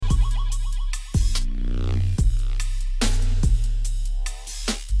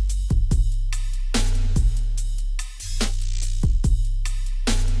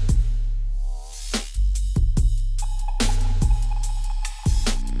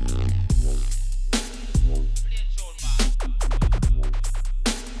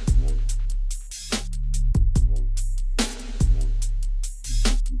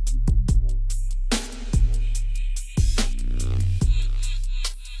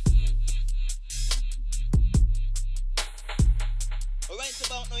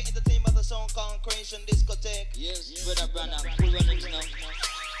a sound called Creation Discotheque. Yes, brother Branham, full run it now.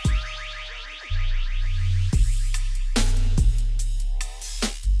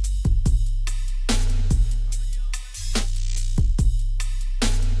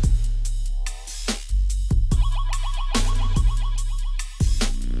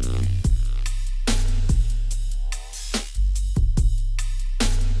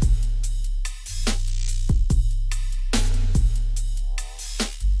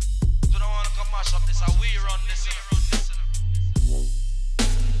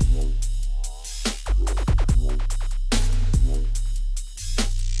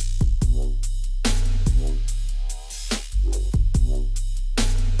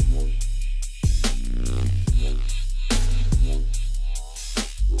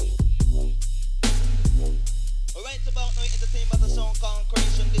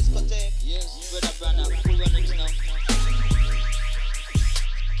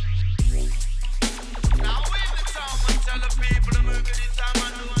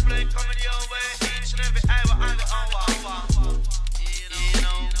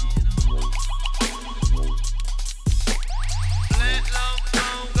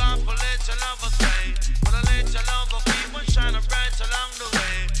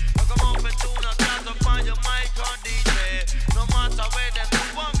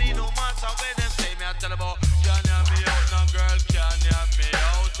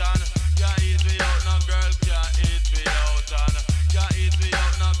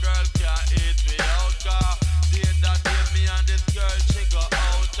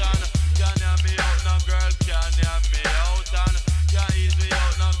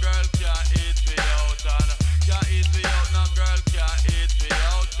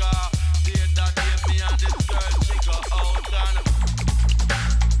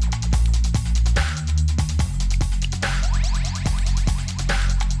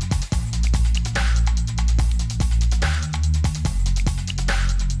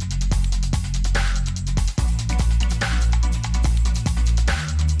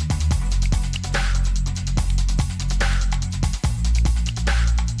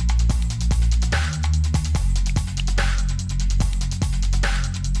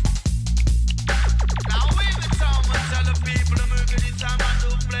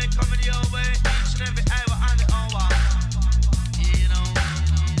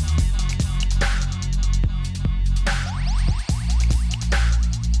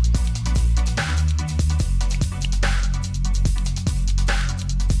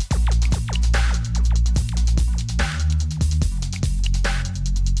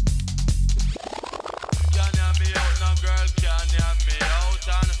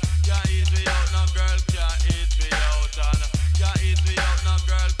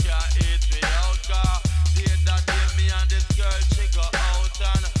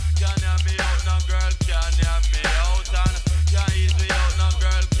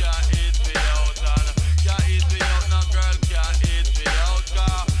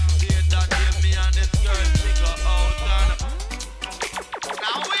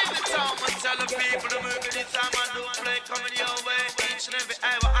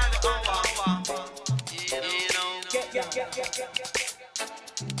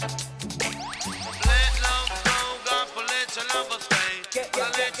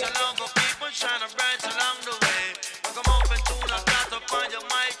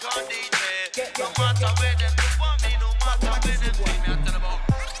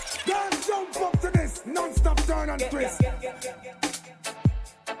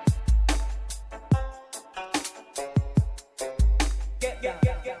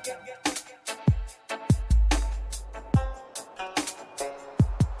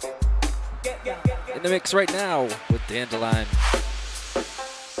 In the mix right now with Dandelion.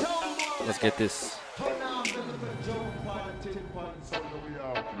 Let's get this.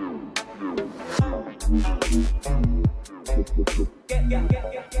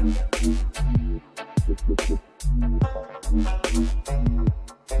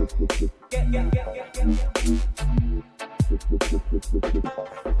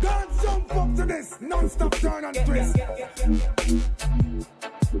 Don't jump up to this, non-stop turn and twist.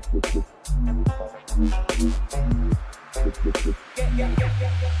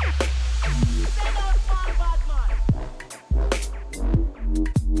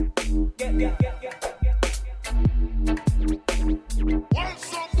 Once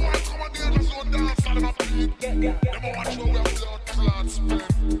some boy come and they just go dance on my feet. Them a watch how we have blood clots spend.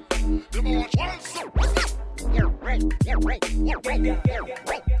 Them a watch once some.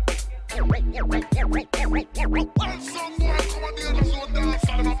 Once some boy come and they just go dance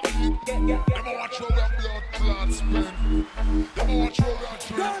on my feet. Them a watch how we have blood clots spend. Them a watch how we have.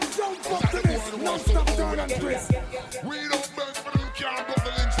 Don't jump up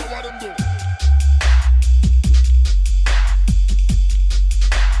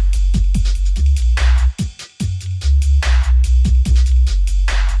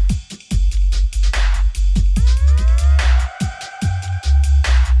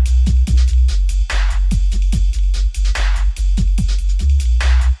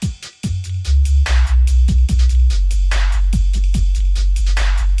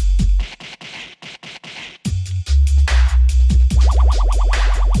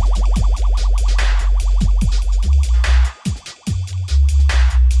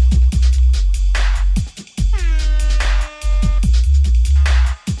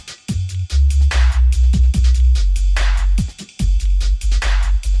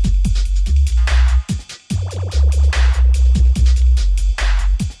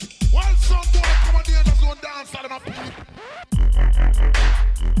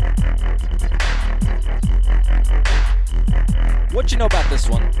know about this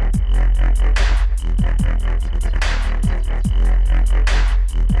one.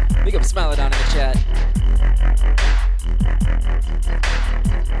 Big up Smilodon in the chat.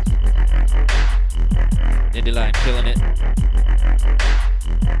 Dandelion killing it.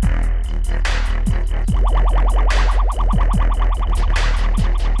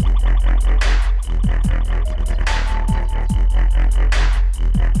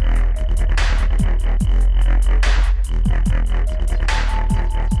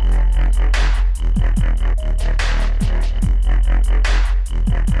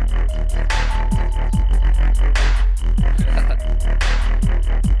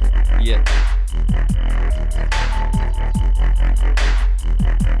 Yeah.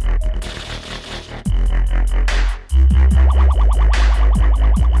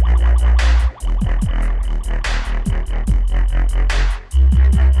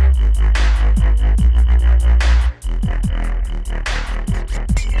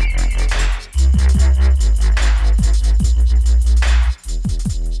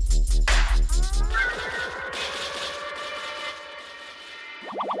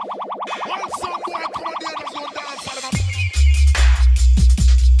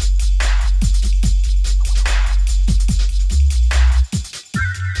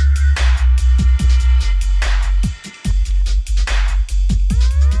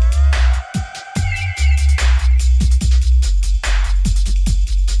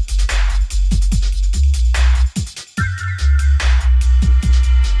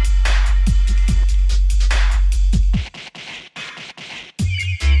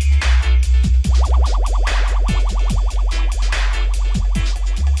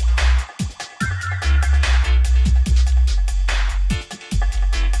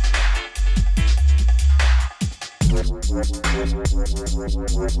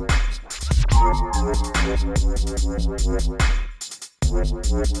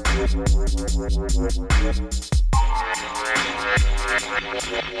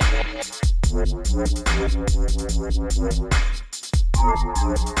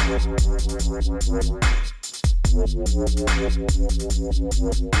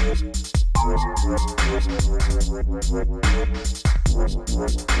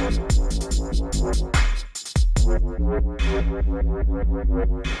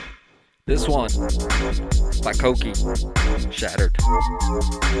 This one by Koki, Shattered.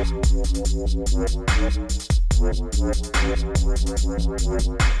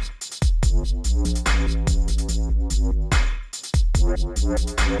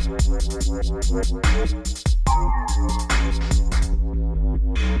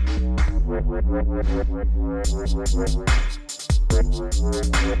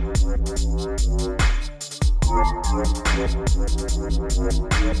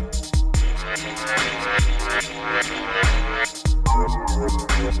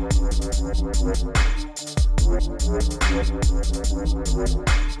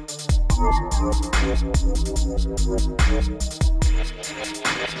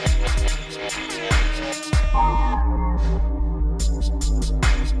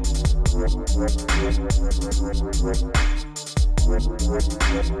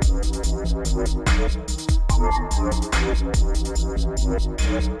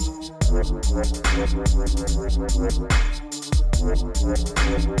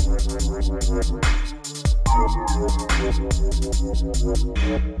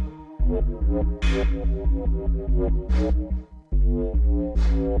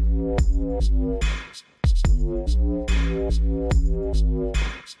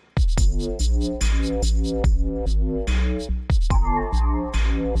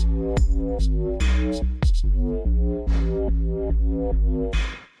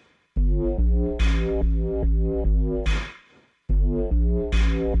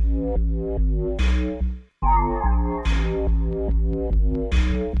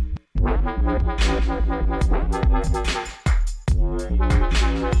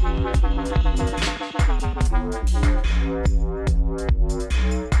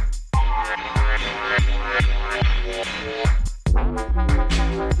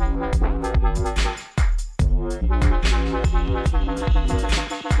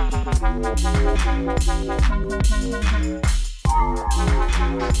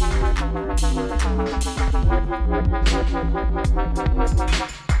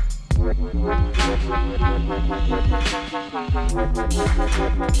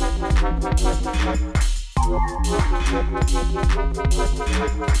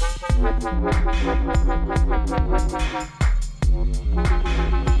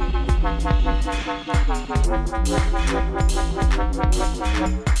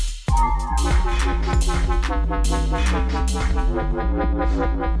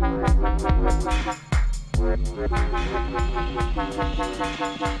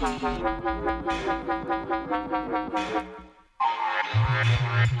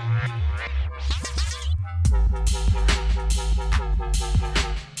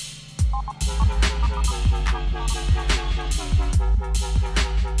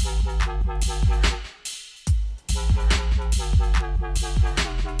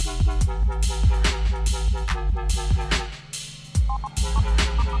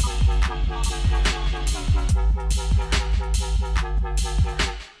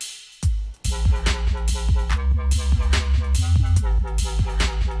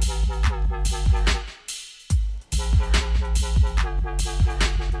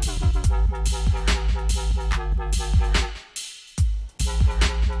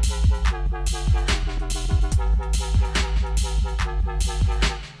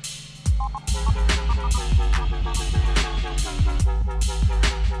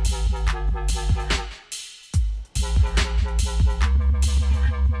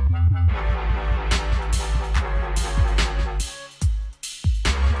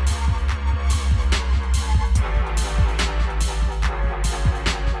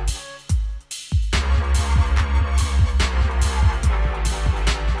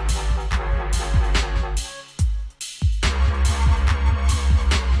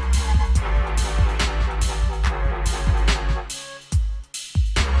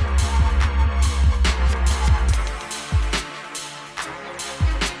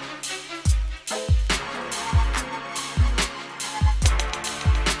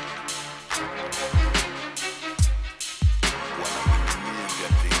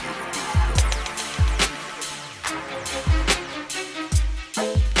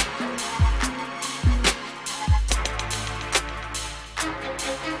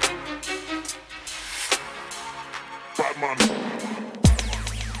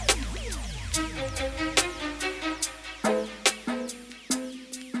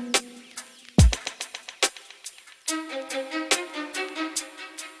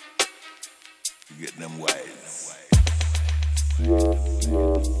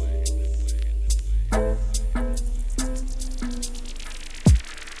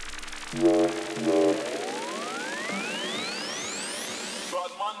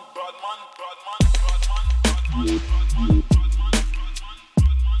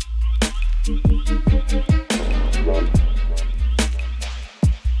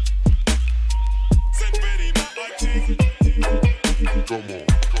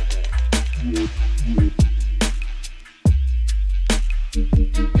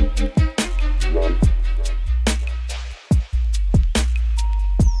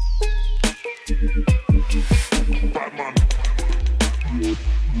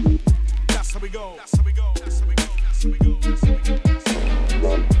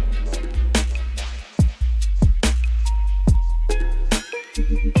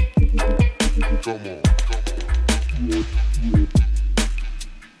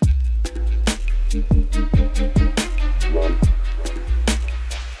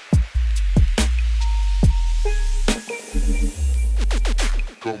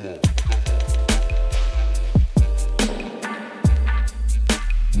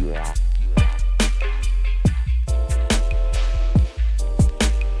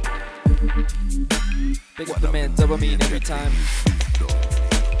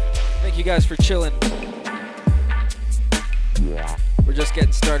 We're just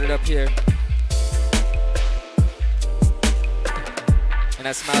getting started up here. And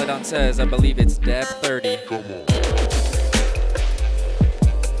as Smilodon says, I believe it's Dab 30. Come on.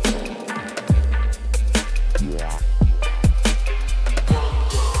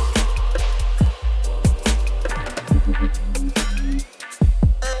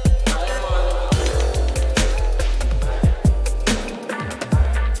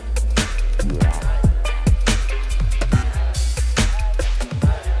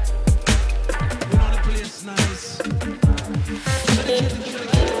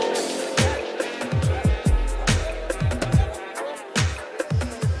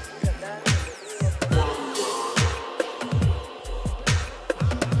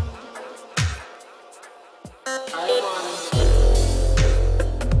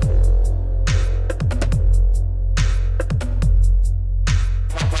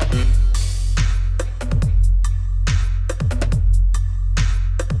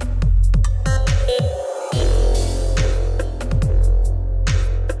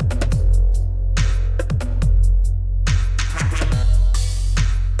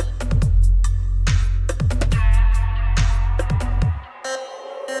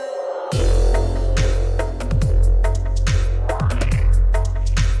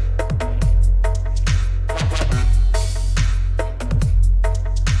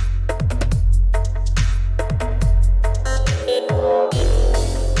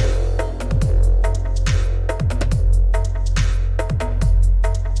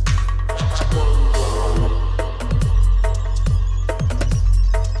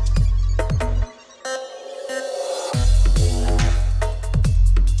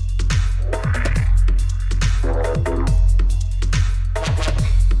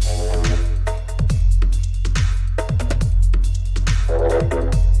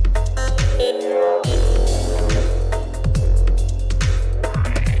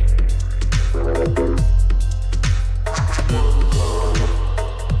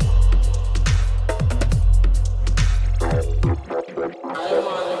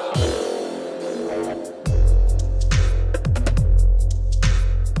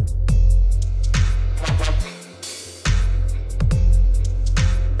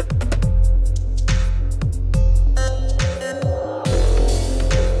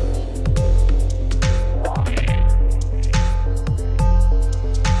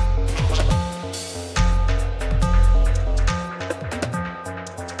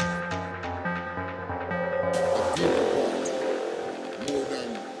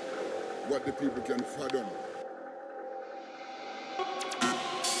 what the people can fathom.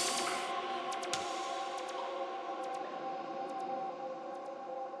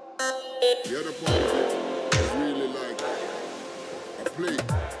 The other part of it is really like a play.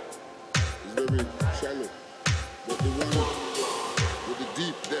 It's very shallow. But the one with the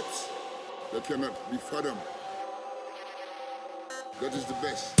deep depths that cannot be fathomed, that is the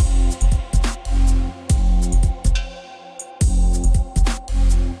best.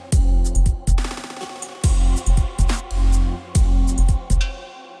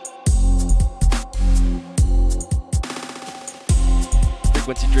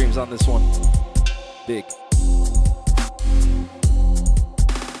 Frequency Dreams on this one. Big.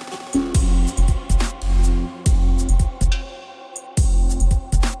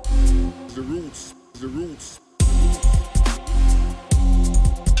 The roots, the roots.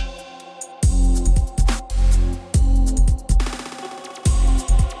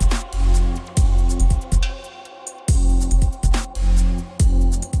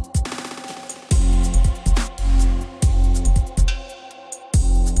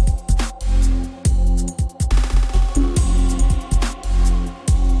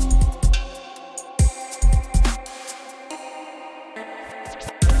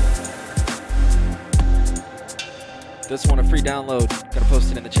 This one a free download. Gonna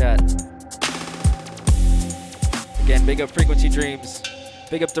post it in the chat. Again, big up Frequency Dreams.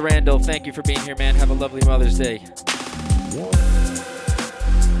 Big up Durandal. Thank you for being here, man. Have a lovely Mother's Day.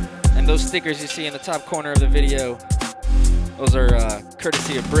 And those stickers you see in the top corner of the video, those are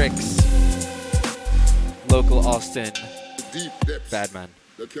courtesy of Bricks. Local Austin. Deep depths Badman.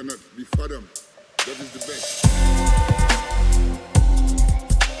 that cannot be fathomed. That is the best.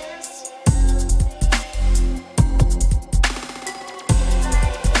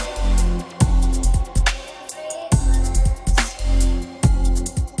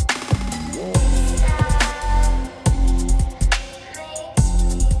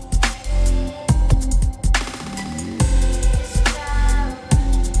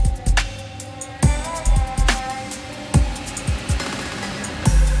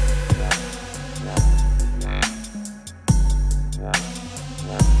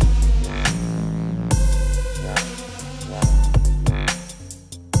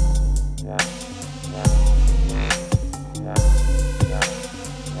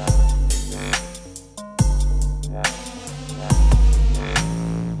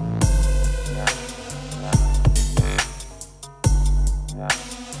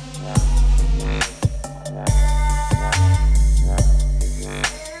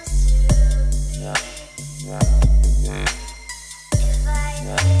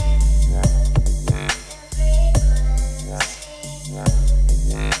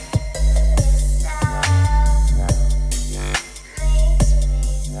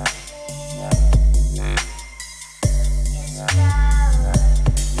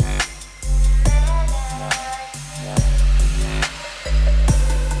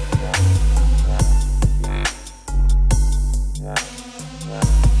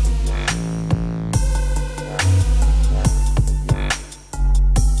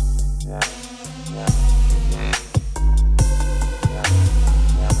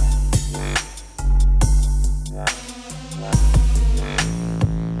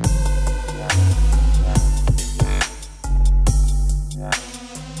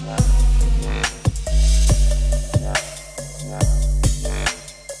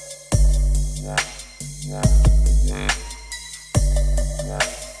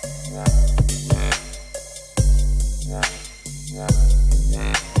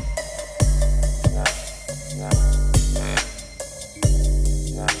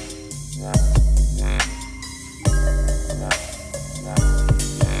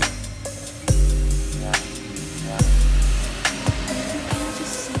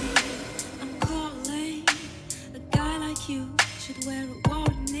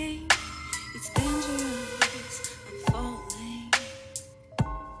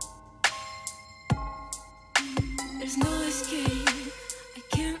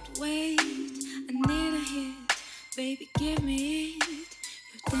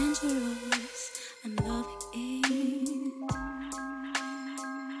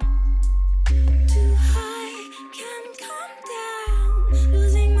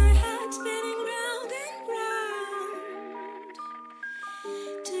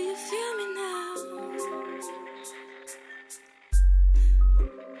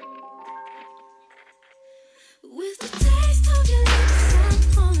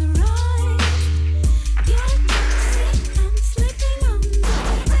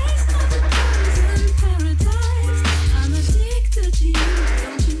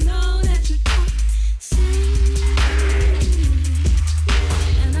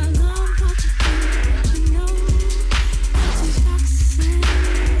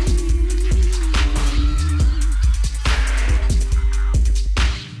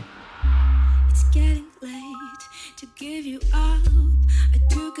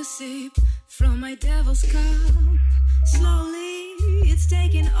 stroboscope. Slowly, it's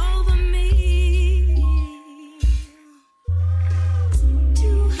taking over me.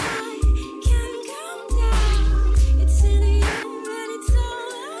 Too high, can't come down. It's in the air and it's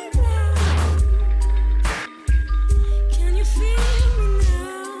all around. Can you feel me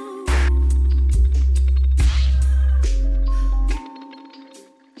now?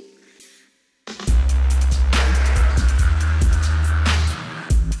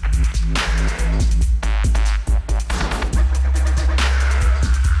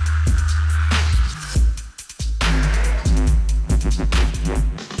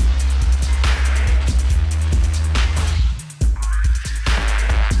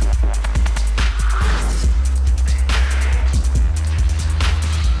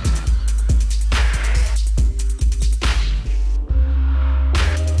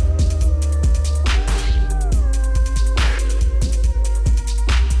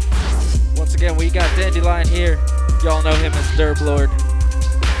 Dandelion here. Y'all know him as Derb Lord.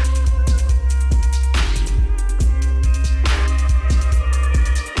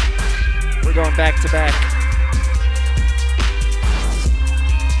 We're going back to back.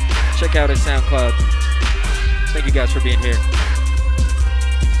 Check out his SoundCloud. Thank you guys for being here.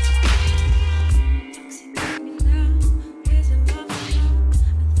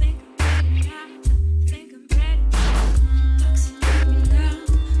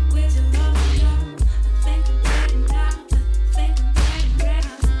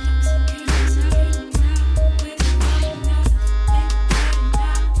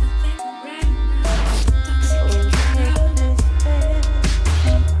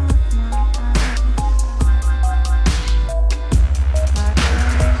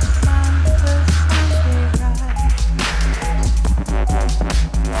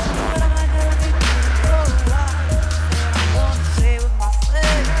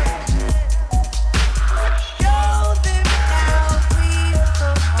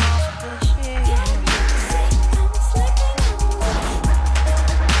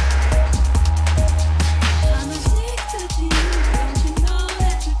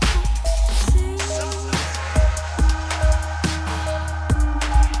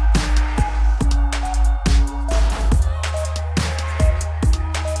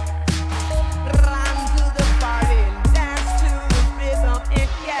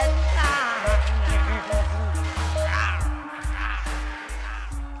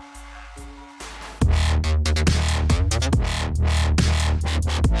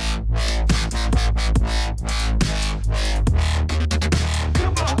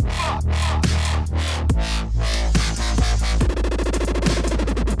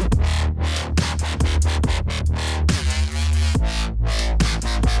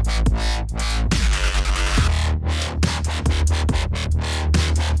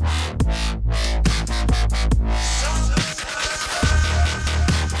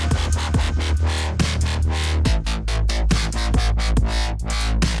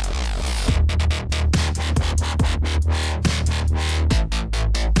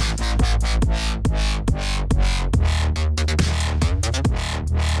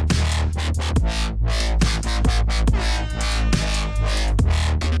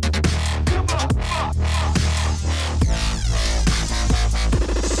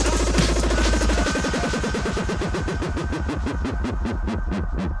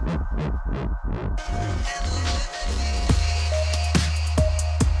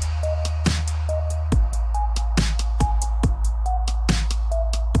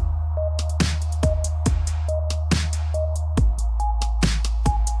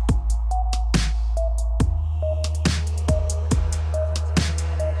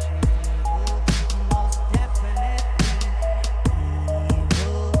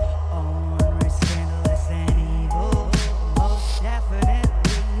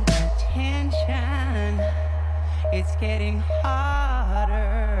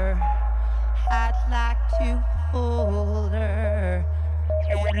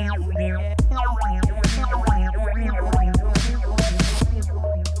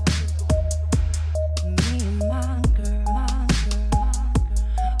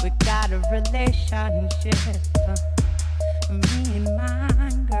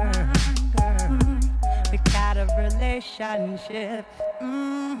 Relationship,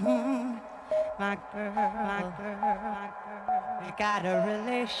 my girl, we got a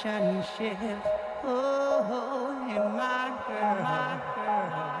relationship, oh, and my girl,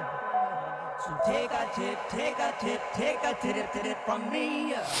 so take a tip from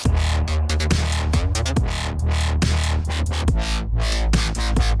me.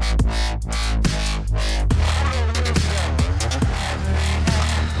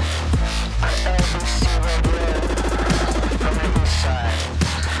 I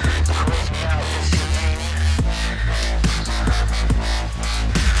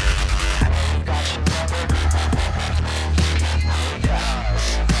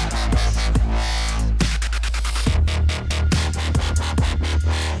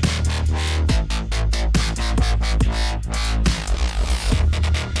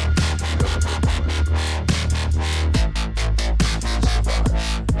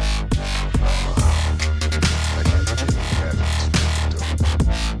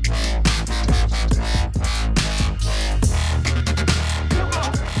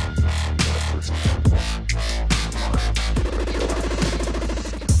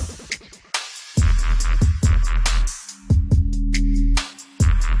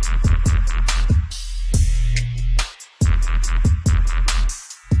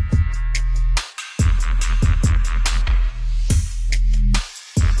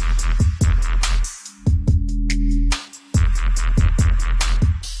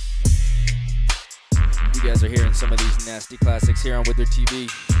Nasty Classics here on Widdler TV.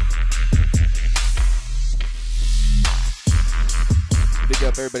 Big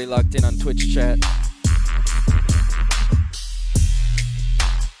up everybody locked in on Twitch chat.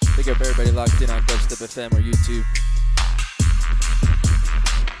 Big up everybody locked in on Dubstep FM or YouTube.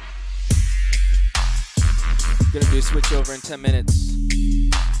 Gonna do a switch over in 10 minutes.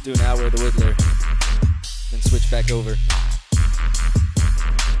 Do an hour of the Widdler. Then switch back over.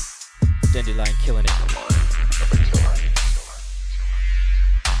 Dandelion killing it.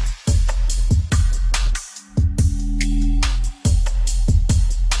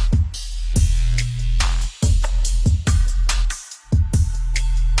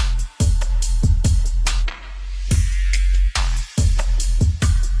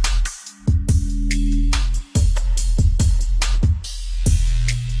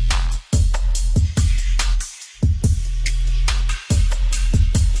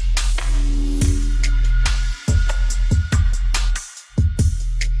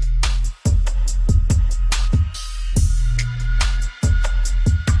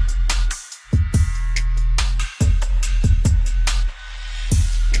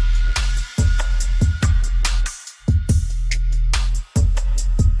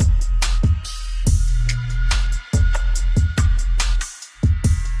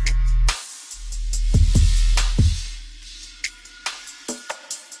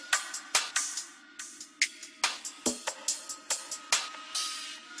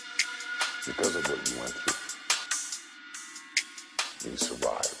 Because of what you went through, you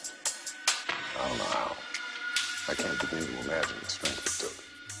survived. I don't know how. I can't begin to imagine the strength it took.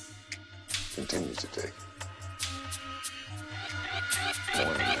 Continues to take.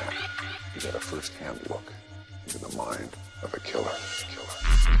 More than that, you got a first-hand look into the mind of a killer.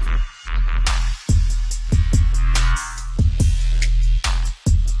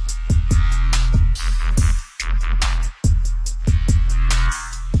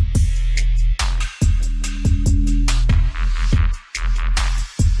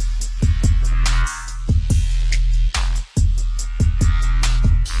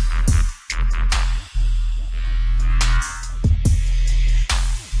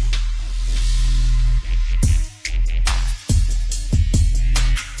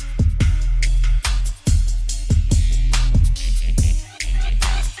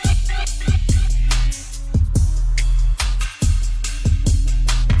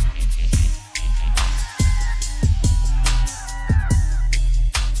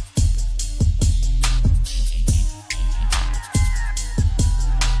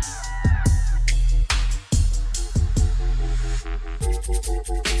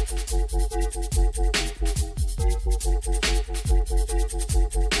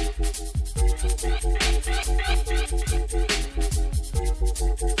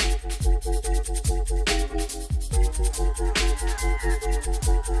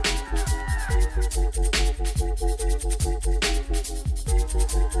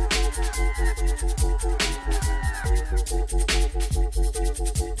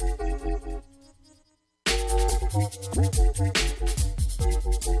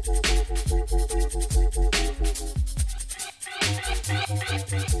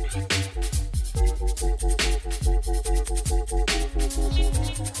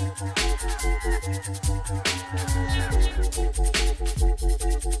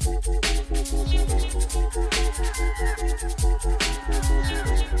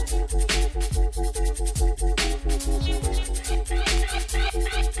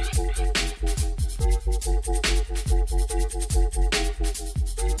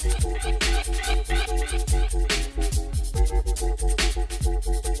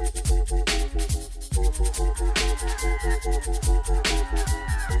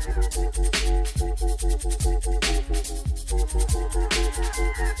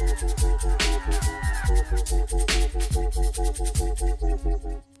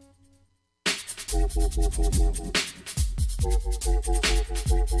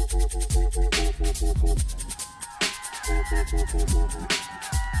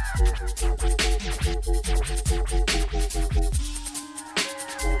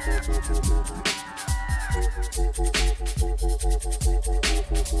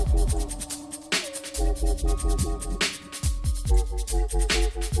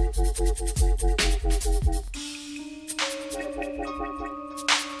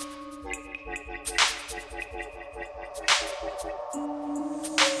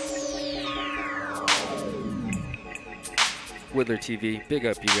 Widdler TV, big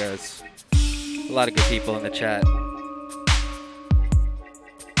up you guys. A lot of good people in the chat.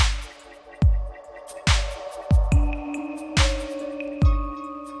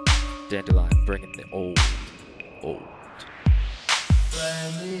 Dandelion bringing the old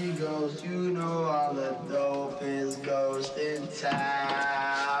Friendly ghost, you know all the dopest ghosts in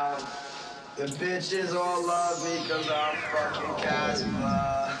town. The bitches all love me cause I'm fucking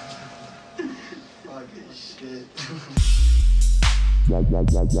Casper. Fucking shit.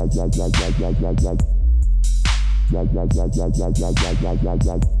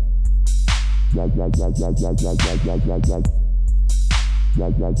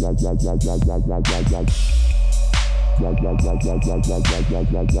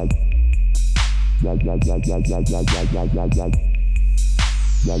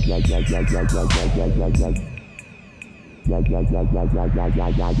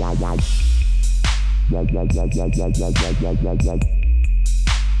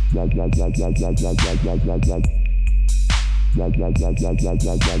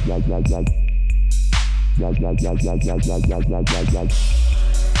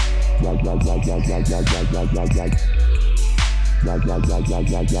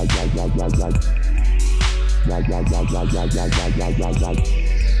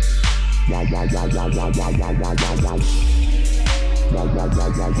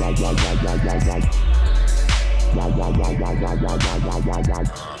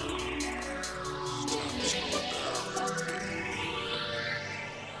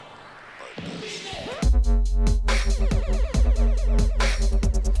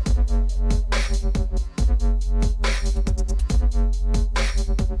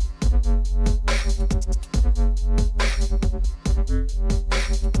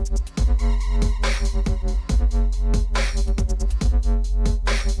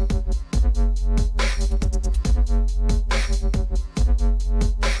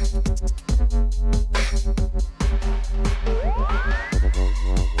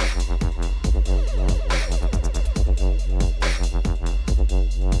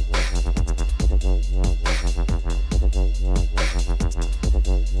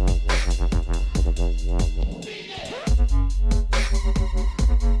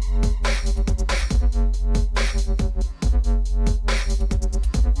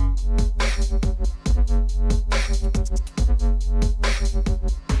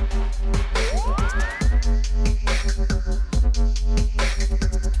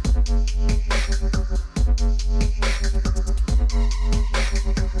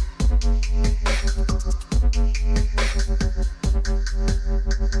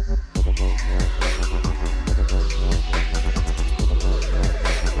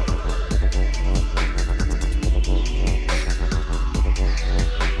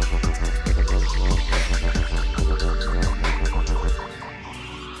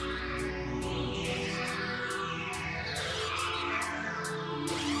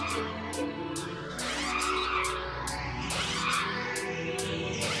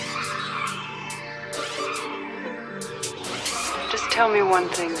 Tell me one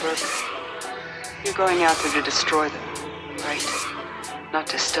thing, Brooke. You're going out there to destroy them, right? Not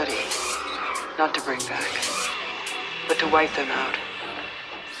to study, not to bring back, but to wipe them out.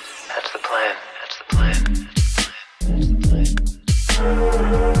 That's the plan. That's the plan. That's the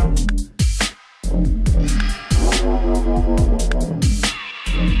plan.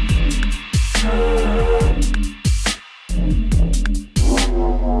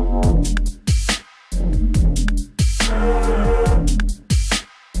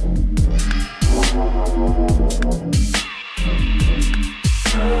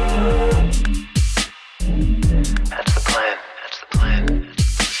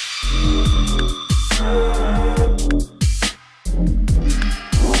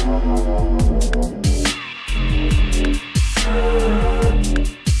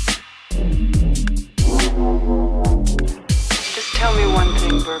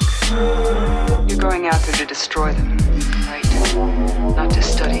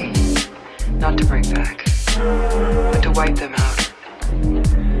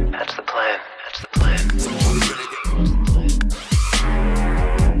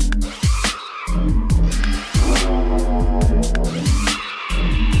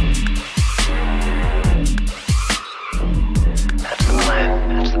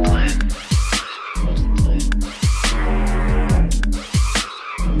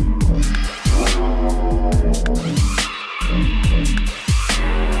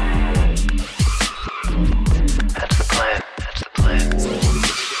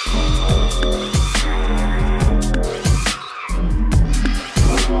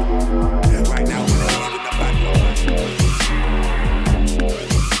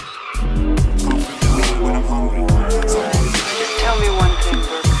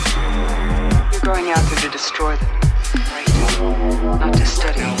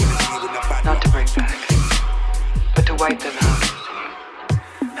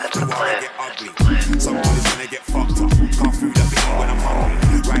 Somebody's gonna get fucked up. Can't food up eat when I'm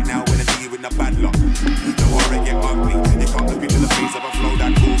hungry. Right now when I see you in the bad luck. The war get ugly. You can't look into the face of a flow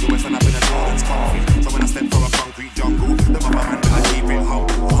that goes when stand up in a door that's comfy. So when I step through a concrete jungle, the mother man will keep it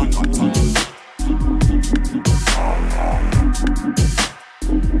humble.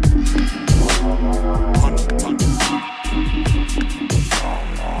 Hunt.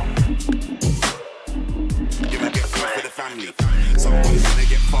 You might get food for the family. Somebody's gonna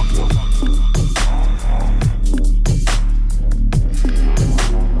get fucked up.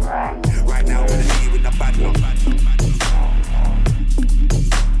 Right now, when I see you in the bad luck.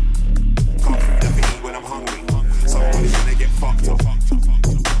 Can't food up eat when I'm hungry. Somebody's gonna get fucked up.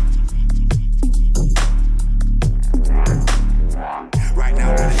 Right now,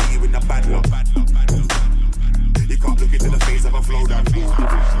 when I see you in the bad luck. You can't look into the face of a flow down.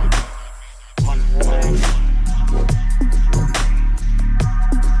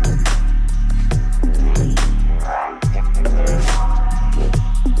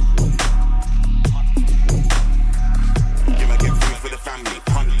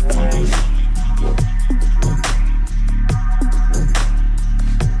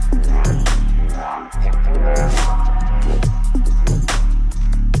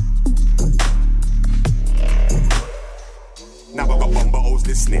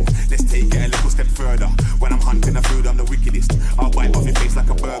 Listening. Let's take it a little step further. When I'm hunting the food, I'm the wickedest. I'll bite off your face like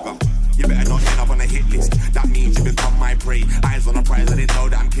a burger. You better not end up on a hit list. That means you become my prey. Eyes on a prize, I didn't know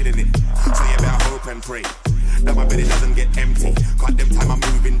that I'm killing it. So you better hope and pray that my belly doesn't get empty. Cause them time I'm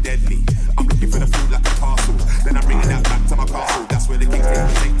moving deadly. I'm looking for the food like a parcel. Then I'm bringing that back to my castle. That's where the king's stay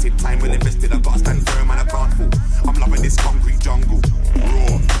protected. Time well invested, I gotta stand firm and I can't fall. I'm loving this concrete jungle.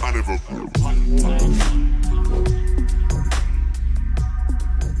 Raw, I never hunt.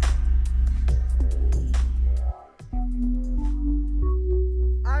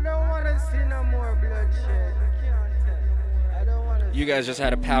 You guys just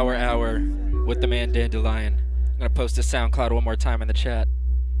had a power hour with the man Dandelion. I'm gonna post his SoundCloud one more time in the chat.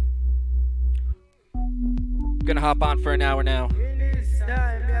 I'm gonna hop on for an hour now.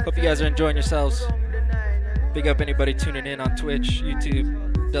 Hope you guys are enjoying yourselves. Big up anybody tuning in on Twitch, YouTube,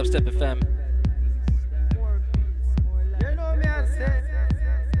 Dubstep FM.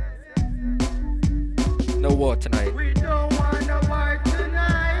 No war tonight. We don't want no war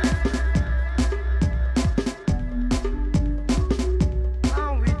tonight.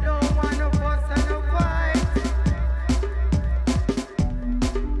 And we don't want no fuss and no fight.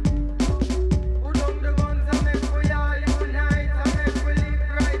 Put down the guns and make we all unite. And make we live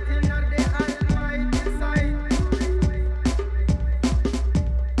right in the almighty sight.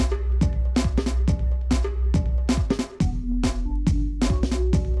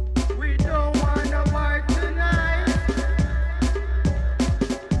 We don't want no war tonight.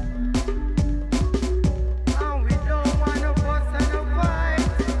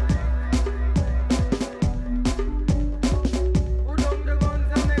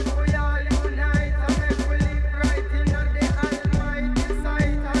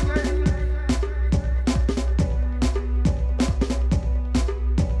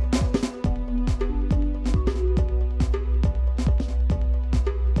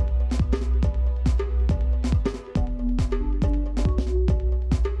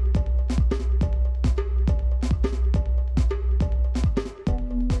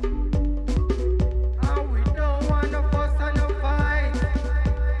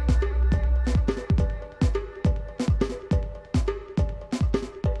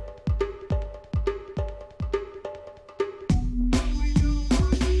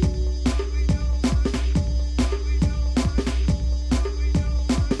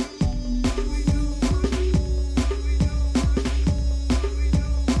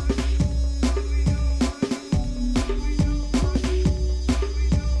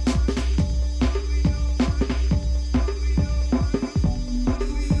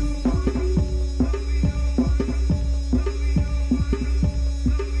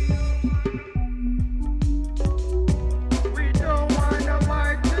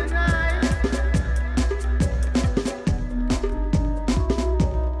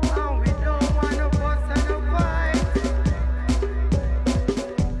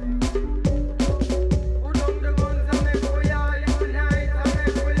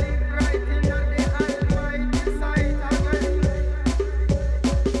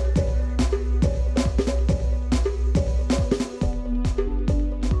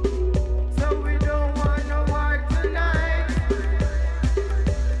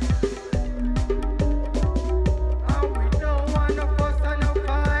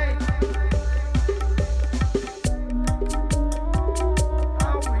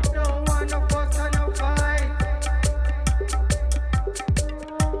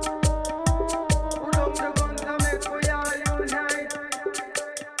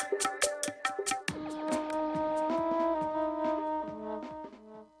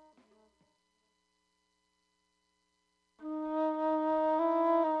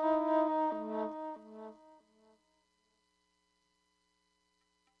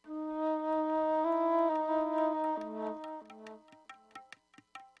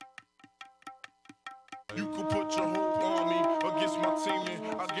 You could put your whole army against my team,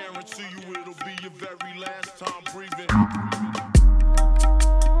 and I guarantee you it'll be your very last time breathing.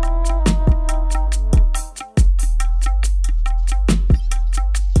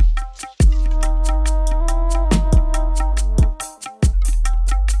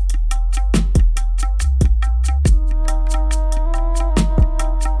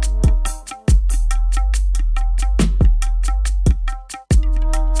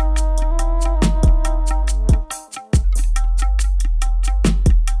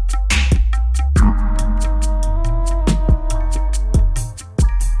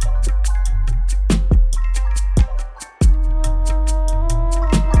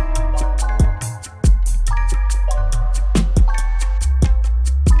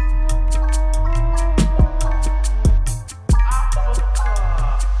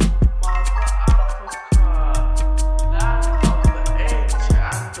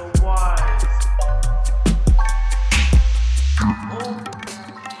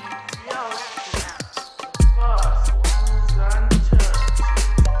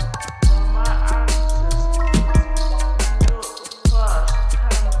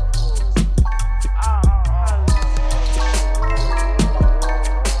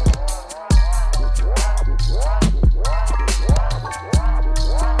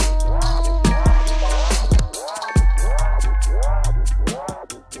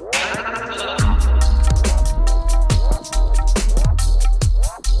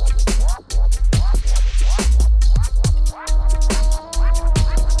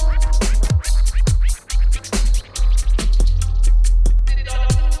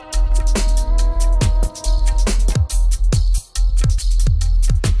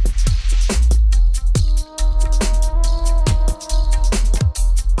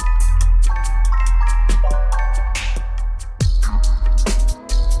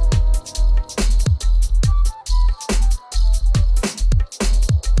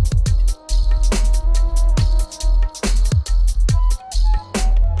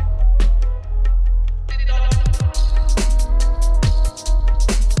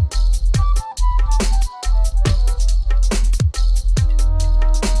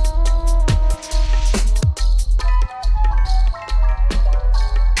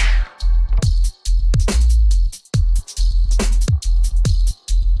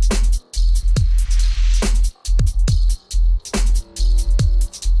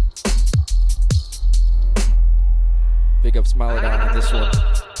 Big up Smile It Down on this one.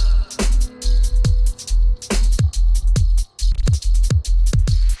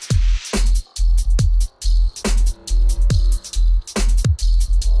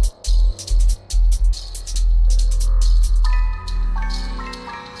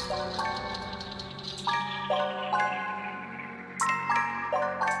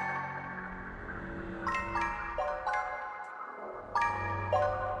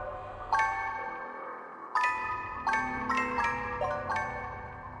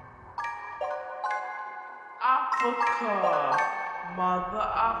 Africa, Mother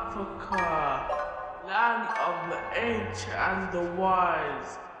Africa, land of the ancient and the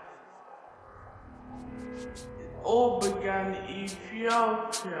wise. It all began in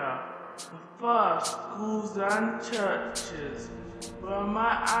Ethiopia. The first schools and churches were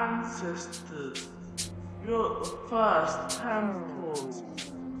my ancestors. Built the first temples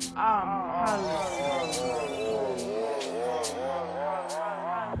and palaces.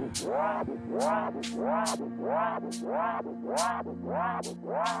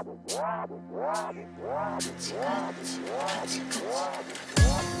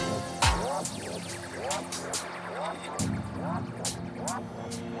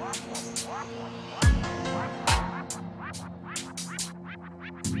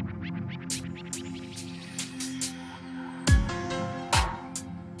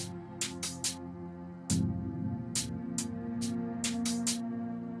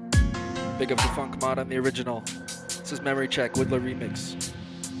 Big up the Funk Mod on the original. This is Memory Check, Widdler remix.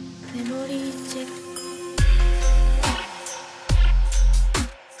 Memory check.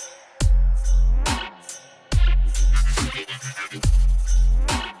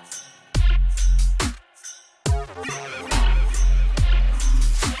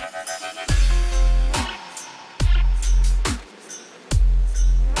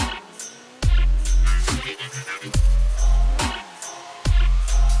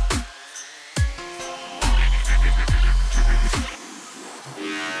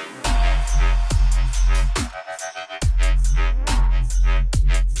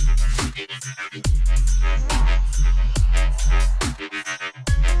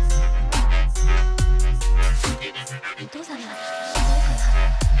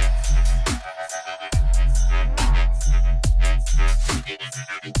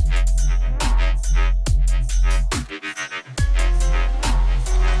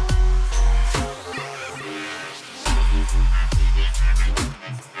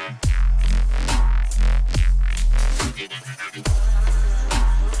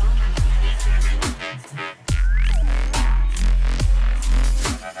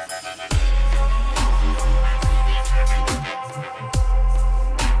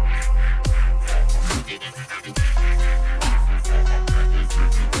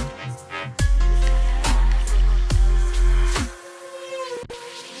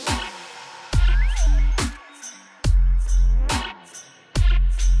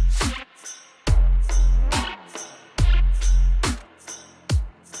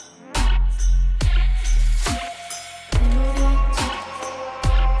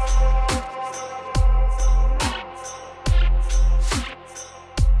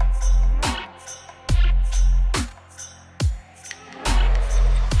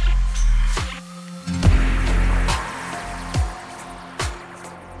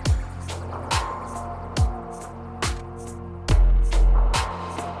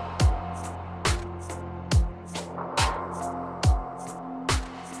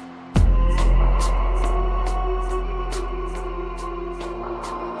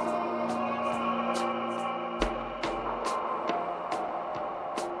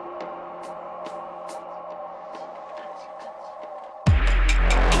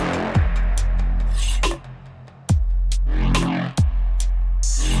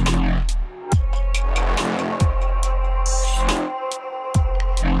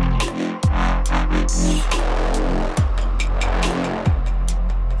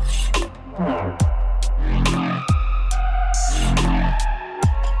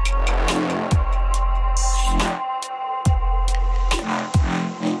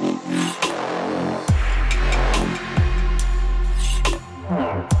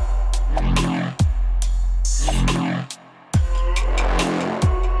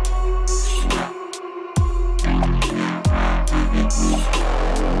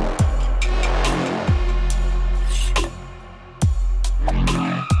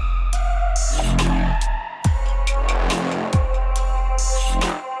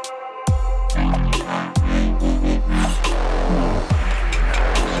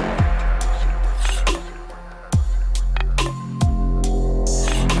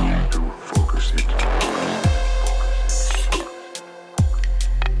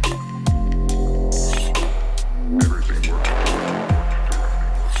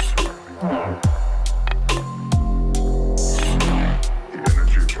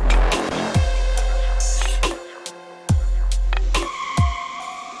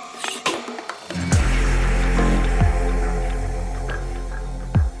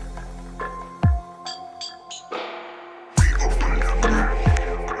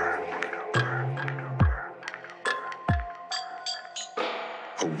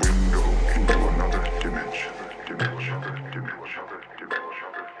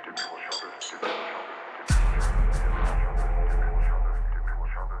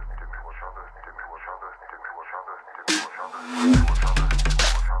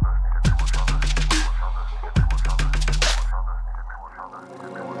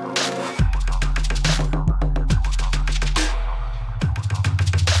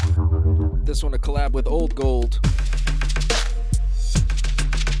 This one a collab with Old Gold.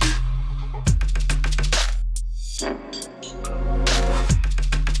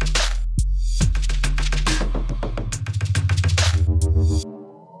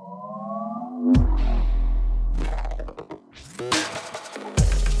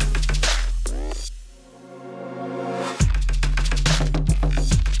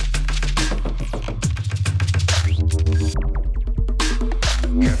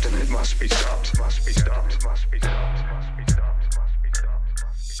 Captain, it must be stopped. Must be stopped. Must be stopped. Must be stopped. Must be stopped.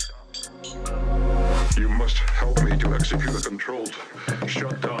 Must be stopped. You must help me to execute a controlled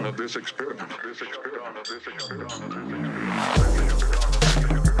shutdown of this experiment. This experiment. This experiment.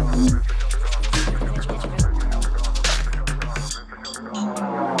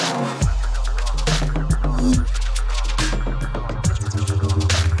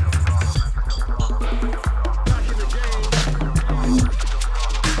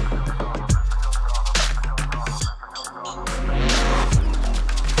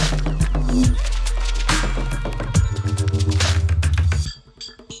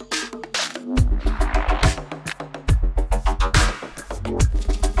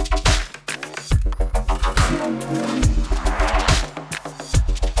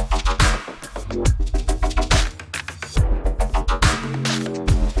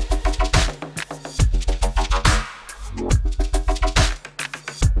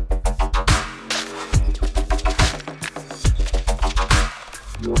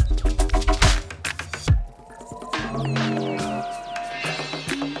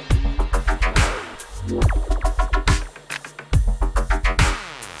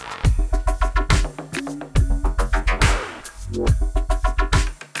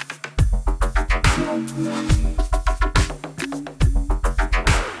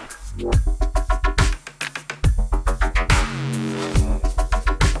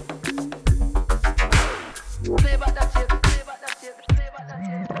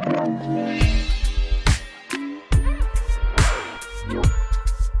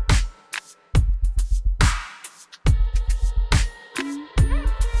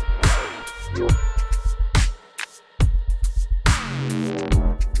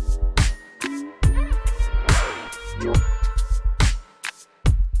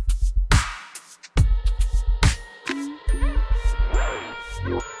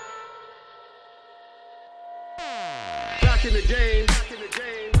 Back in the game. Back in the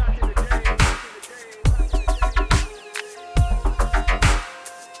game. Back in the game.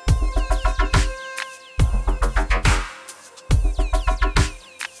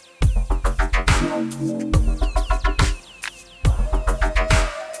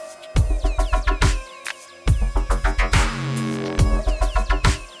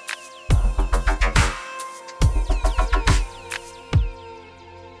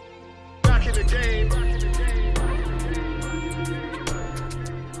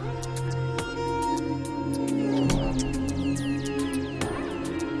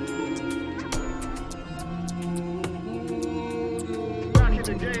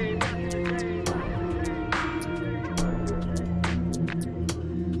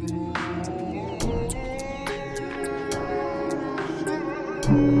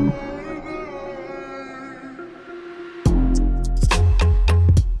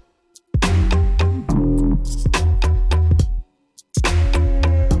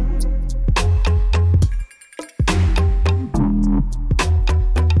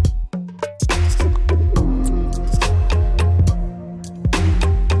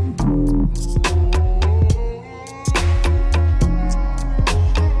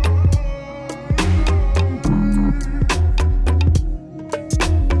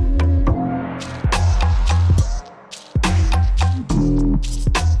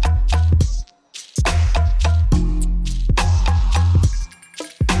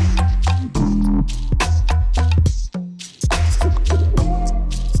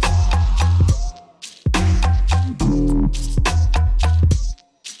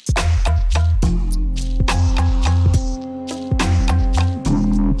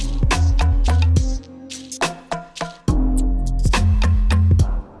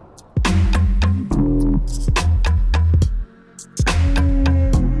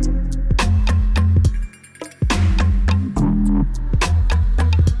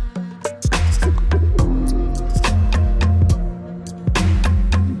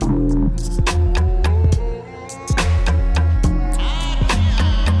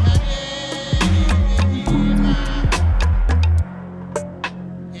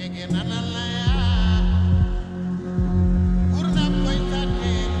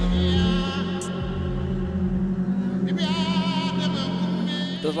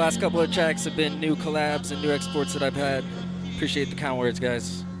 Those last couple of tracks have been new collabs and new exports that I've had. Appreciate the kind words,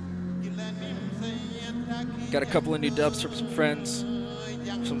 guys. Got a couple of new dubs from some friends.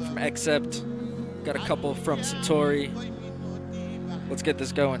 Some from Accept. Got a couple from Centauri. Let's get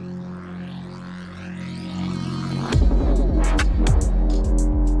this going.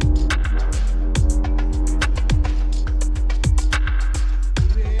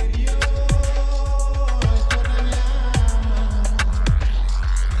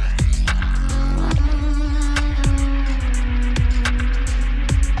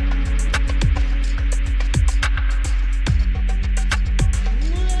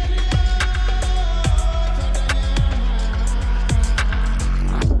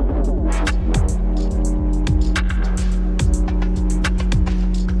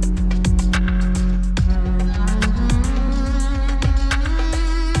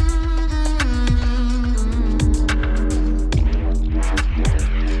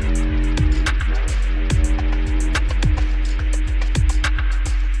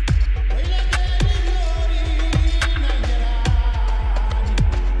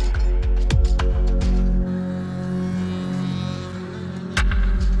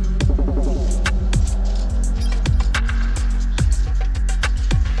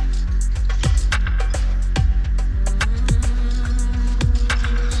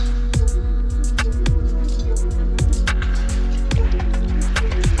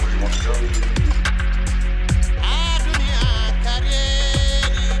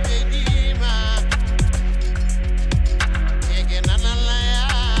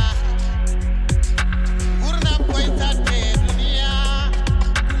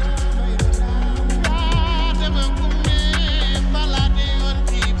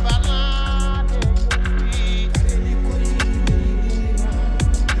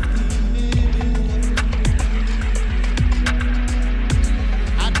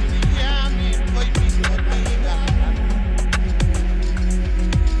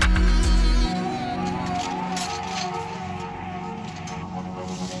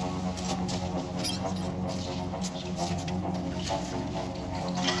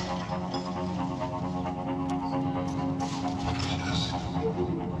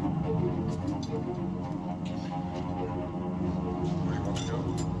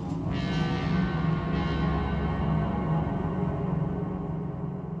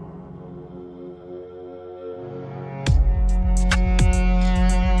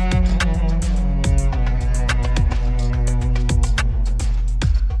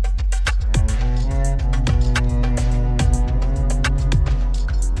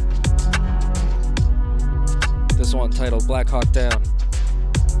 Titled Black Hawk Down.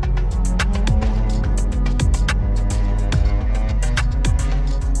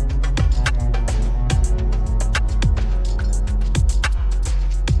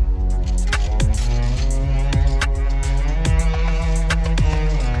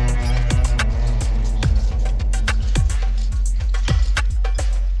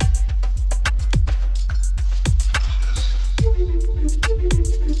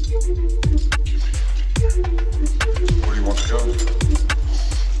 Where do you want to go?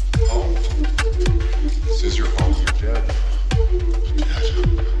 Home. This is your home. You're dead.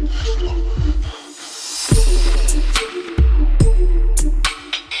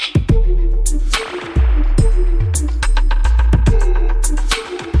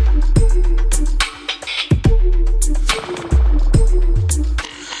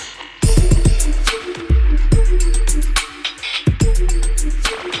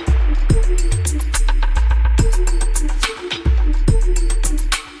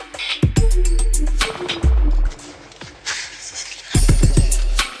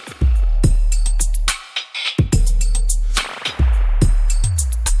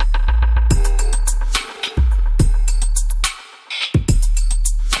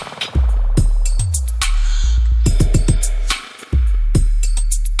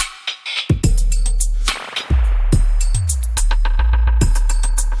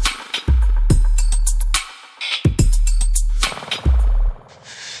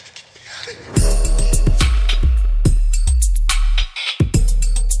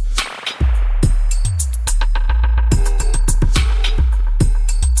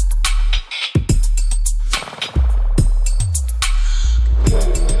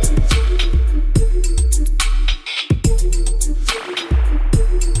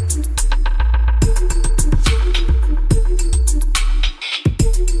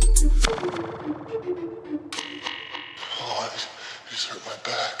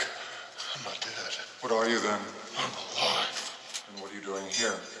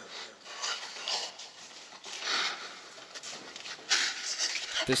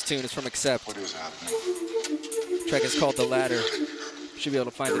 This tune is from Accept. What is happening? Track is called The Ladder. Should be able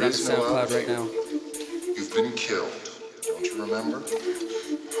to find it on the SoundCloud right now. You've been killed. Don't you remember?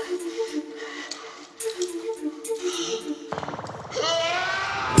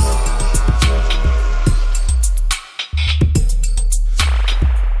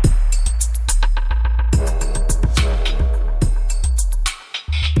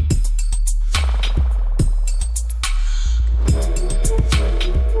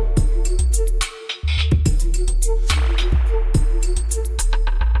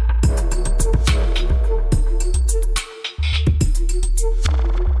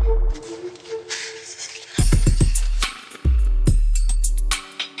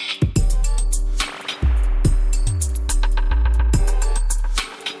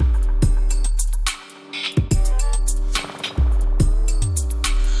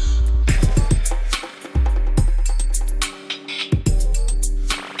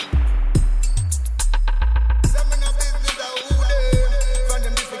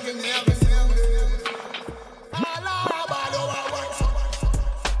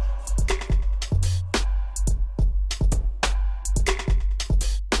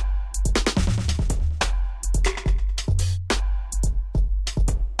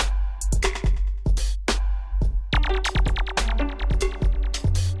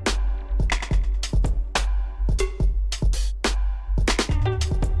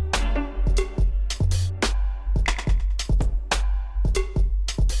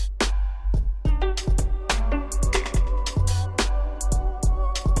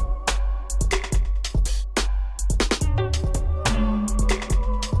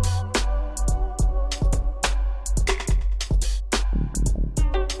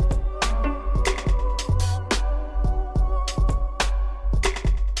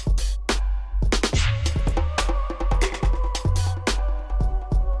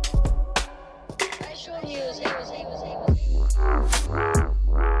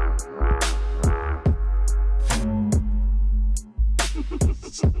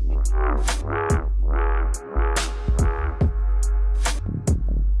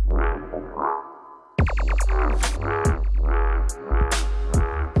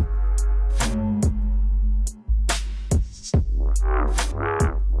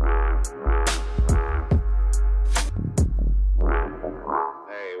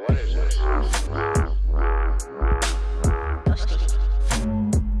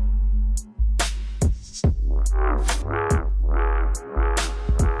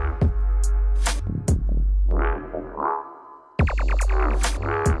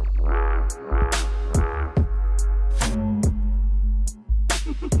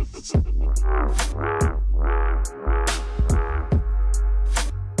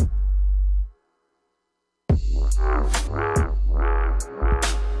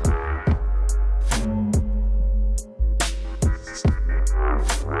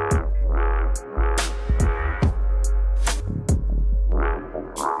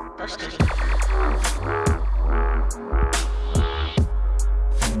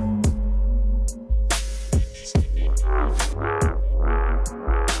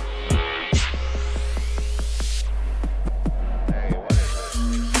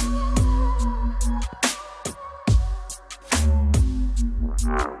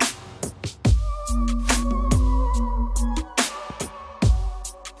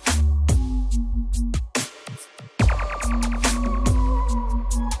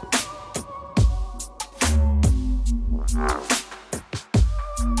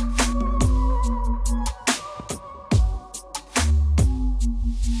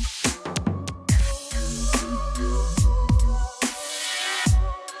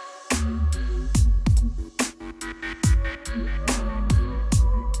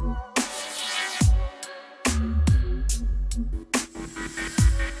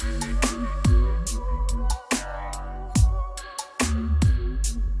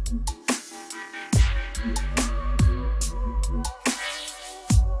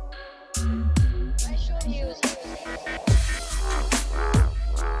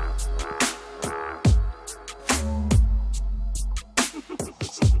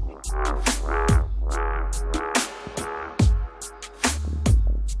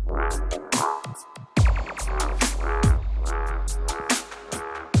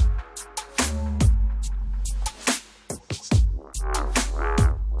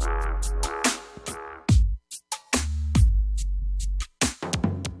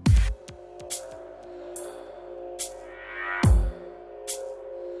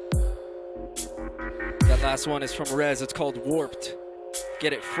 Last one is from Rez. It's called Warped.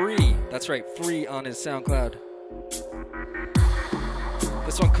 Get it free. That's right, free on his SoundCloud.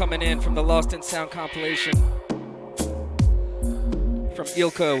 This one coming in from the Lost in Sound compilation from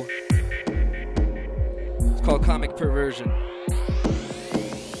Ilko. It's called Comic Perversion. I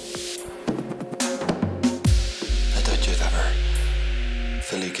doubt you've ever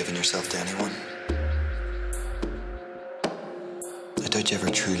fully given yourself to anyone. I doubt you ever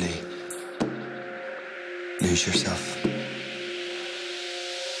truly lose yourself.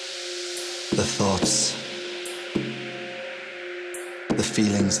 The thoughts, the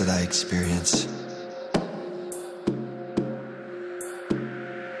feelings that I experience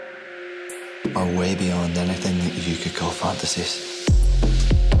are way beyond anything that you could call fantasies.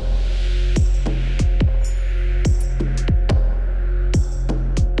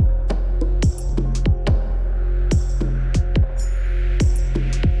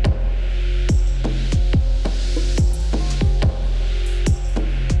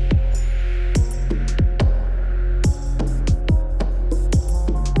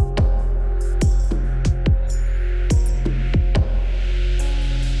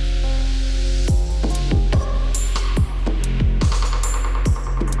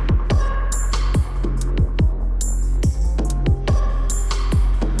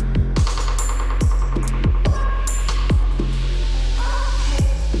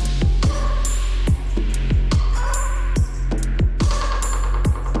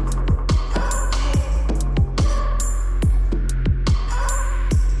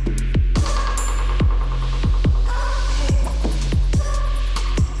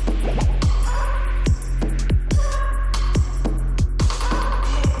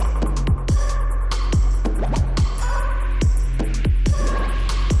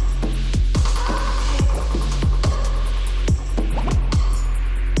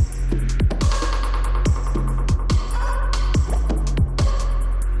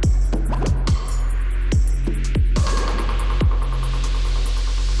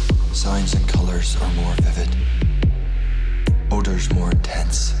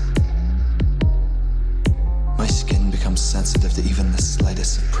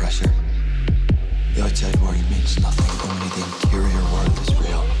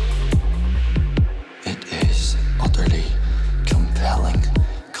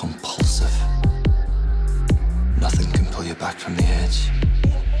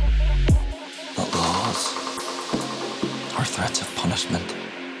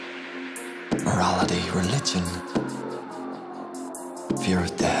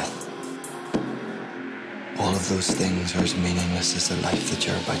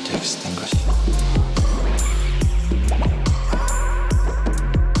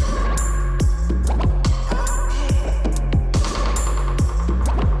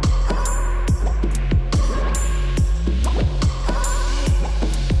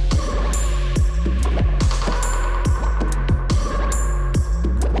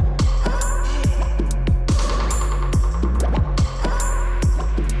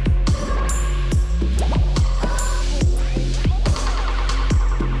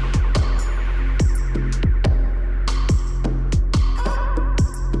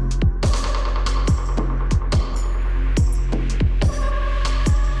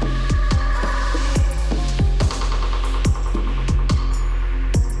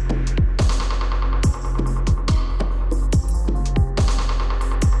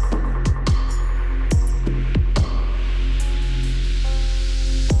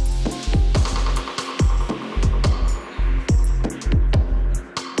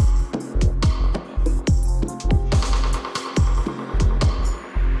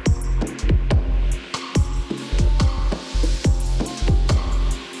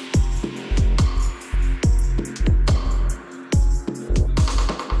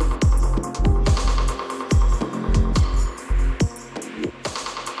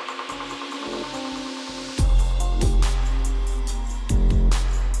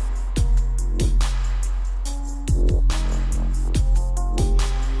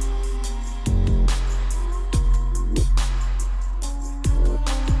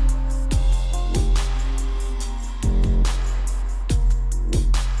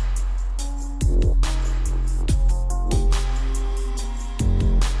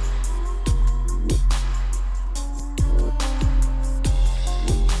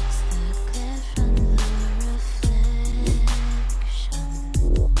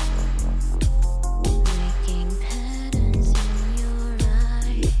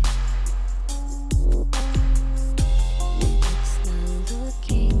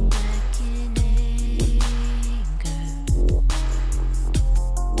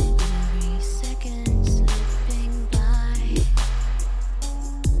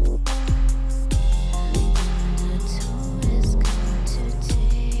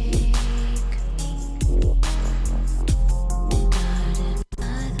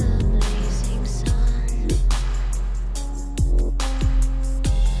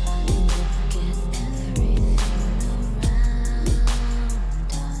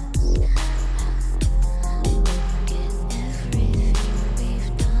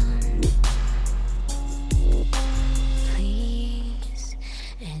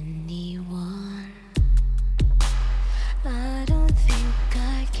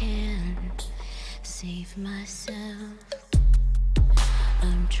 save myself.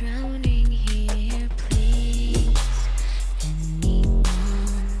 I'm drowning here, please. Anyone?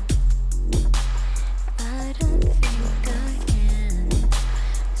 I don't think I can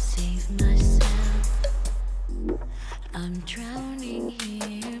save myself. I'm drowning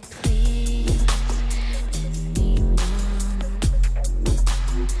here, please. Anyone?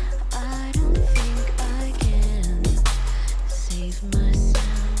 I don't think I can save myself.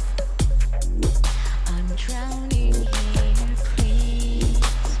 I'm drowning here, please.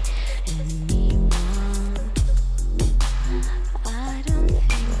 Anyone? I don't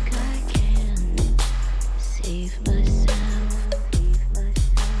think I can save myself.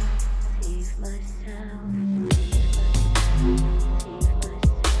 Save myself.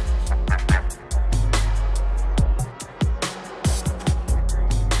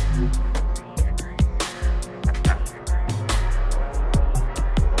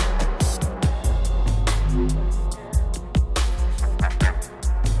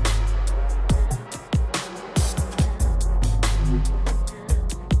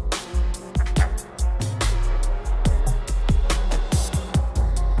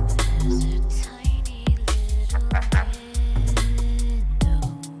 There's a tiny little window.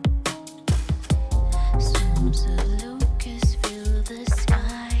 Swarms of locusts fill the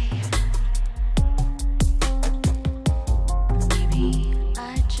sky. Maybe I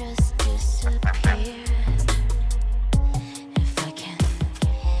just disappear if I can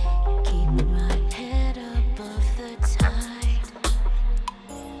keep my head above the tide.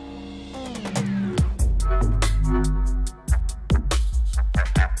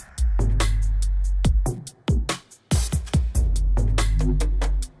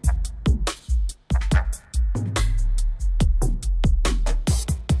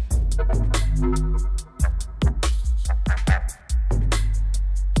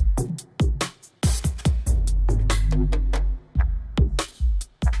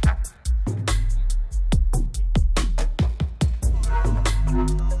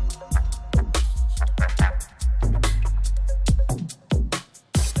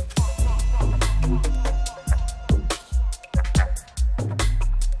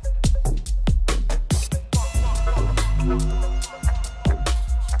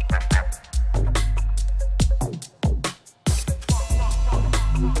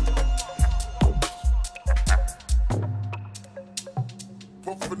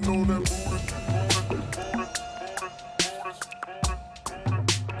 Puffin' on that booty.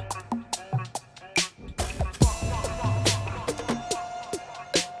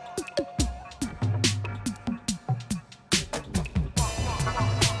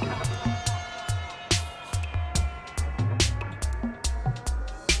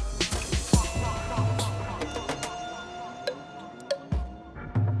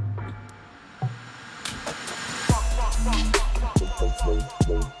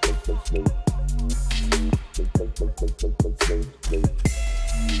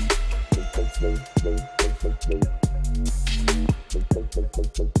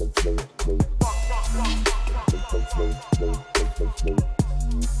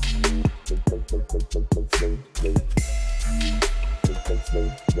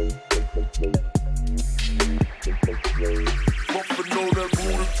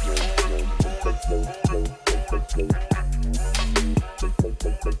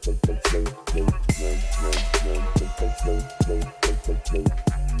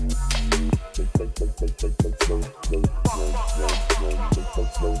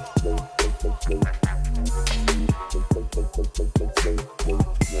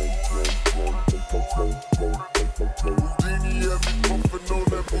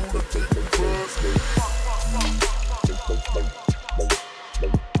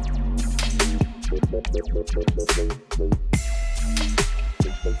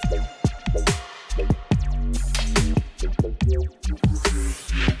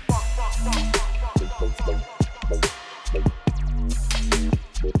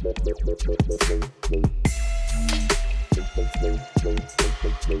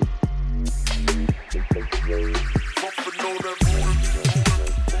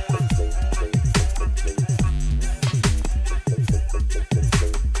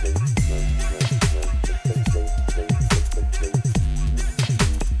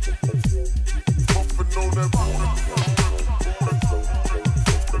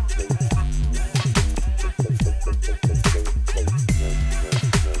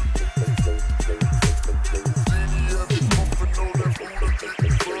 Puffin' on that booty.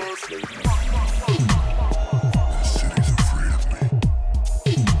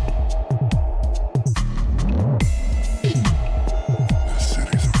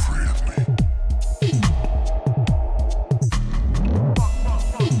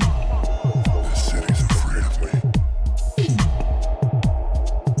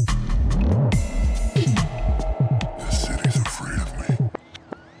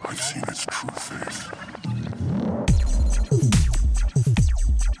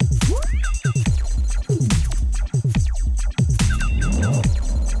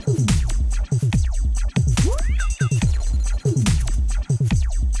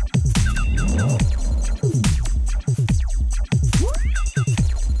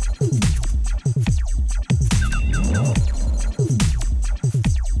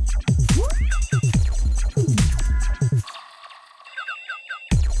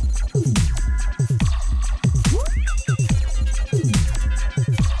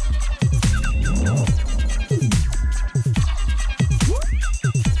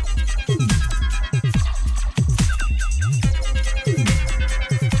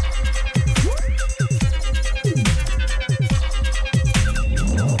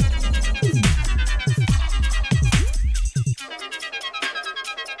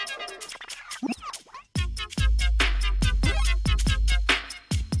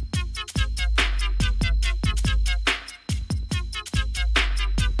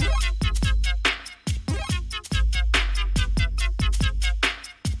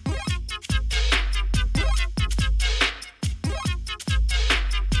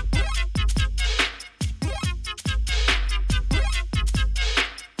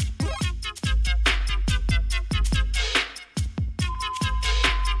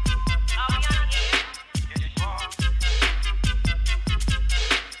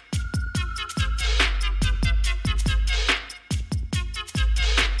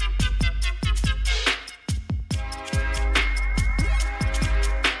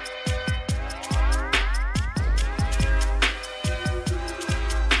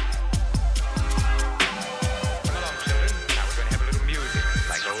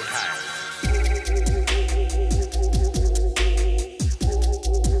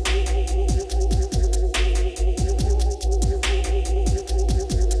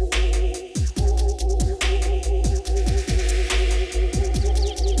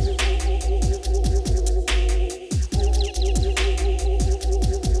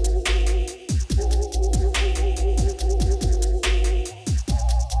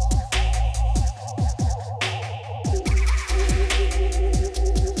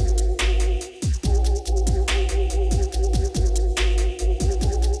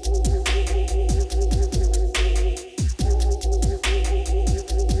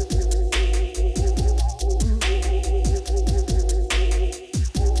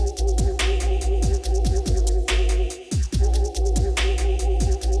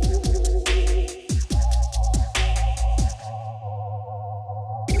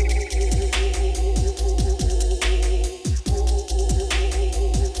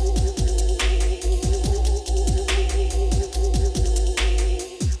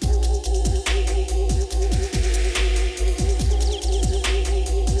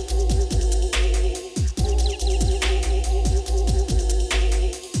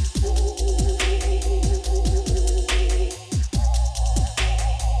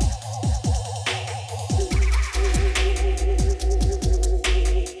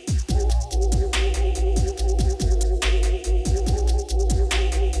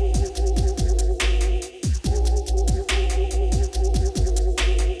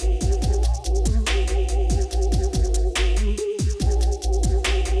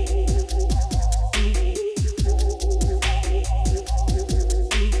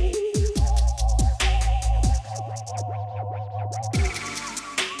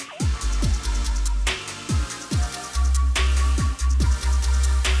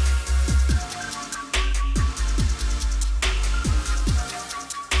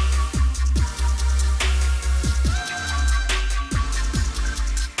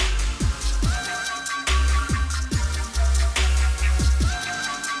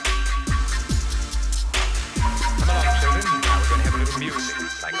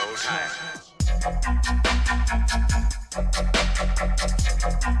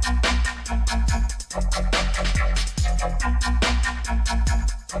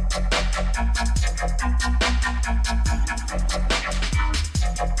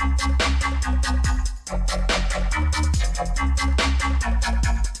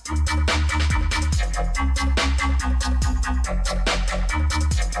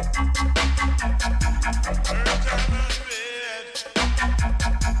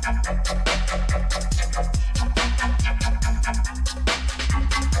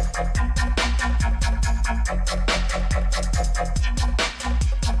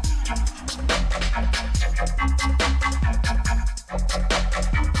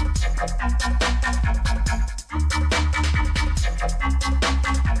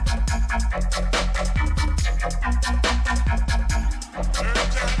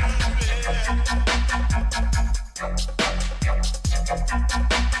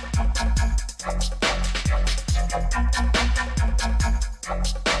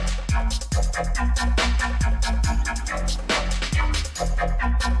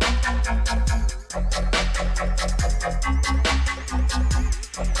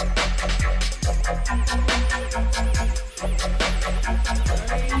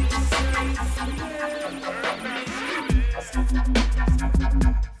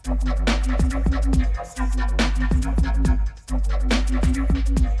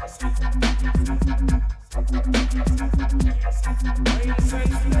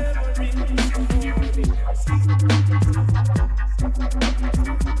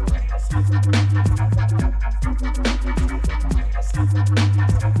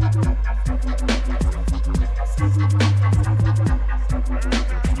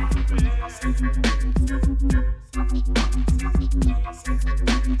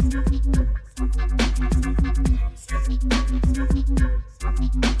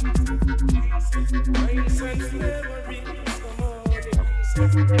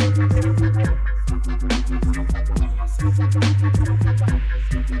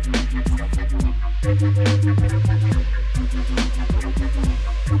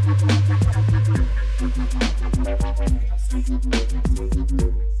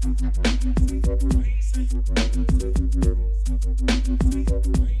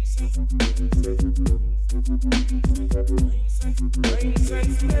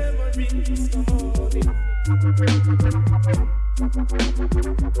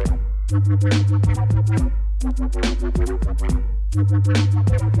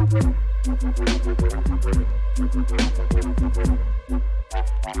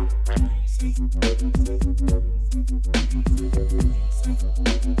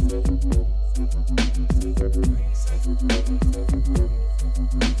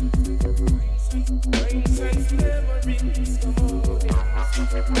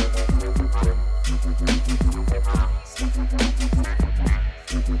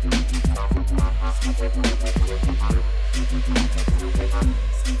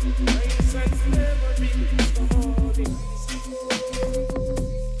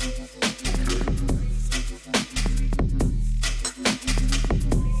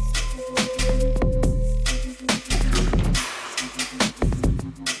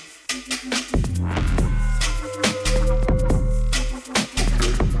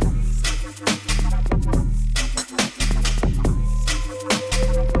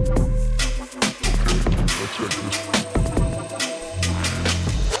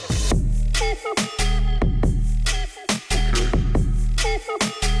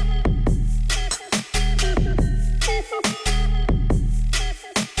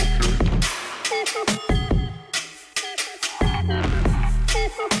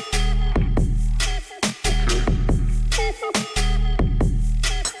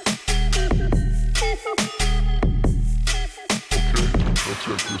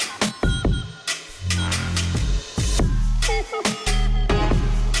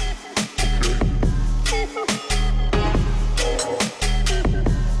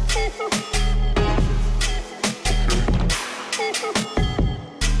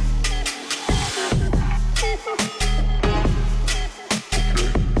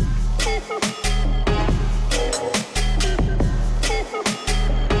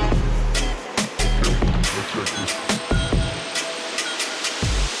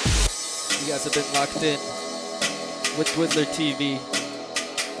 In with Widdler TV.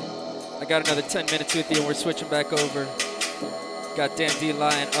 I got another 10 minutes with you and we're switching back over. Got Damn D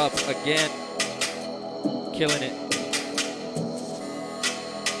Lion up again. Killing it.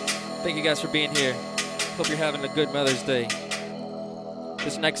 Thank you guys for being here. Hope you're having a good Mother's Day.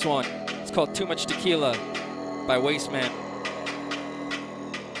 This next one, it's called Too Much Tequila by Wasteman.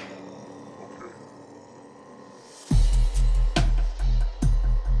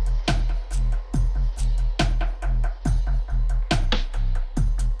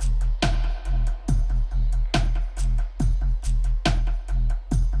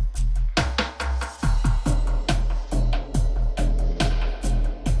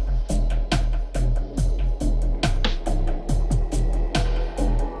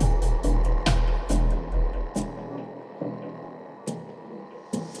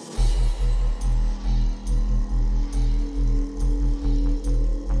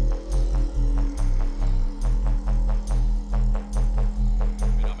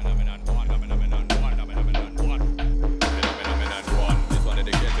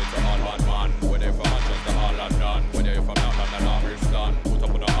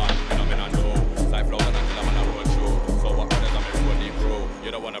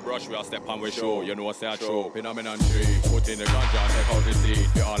 rush, we a step on we show. You know what's that true? Phenomenon 3. Put in the ganja and take out the seed.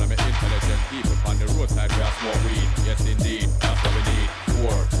 We all of me intelligent people on the roadside, we are smoke weed. Yes indeed, that's what we need.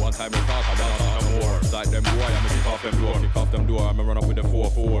 4. One time we talk, I want something more. Side them boy, I'm kick off them door. Kick off them door, I'm run up with the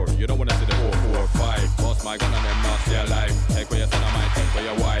 4-4. You don't wanna see the 4-4-5. Bust my gun and them not stay alive. Take for your son, I might take for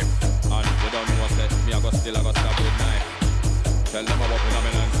your wife. And you don't know what's that. Me, I go still, I go stab with knife. Tell them about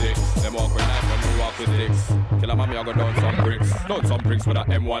phenomenon 6. Them walk with knife when we walk with sticks. Kill a mommy, I go down some bricks. Down some bricks with a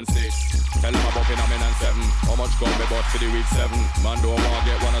M16. Tell them about phenomenon 7. How much gun we bought for the week 7? Man don't want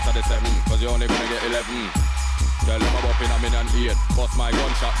get 1 out of the 7. Cause you only gonna get 11. Tell them about phenomenon 8. Bust my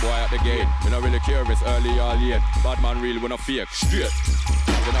gunshot boy at the gate. We not really care if it's early or late. Bad man real, we not fake. Straight.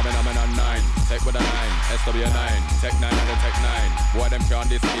 Phenomenon 9. Tech with a 9. SW9. Tech 9 and the Tech 9. Boy them can't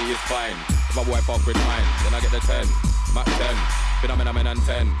this me is fine. If a boy fuck with mine, then I get the 10. Mac 10. Phenomenon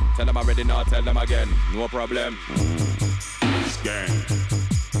 10. Tell them already now, tell them again. No problem. Skeng.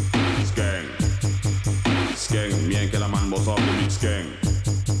 Skeng. Skeng. Me and Killer Man boss off the big skeng.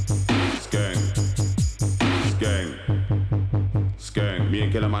 Skeng. Skeng. Skeng. Me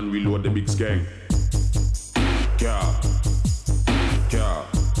and Killer Man reload the big skeng. Car. Car.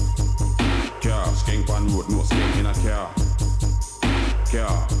 Car. Skeng pan road, no skeng in a car.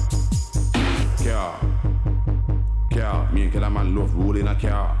 Car. Car. Car. Me and Killer Man love rolling a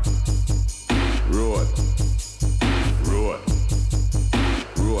car. Road. Road.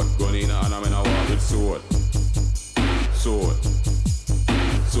 Road. Gun in and I'm in a war with sword. Sword.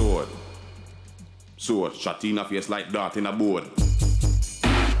 Sword. Sword. Shot in a face like dart in a board.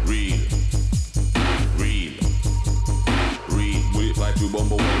 Real. Real. Real. Bullet like two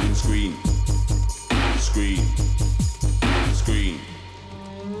bumble welding screen. Screen. Screen.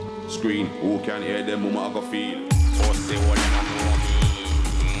 Screen. Who can hear them mama I go feel? Pussy all them a know me.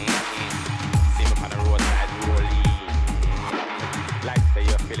 See me on the roadside rolling. Like say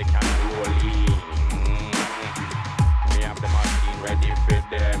you feel it can rolling. Me have the machine ready for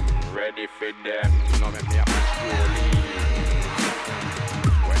them. Ready for them. You know me have the rolling.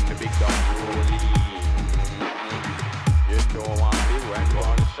 When the big dog rolling. You don't want it when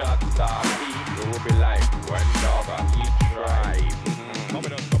one shot start beat. You will be like when dog a eat drive. Come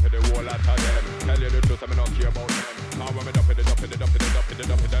and stop it the whole lot of them. Tell you the truth, I don't care about them. Now when me dump it them,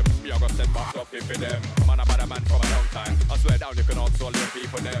 me I go send back up for them. Man a bad man from a long time. I swear down you can also live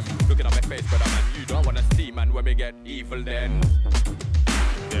people them. Looking at my face, brother man, you don't wanna see man when we get evil then.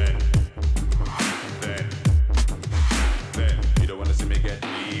 Then. You don't wanna see me get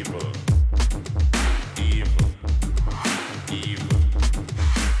evil. Evil. Evil.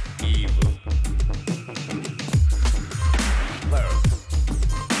 Evil. Worse.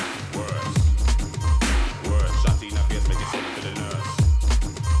 Shot in a face, make it send it to the nurse.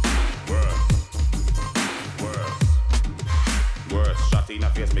 Worse. Shot in a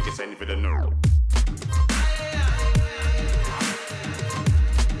face, make it send it to the nurse.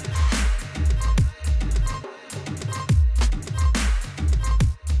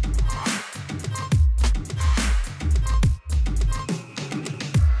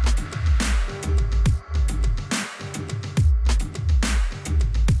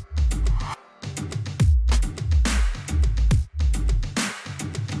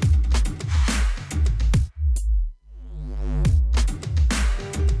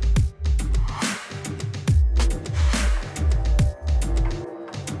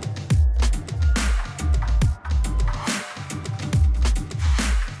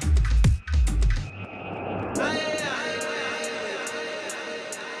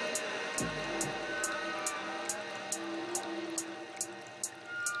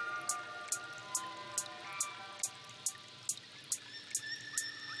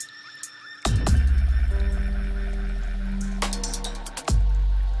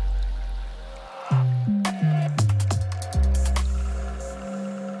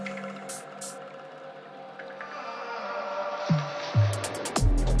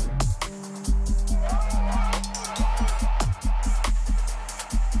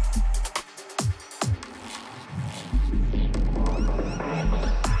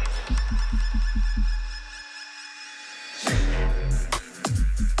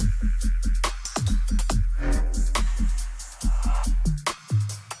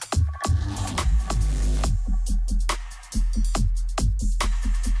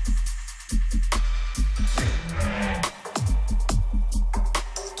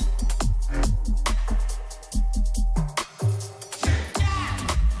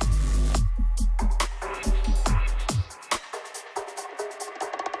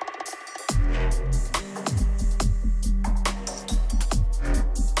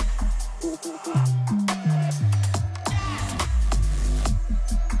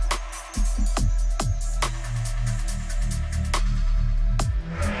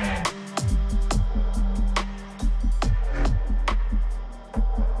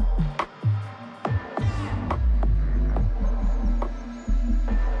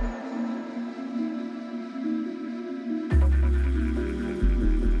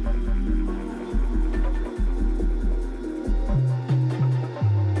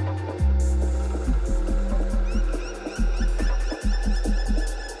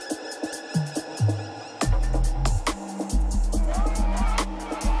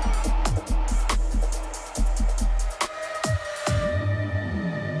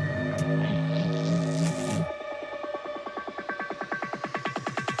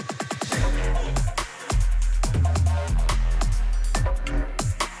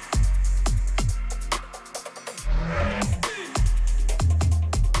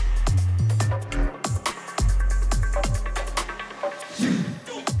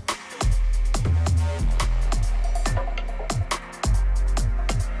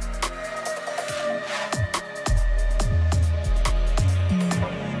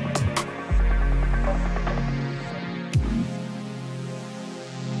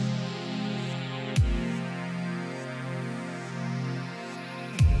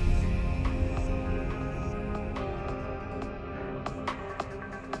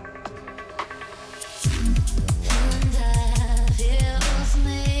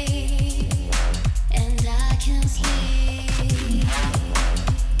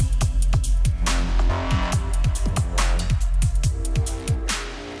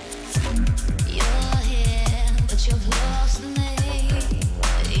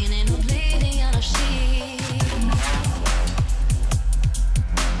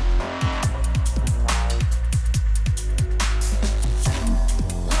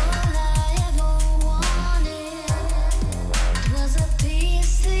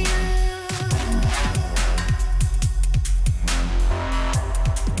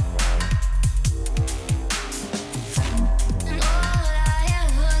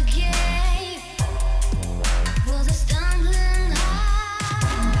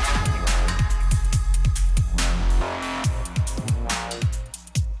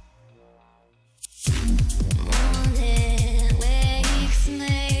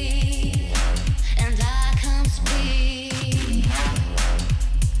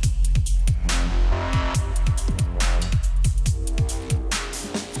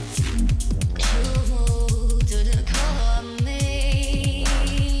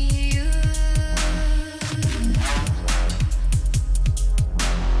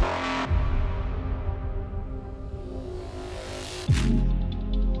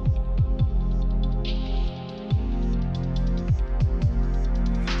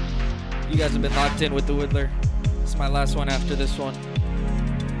 You guys have been locked in with the Widdler. This is my last one after this one.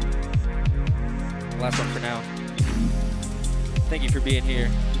 Last one for now. Thank you for being here.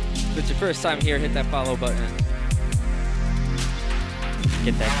 If it's your first time here, hit that follow button.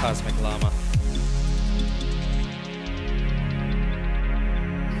 Get that cosmic llama.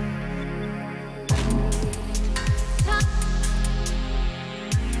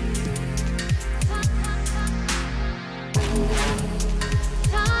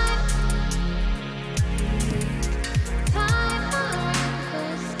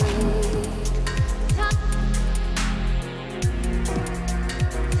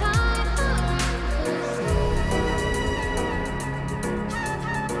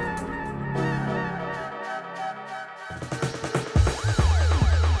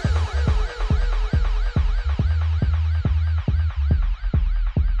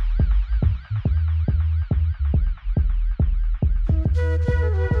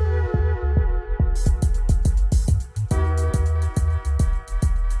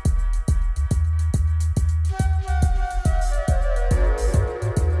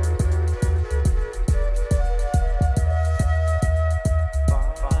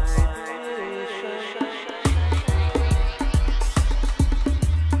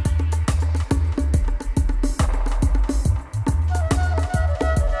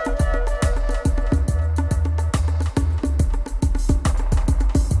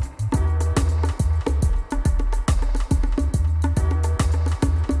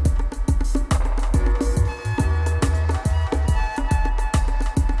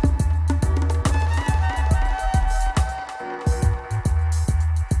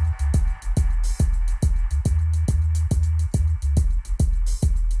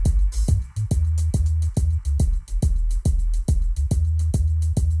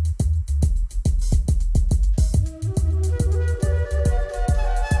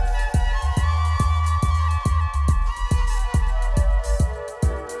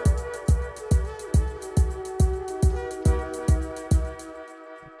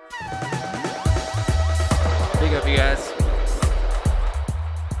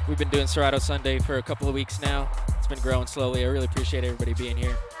 Doing Serato Sunday for a couple of weeks now. It's been growing slowly. I really appreciate everybody being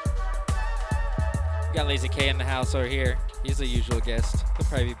here. We got Lazy K in the house over here. He's a usual guest. He'll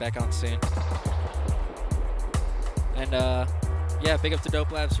probably be back on soon. And yeah, big up to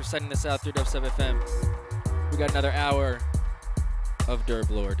Dope Labs for sending this out through Dubstep FM. We got another hour of Derb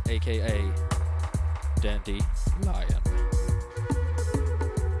Lord, aka Dandy Lion.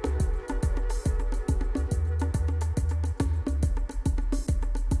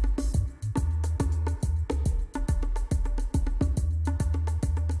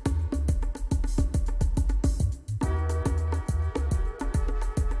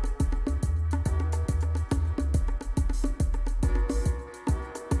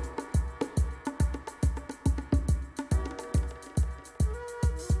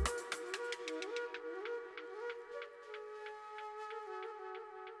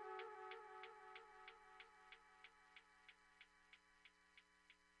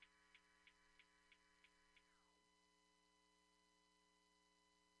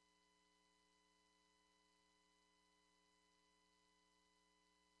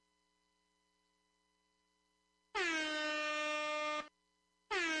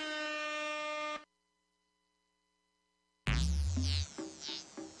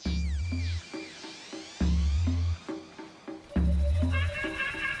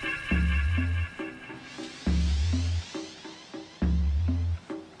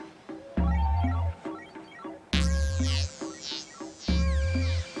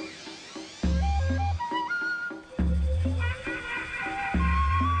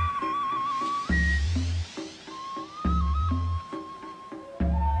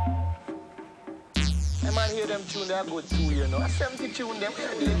 Hear them tune, they're good too, you know. 70 tune them.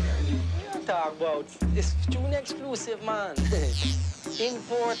 What you talk about? It's tune exclusive, man.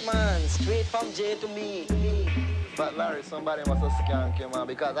 Import, man. Straight from J to me. But Larry, somebody must have skank you, man,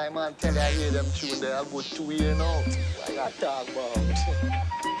 because I man tell you I hear them tune, they're good too, you know. What you talk about?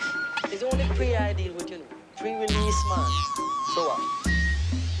 It's only pre-I deal with, you know. Pre-release, man. So what?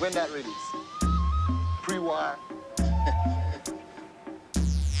 When that release? Pre-war?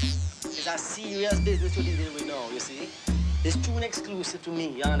 It's a serious business to deal with now, you see? This tune exclusive to me,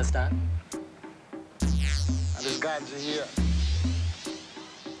 you understand? And this ganja here,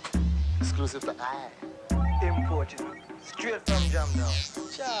 exclusive to I. Import, you know? Straight from Jam now.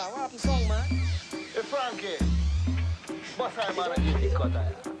 Cha, what happened song, man? Hey, Frankie, what time man I get it cut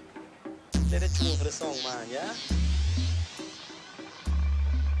out? Let it tune for the song, man, yeah?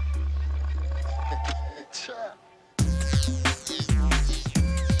 Cha.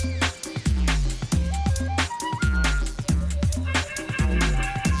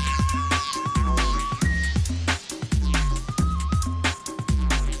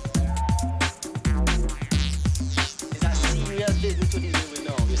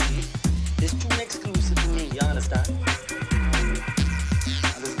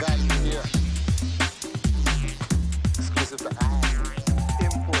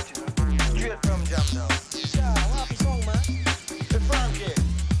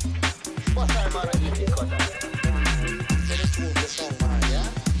 much time man I give you cut out. So let's move the song man, yeah?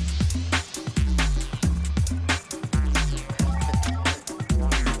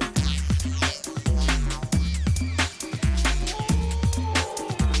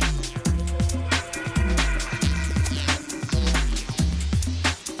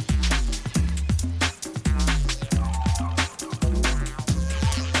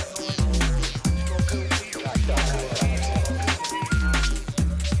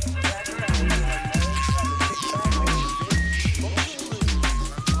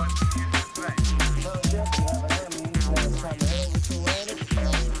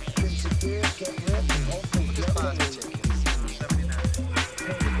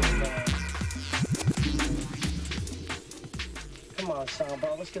 Come on,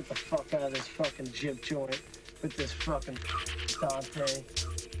 Samba, let's get the fuck out of this fucking jib joint with this fucking Dante.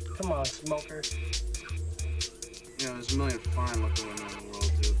 Come on, smoker. You know, there's a million fine-looking women in the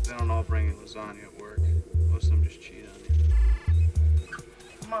world, dude. They don't all bring you lasagna at work. Most of them just cheat on you.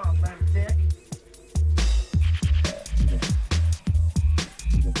 Come on, back dick.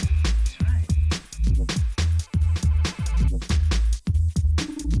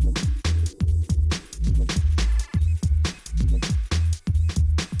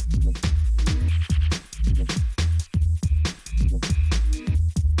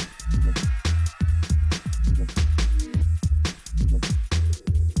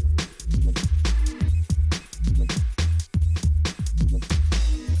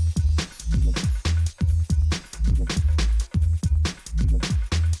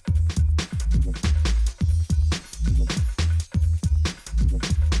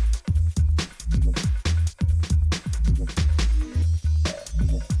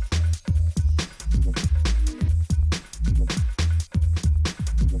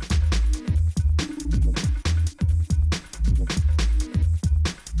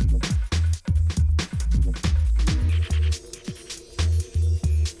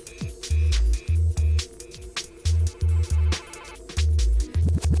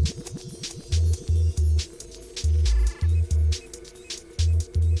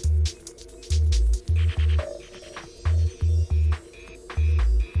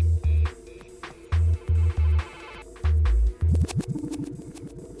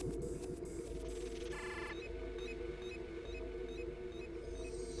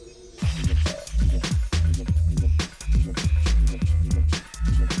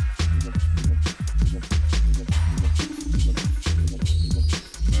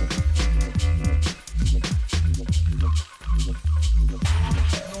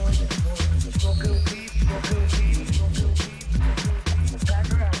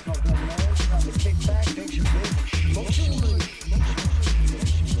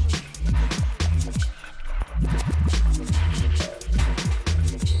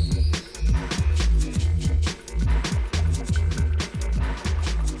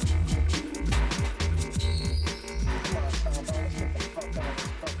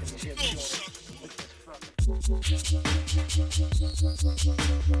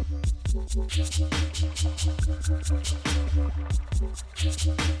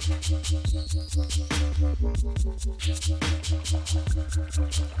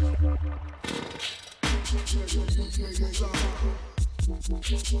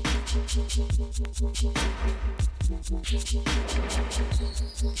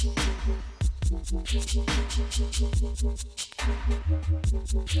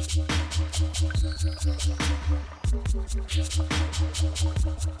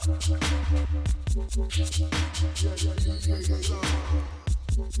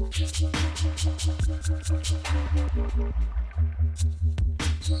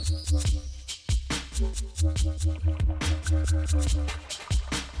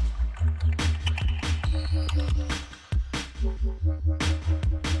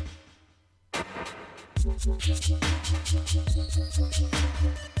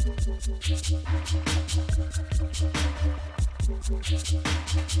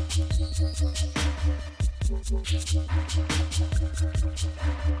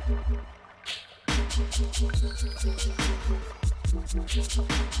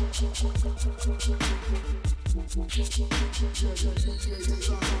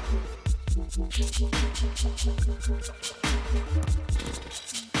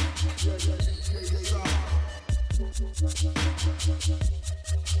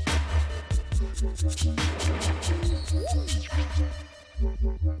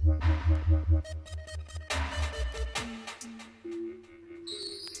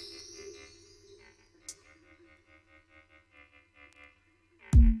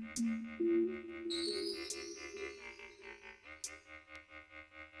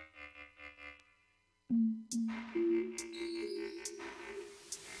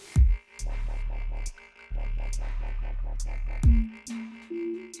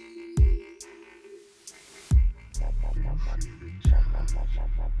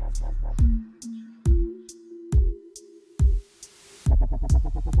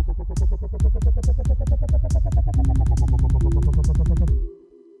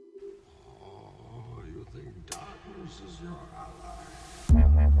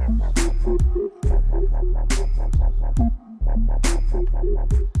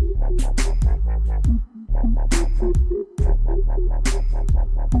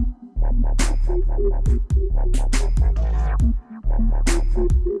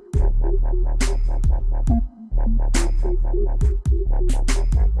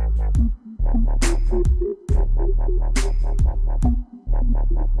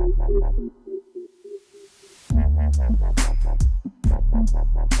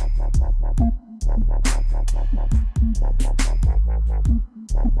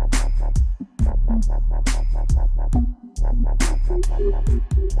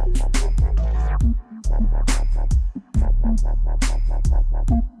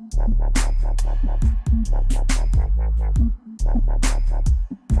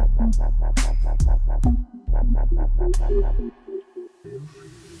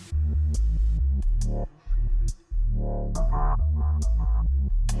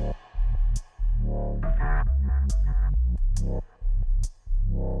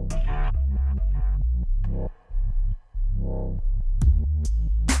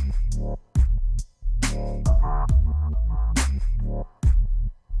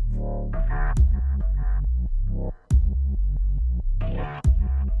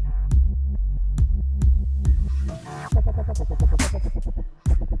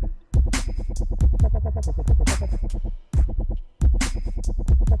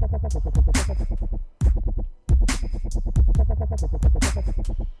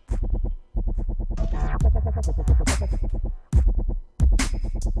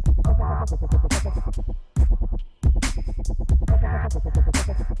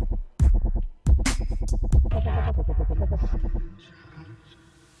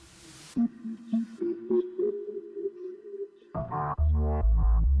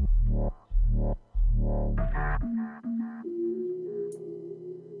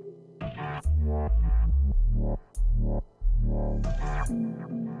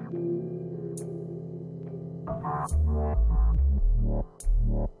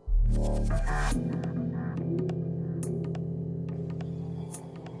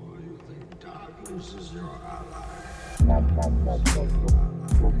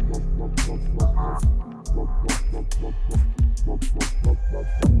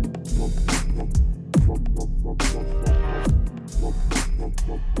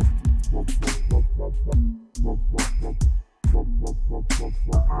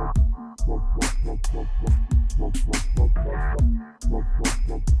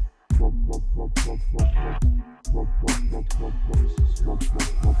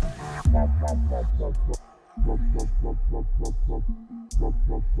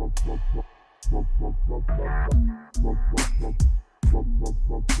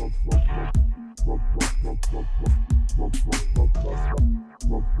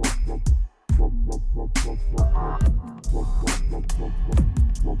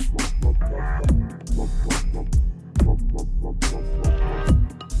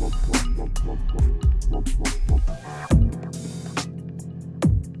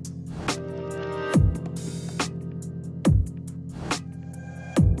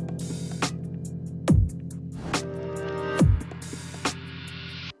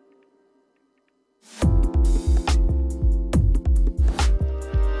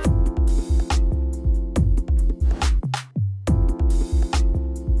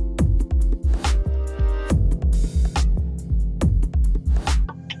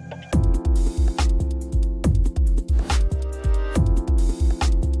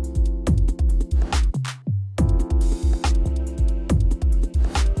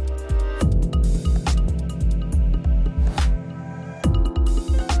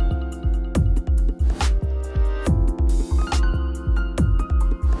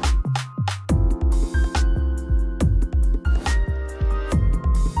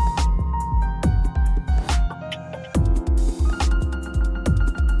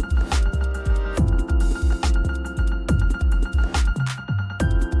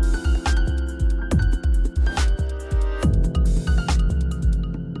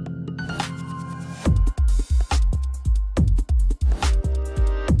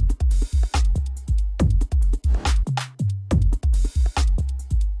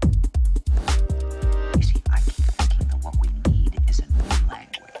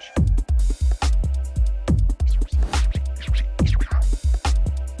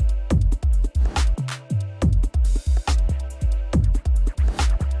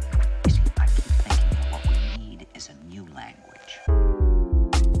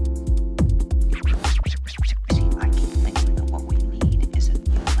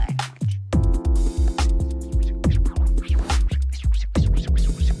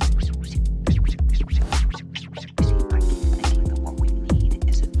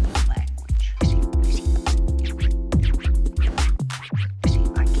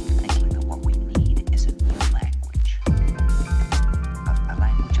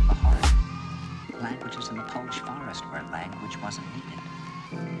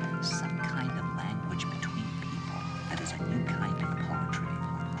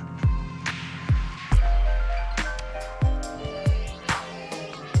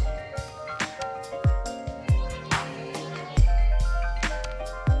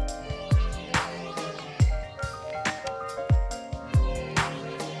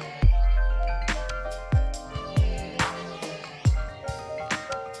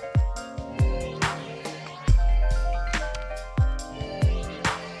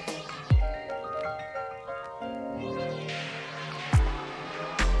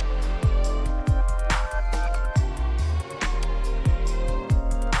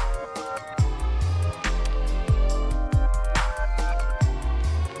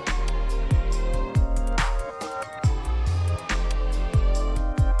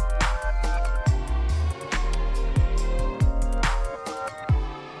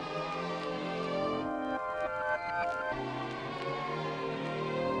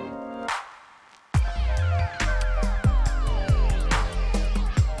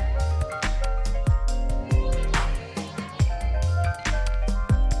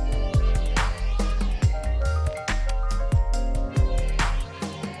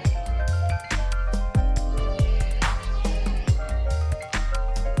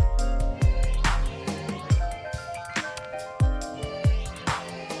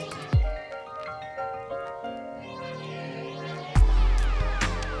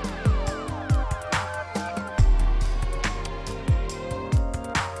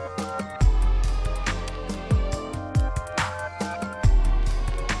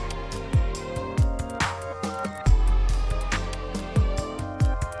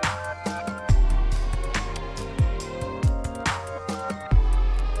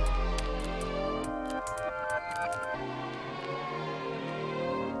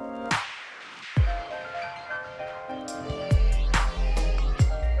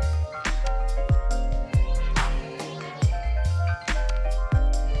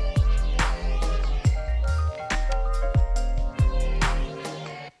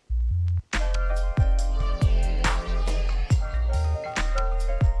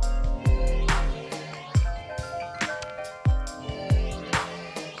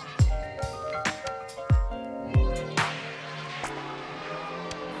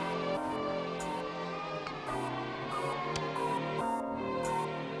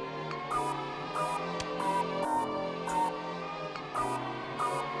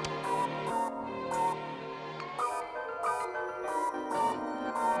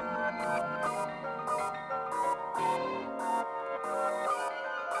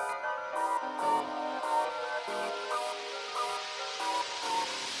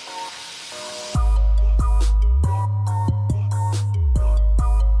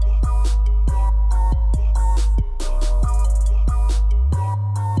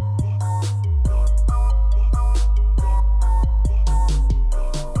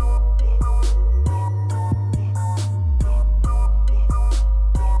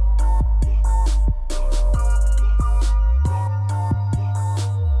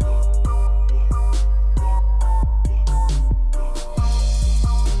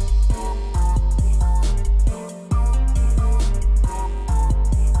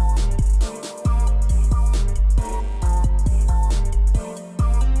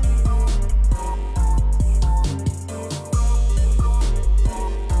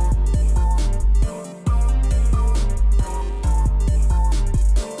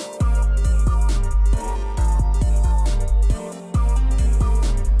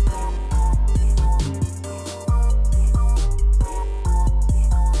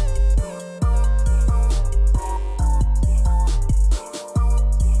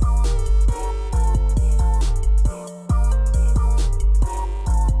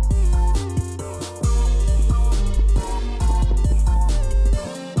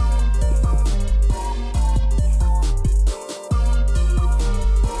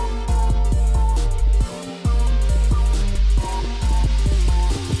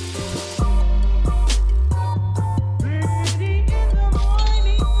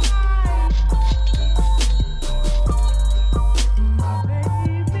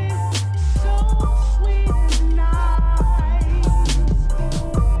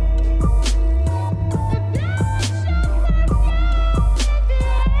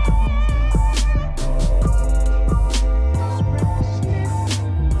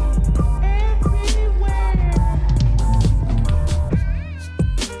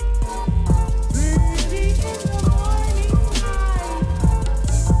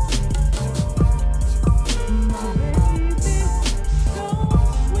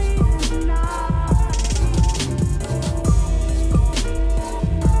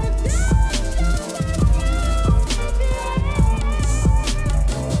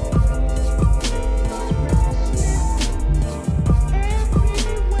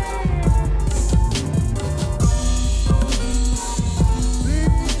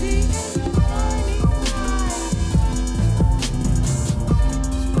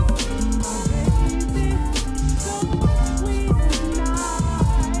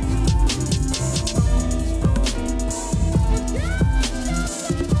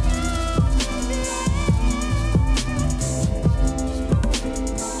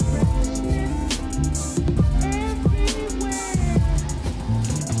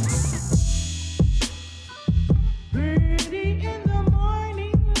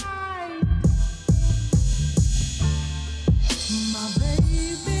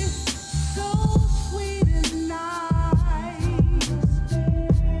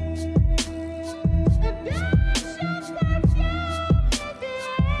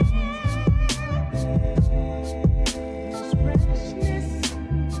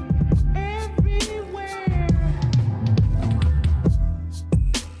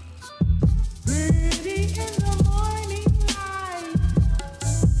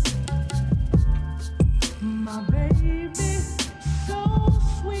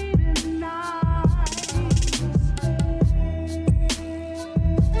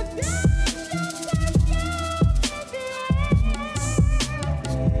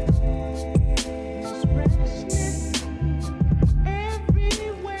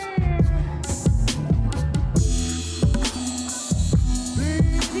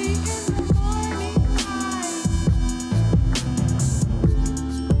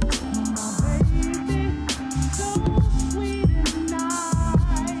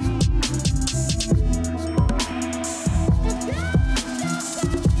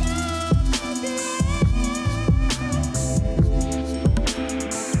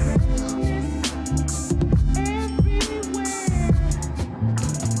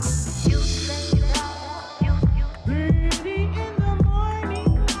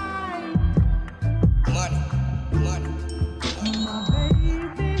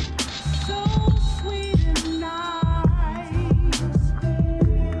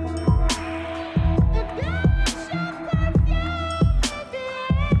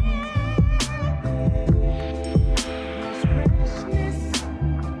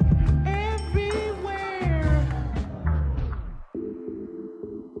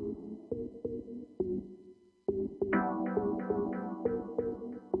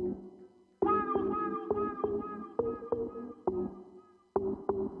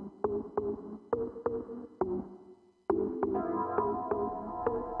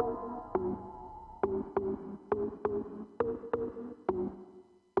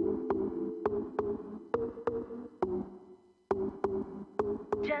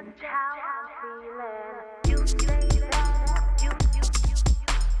 You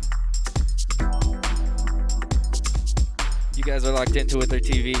guys are locked into Widdler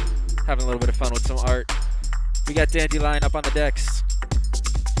TV, having a little bit of fun with some art. We got Dandelion up on the decks.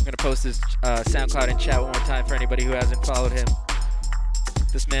 I'm gonna post his SoundCloud and chat one more time for anybody who hasn't followed him.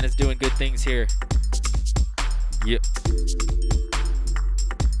 This man is doing good things here. Yep.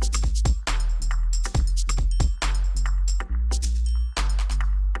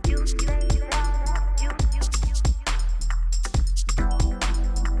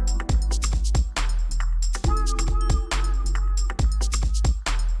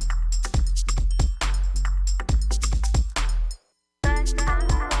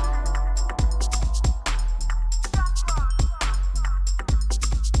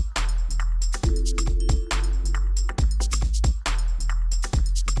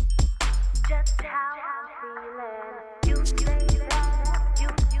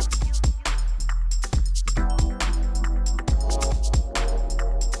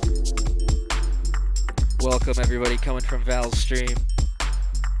 Welcome everybody coming from Val's stream.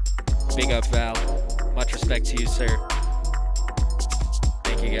 Big up Val. Much respect to you, sir.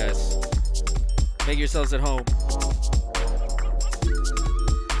 Thank you guys. Make yourselves at home.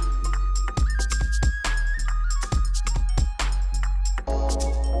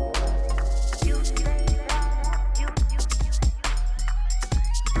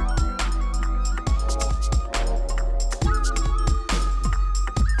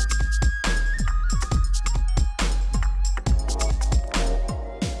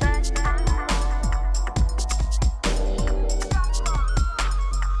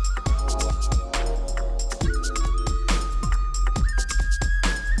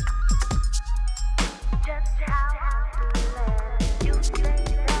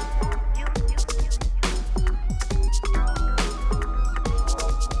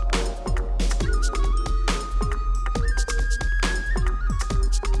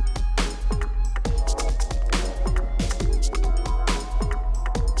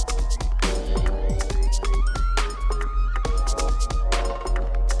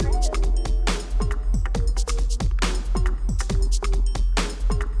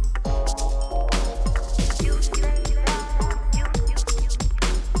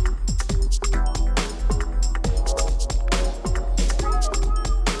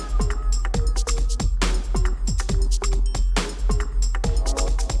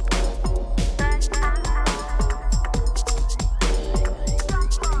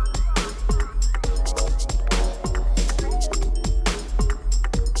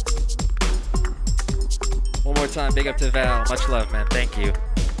 Time. Big up to Val. Much love, man. Thank you.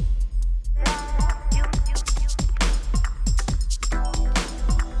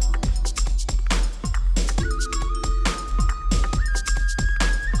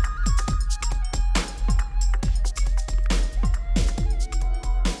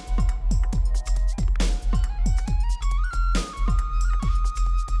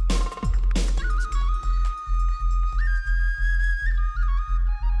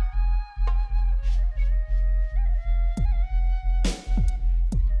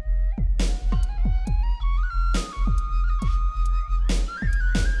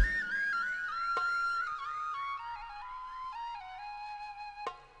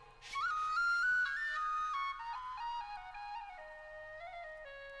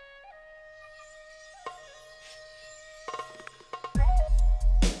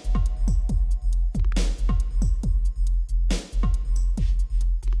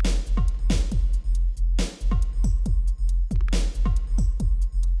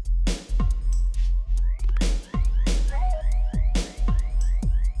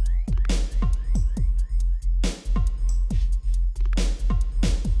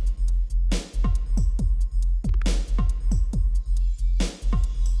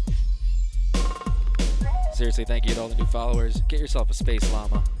 Seriously, thank you to all the new followers. Get yourself a space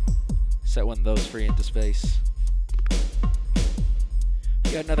llama. Set one of those free into space.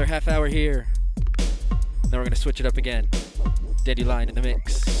 We got another half hour here. And then we're going to switch it up again. Dandelion in the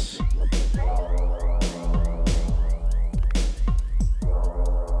mix.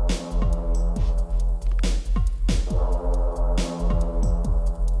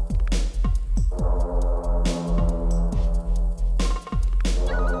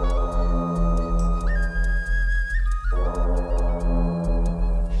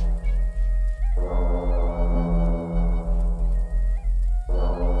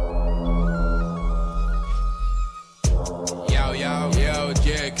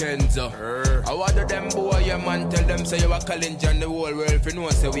 I water them boy, yeah man, tell them say you a challenge on the whole world. If you know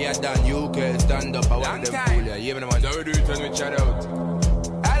say we are done, you can stand up. I want them fool ya, yeah man. So we do it when we chat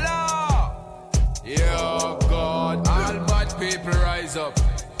out. Yeah, God, all bad people rise up.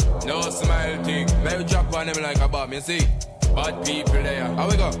 No smile thing. Maybe drop on them like a bomb, you see? Bad people there. How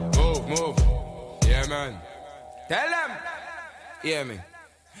we go? Move. Yeah, man. Tell them. Hear me.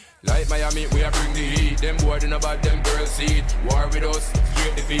 Like Miami, we are bring the heat. Them boy in about them girls seat. War with us,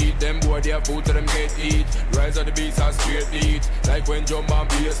 straight defeat. Them boy they have food to them get eat. Rise of the beast are straight beat. Like when jump and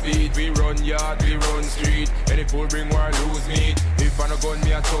be a speed. We run yard, we run street. Any fool bring war, lose meat. If I no gun,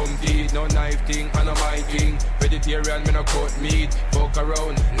 me a thumb teeth. No knife thing, I no my thing. Vegetarian, me no cut meat. Fuck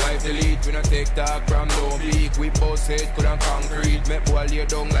around, life delete. We no take talk from no peak. We both head, could and concrete. Make boy lay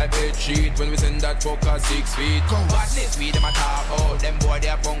down like bed sheet. When we send that fucker 6 feet. Come watch this, we them a talk out. Them boy they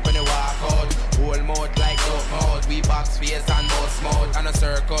a punk when they walk out. Whole mouth like dope mouth. We box face and bust mouth. And a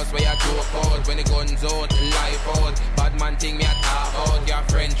circus where you joke out. When the guns out, life out. Bad man thing me a talk out. Your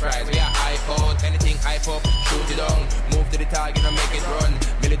french fries, we a hype out. Anything hype up, shoot it down. Move to the target and make it run.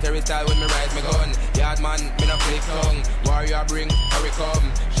 Military style when me rise my gun. Yard man, me no flip tongue. Warrior bring, hurry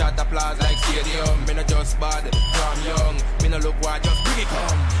come. Shot applause like stadium. Me no just bad from young. Me no look what, just bring it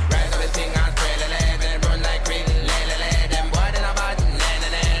come. Rise up the thing and spray the lead. When it run like green, le. Them boy they no bad, ne.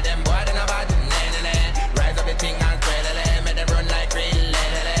 Them boy they no bad, ne. Rise up the thing and spray the lead. Make them run like green, le.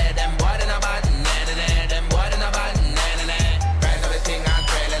 Them boy they no bad, ne. Them boy they no bad, ne. Rise up the thing and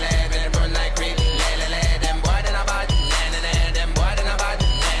spray the lead. Make them run like green, le. Them boy they no bad, ne. Them boy they no bad,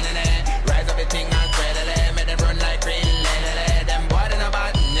 ne. Rise up the thing and spray the lead. Make them run like green, le. Them boy they no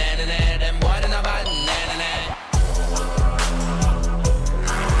bad, ne. Them boy they no bad, ne.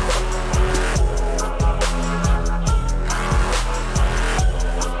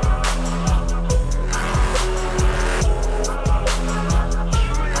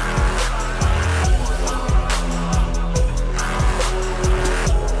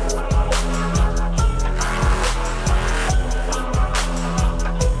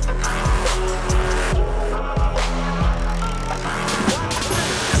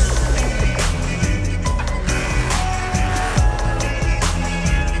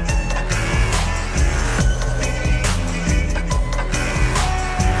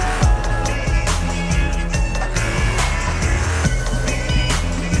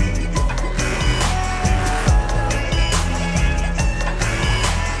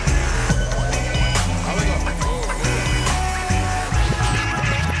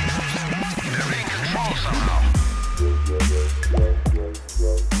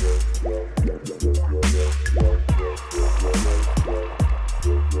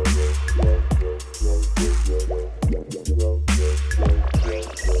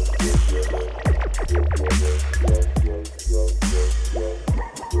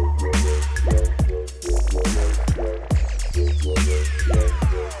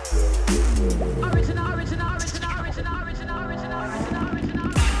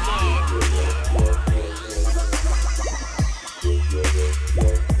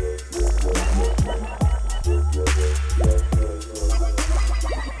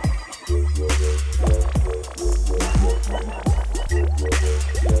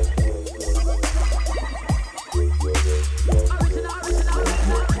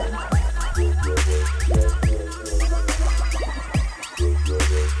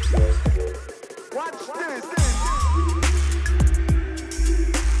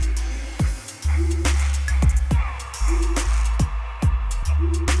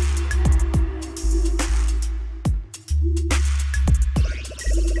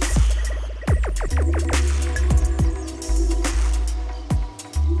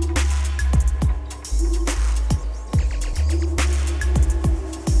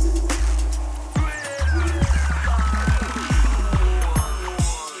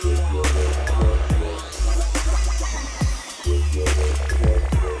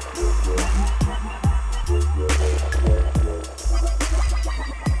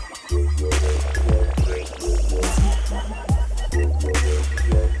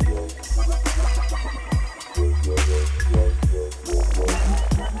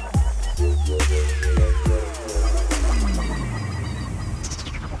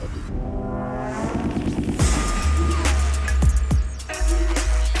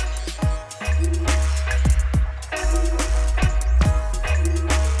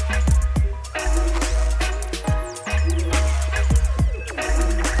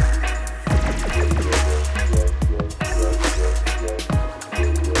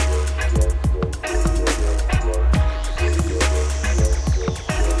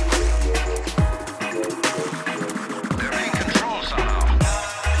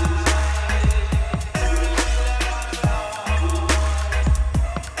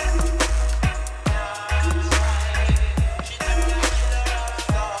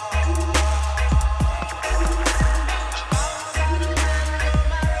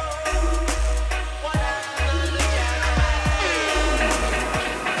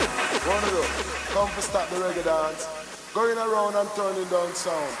 come to stop the reggae dance. Going around and turning down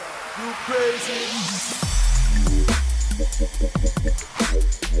sound. You crazy?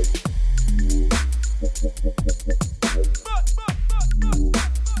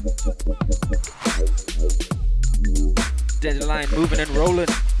 Dandelion moving and rolling.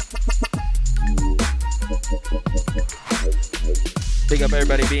 Big up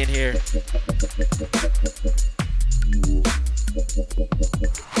everybody being here.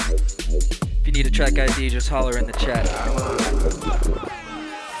 If you need a track ID, just holler in the chat.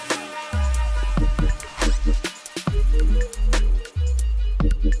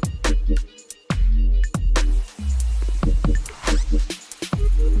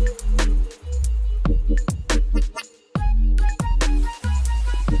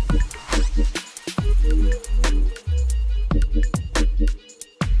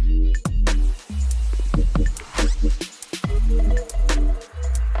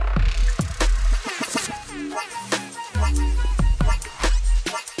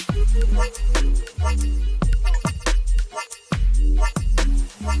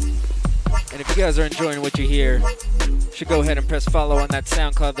 You guys are enjoying what you hear, should go ahead and press follow on that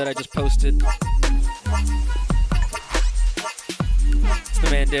SoundCloud that I just posted. It's the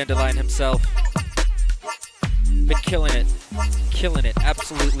man Dandelion himself. Been killing it,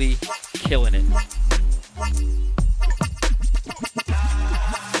 absolutely killing it.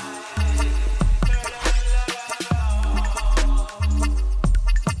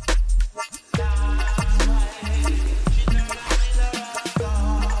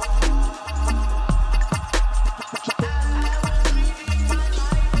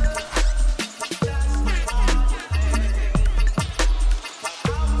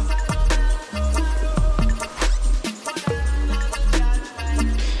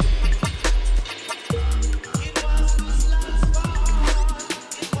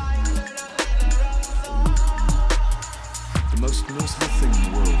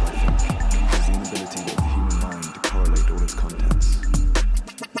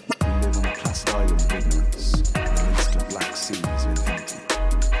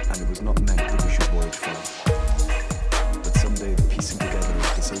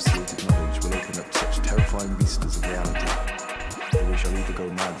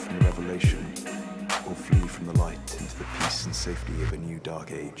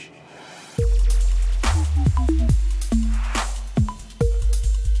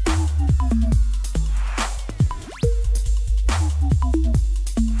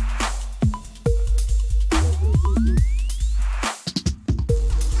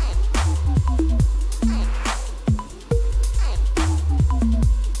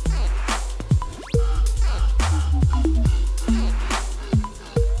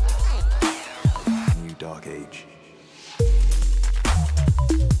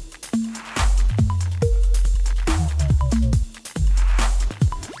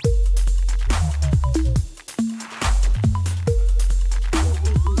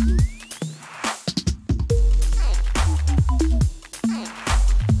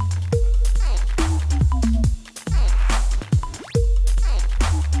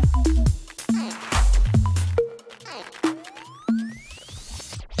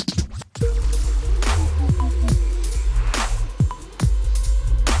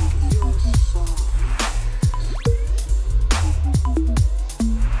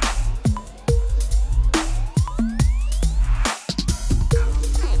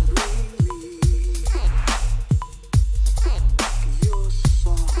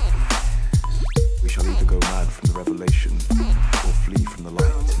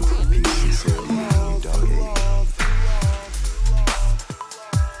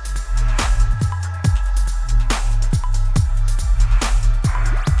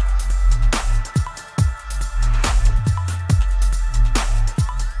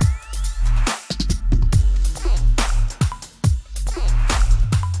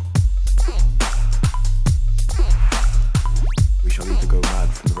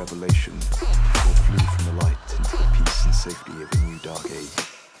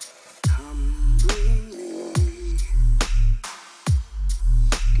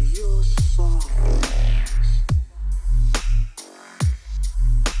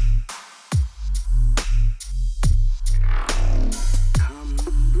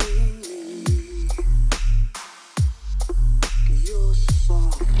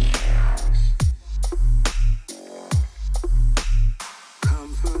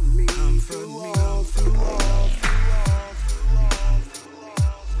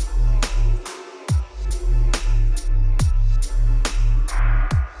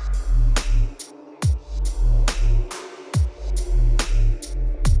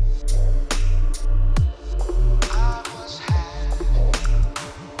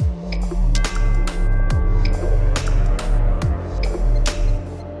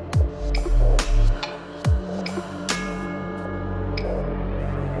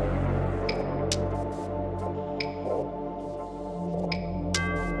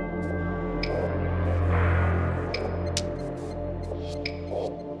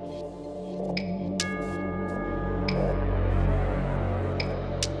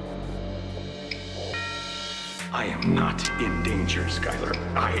 I am not in danger, Skylar.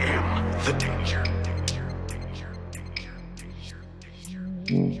 I am the danger.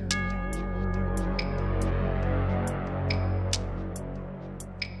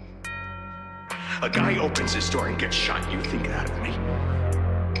 A guy opens his door and gets shot. You think that of me?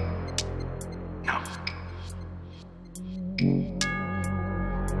 No.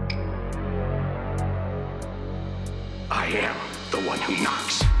 I am the one who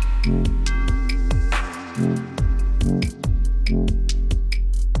knocks.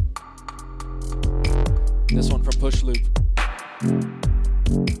 This one from Push Loop.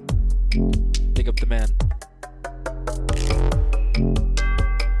 Big up the man.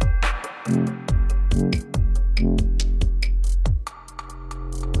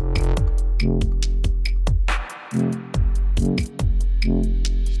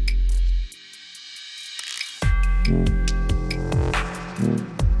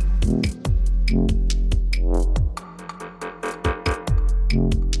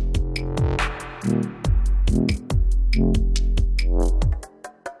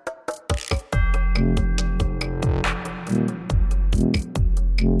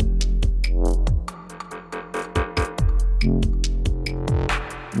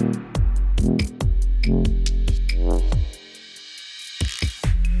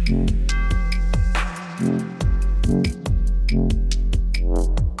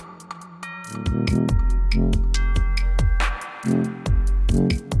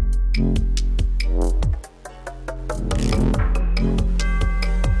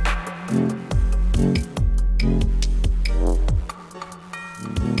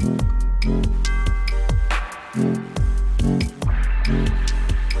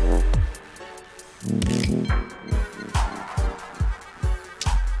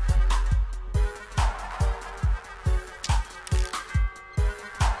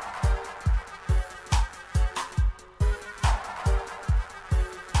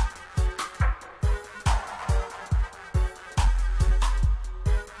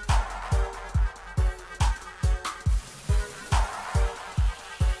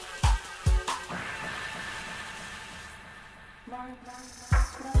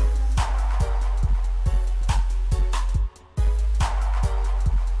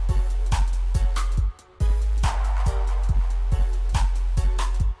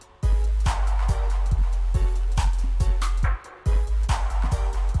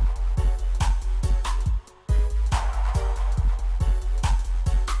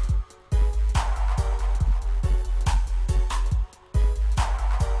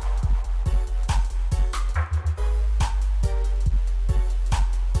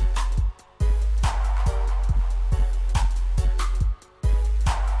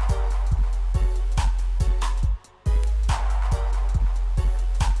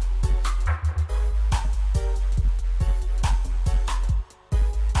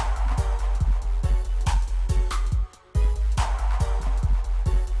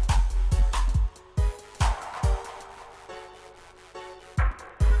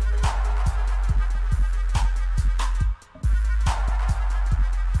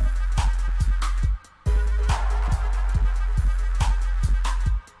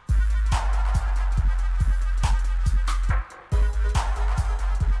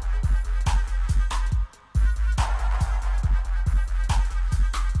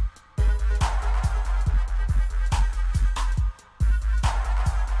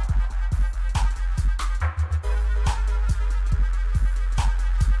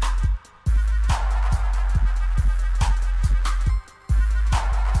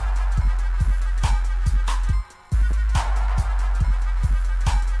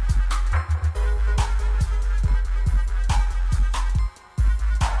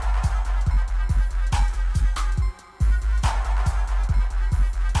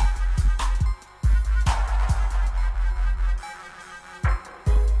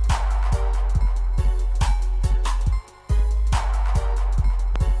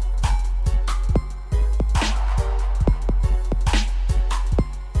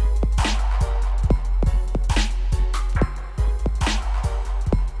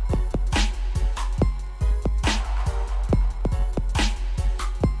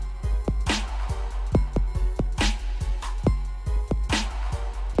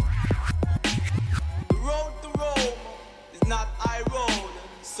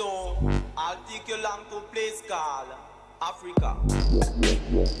 Africa.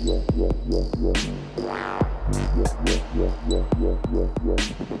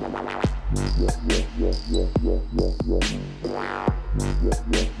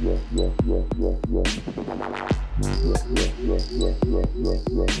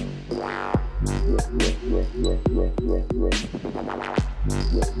 It's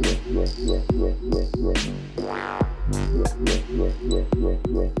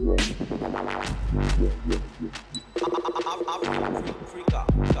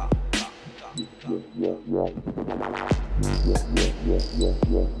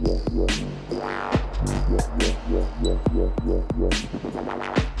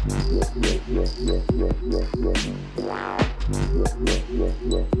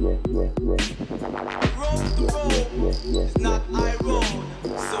not I road,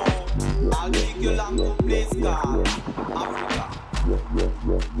 so I'll take you along to a place called Africa.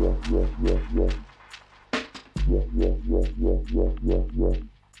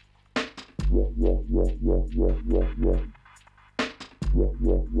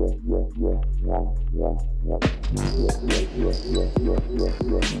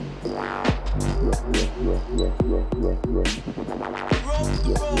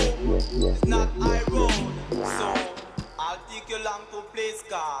 It's not I road, so I'll take you along to a place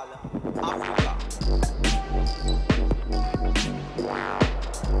called Africa.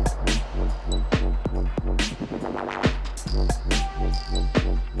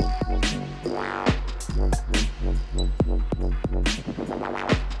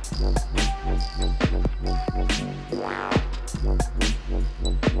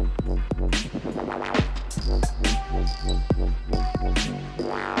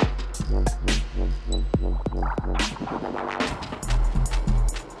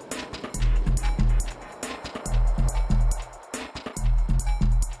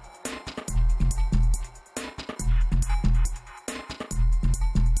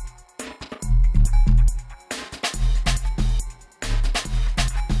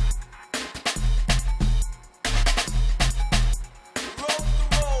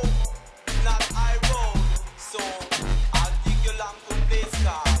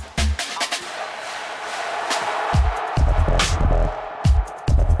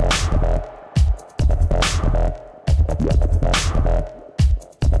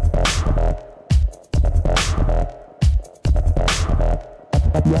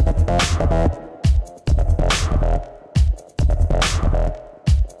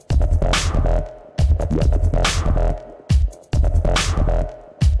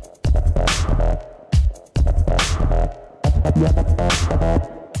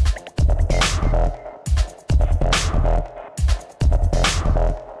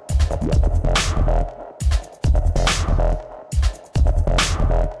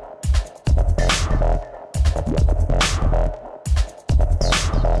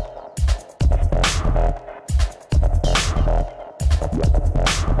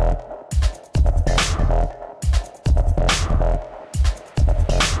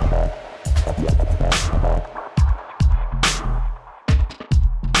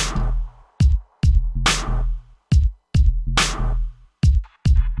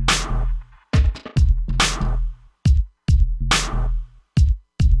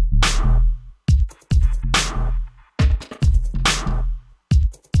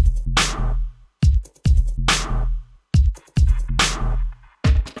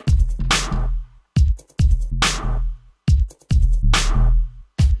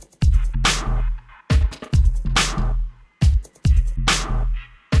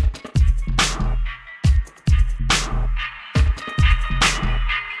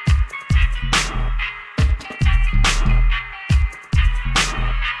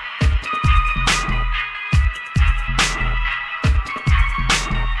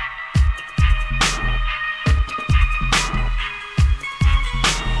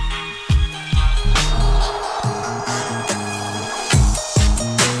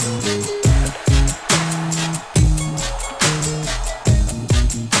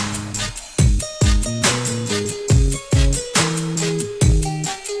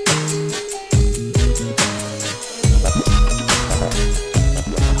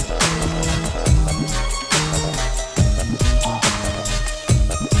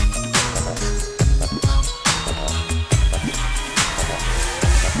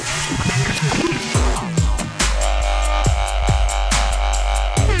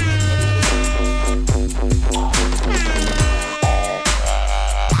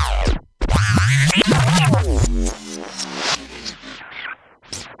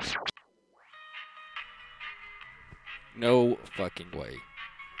 No fucking way.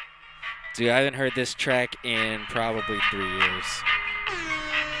 Dude, I haven't heard this track in probably 3 years.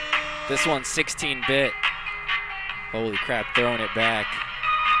 This one's 16-bit. Holy crap, throwing it back.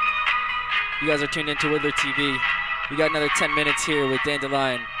 You guys are tuned into Widdler TV. We got another 10 minutes here with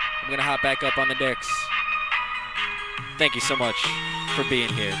Dandelion. I'm going to hop back up on the decks. Thank you so much for being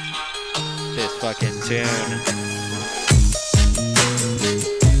here. this fucking tune.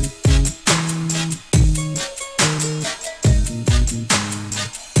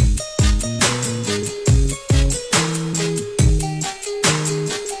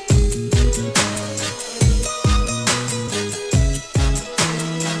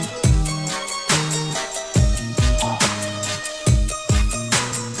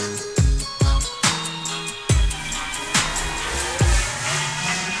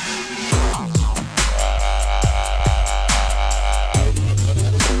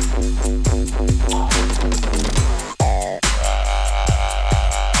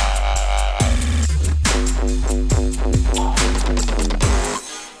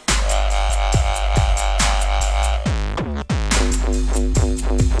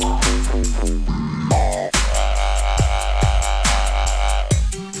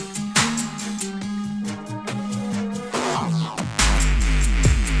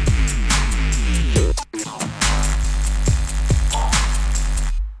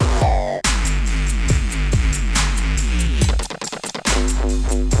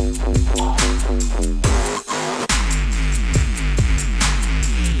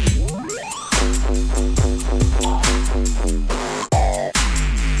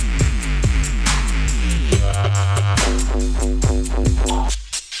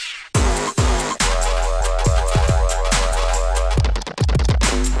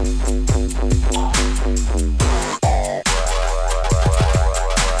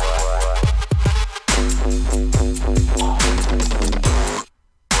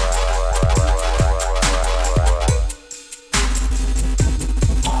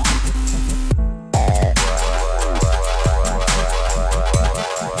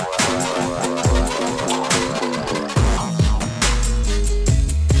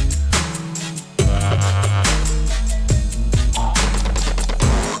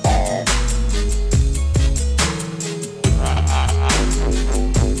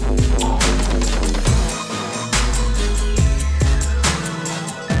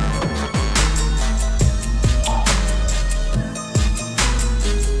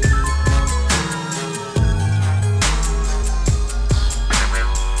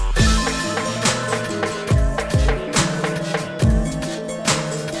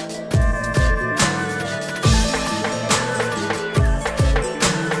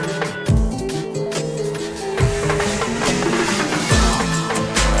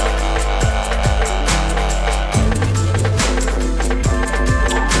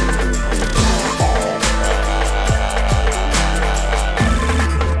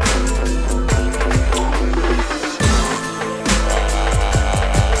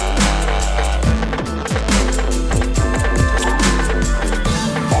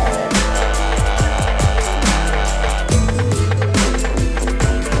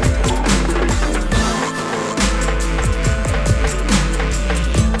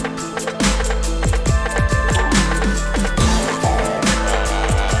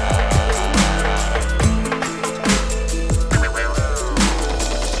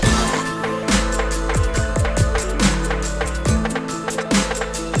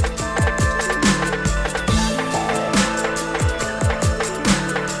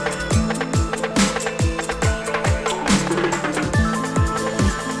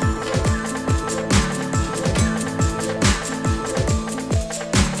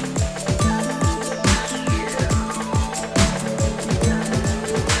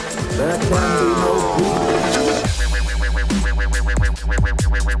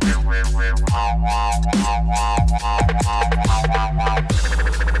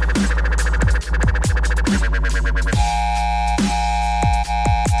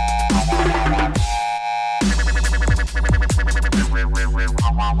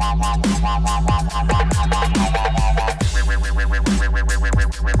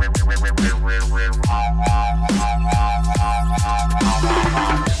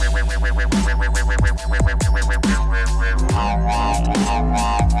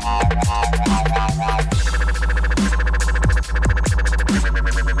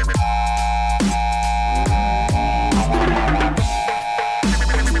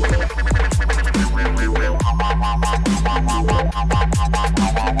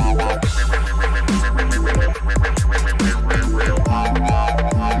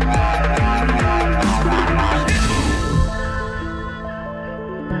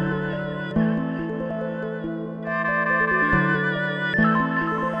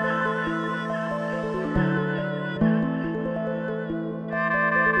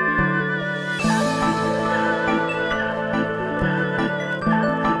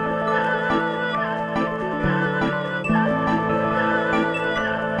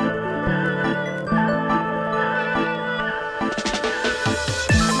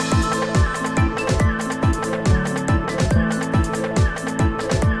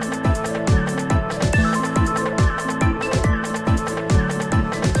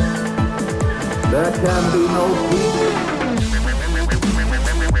 There can be no peace.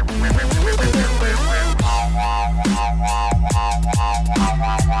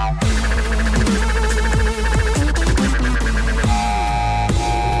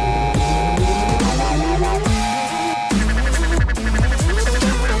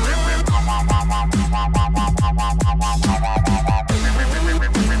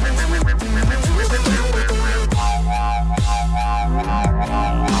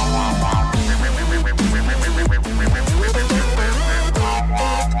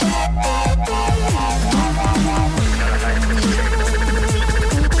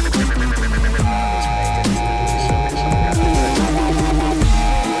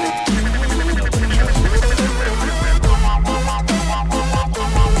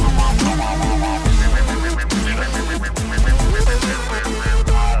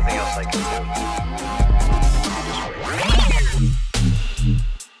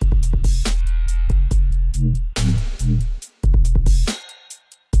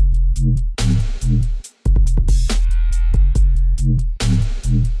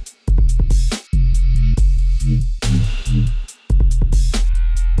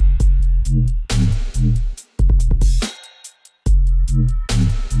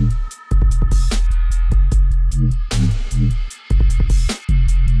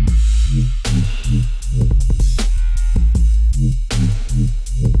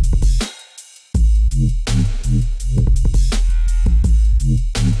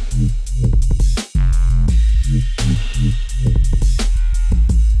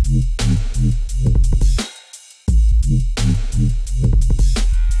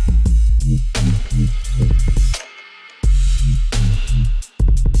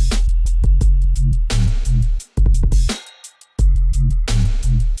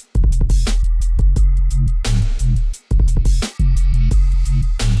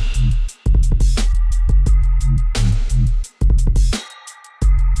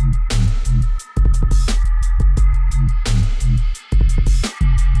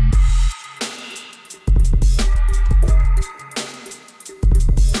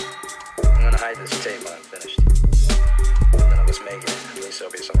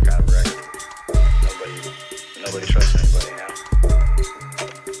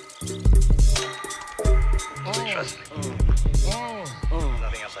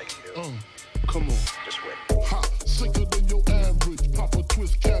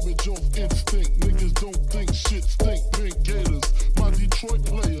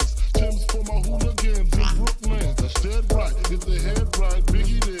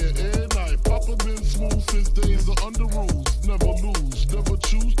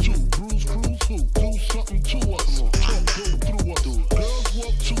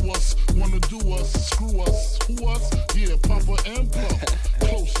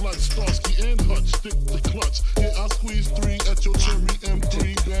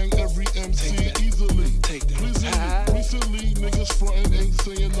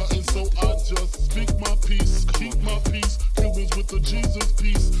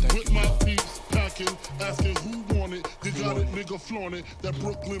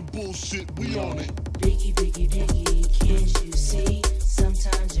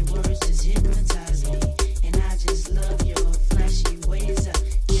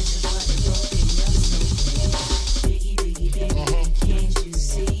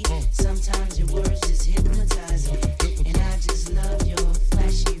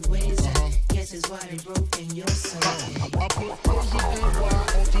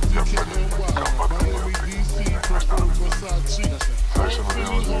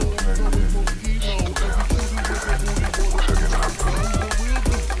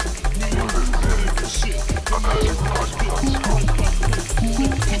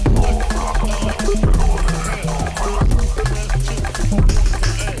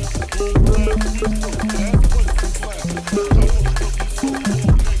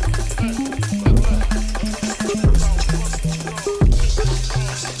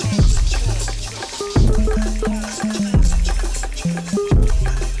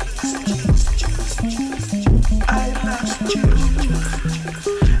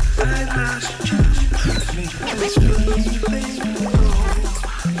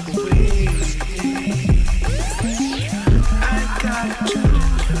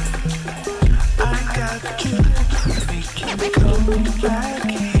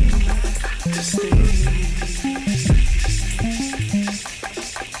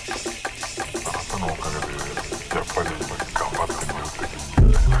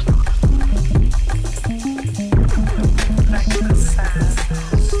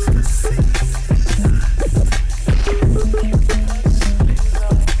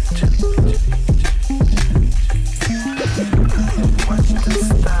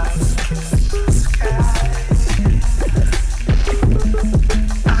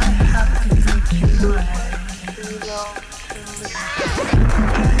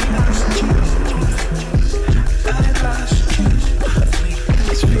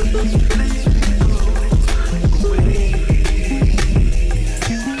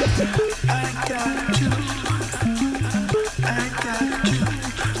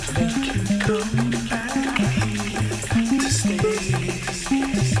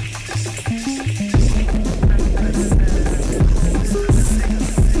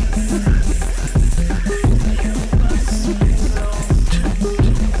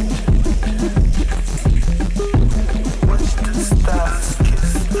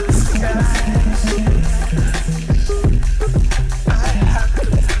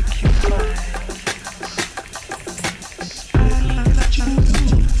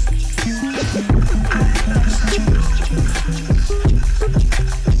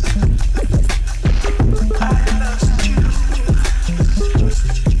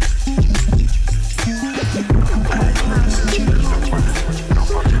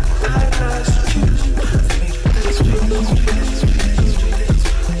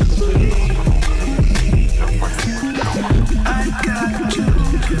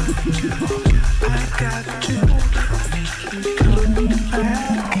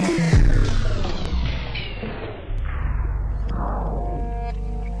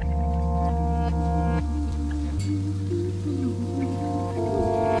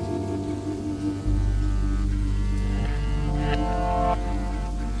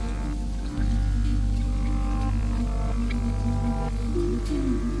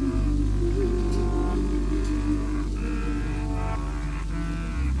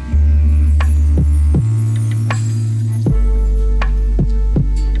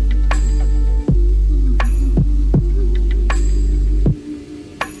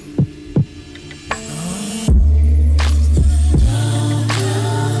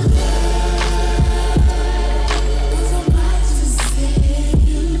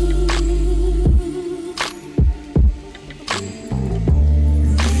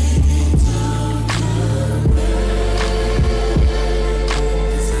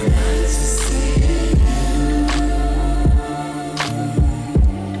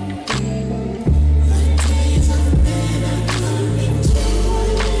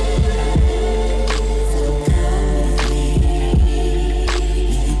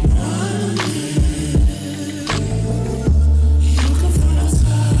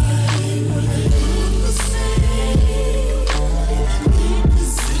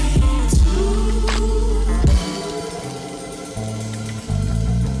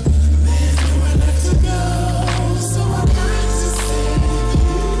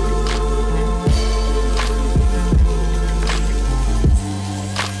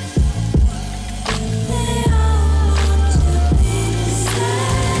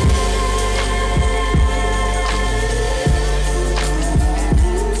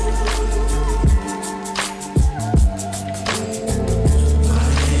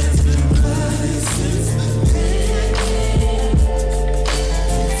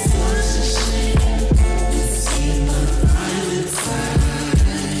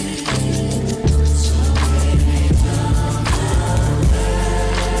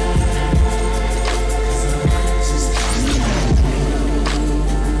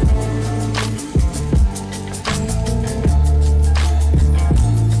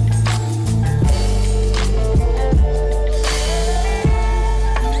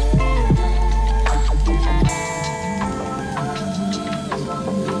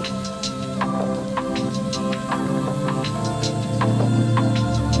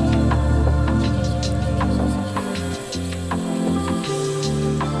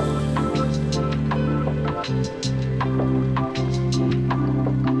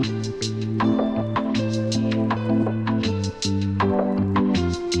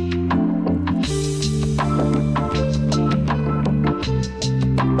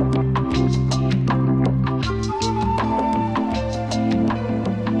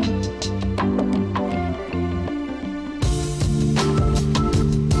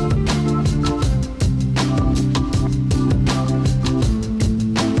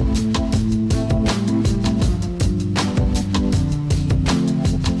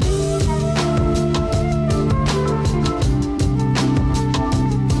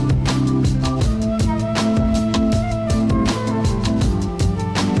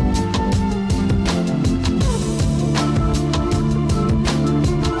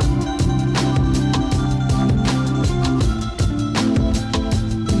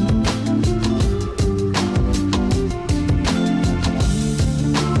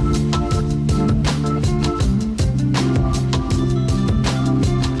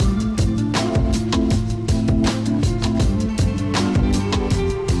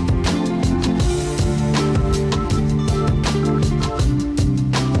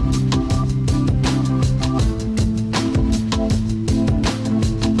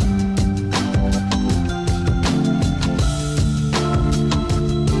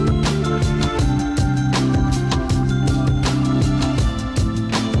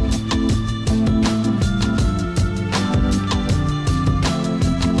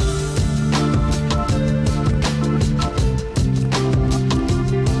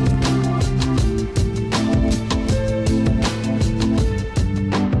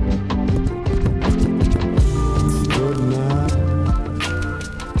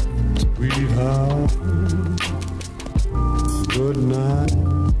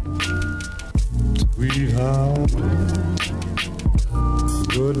 Sweetheart,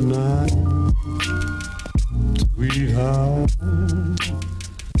 good night. Sweetheart,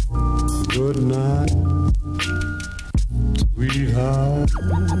 good night. Sweetheart,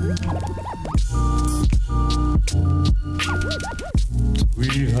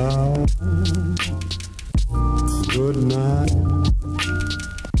 sweetheart, good night.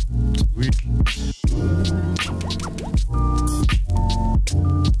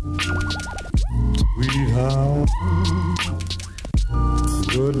 Sweetheart,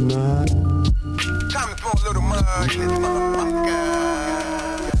 good night. Time to pour a little mud in this motherfucker.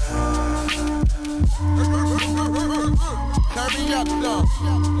 Turn me up, though.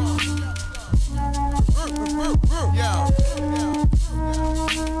 Yo.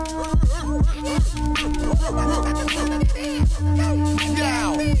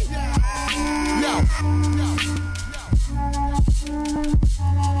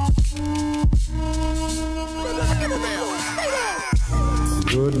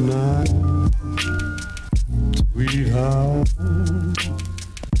 Good night, sweetheart.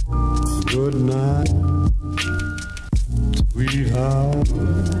 Good night, sweetheart.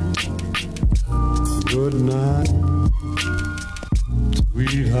 Good night,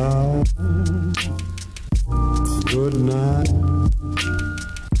 sweetheart. Good night,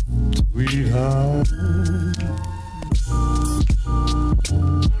 sweetheart.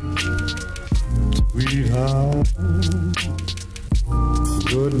 Sweetheart,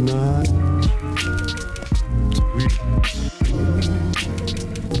 good night.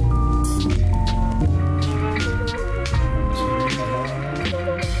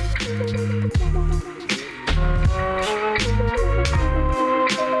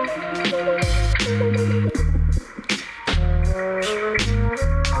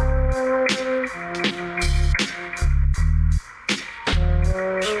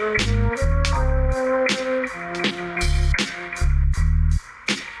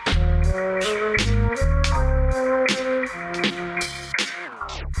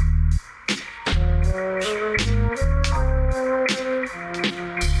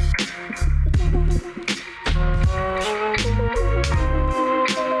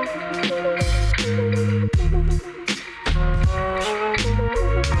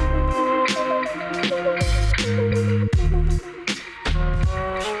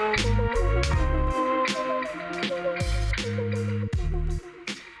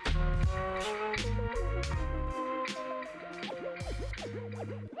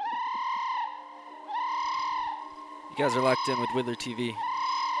 You guys are locked in with Widdler TV.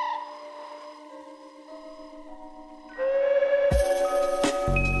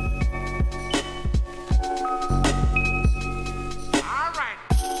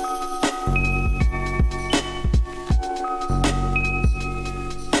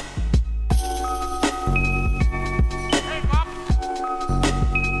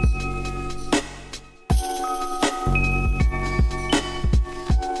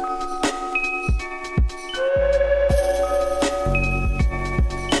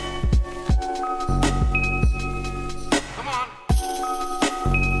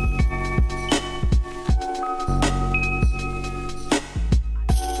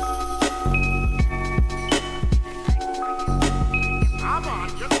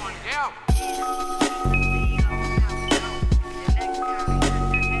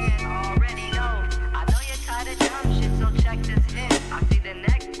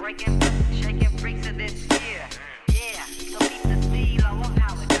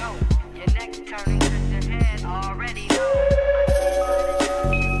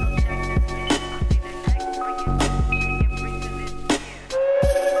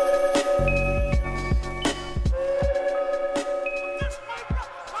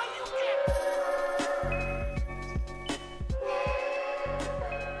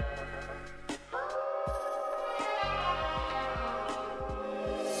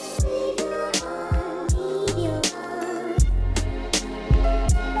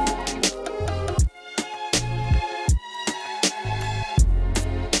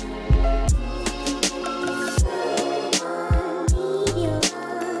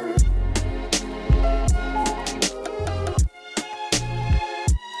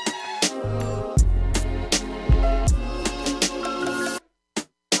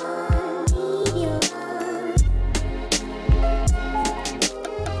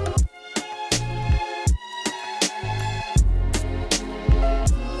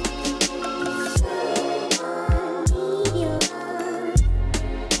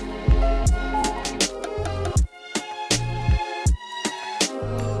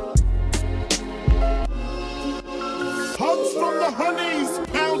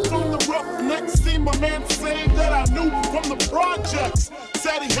 man saved that I knew from the projects.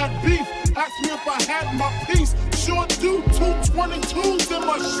 Said he had beef, asked me if I had my piece. Sure do, 222s in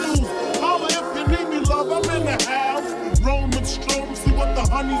my shoes. Holla if you need me, love, I'm in the house. Roman Strom, see what the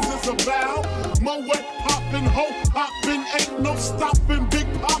honeys is about. Moet poppin', ho hoppin', ain't no stopping. Big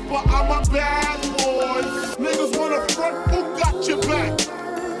Papa, I'm a bad boy. Niggas wanna front, who got your back?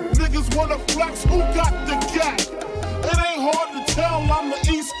 Niggas wanna flex, who got the gap? It ain't hard to tell, I'm the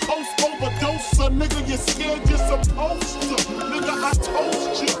East Coast overdoser. Nigga, you're scared, you're supposed to. Nigga, I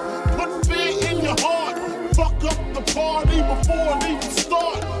told you, put fear in your heart. Fuck up the party before it even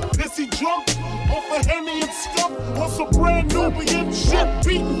start. Pissy drunk, off a Henny and Skunk. On some brand Nubian shit,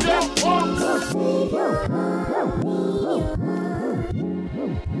 beating down punks.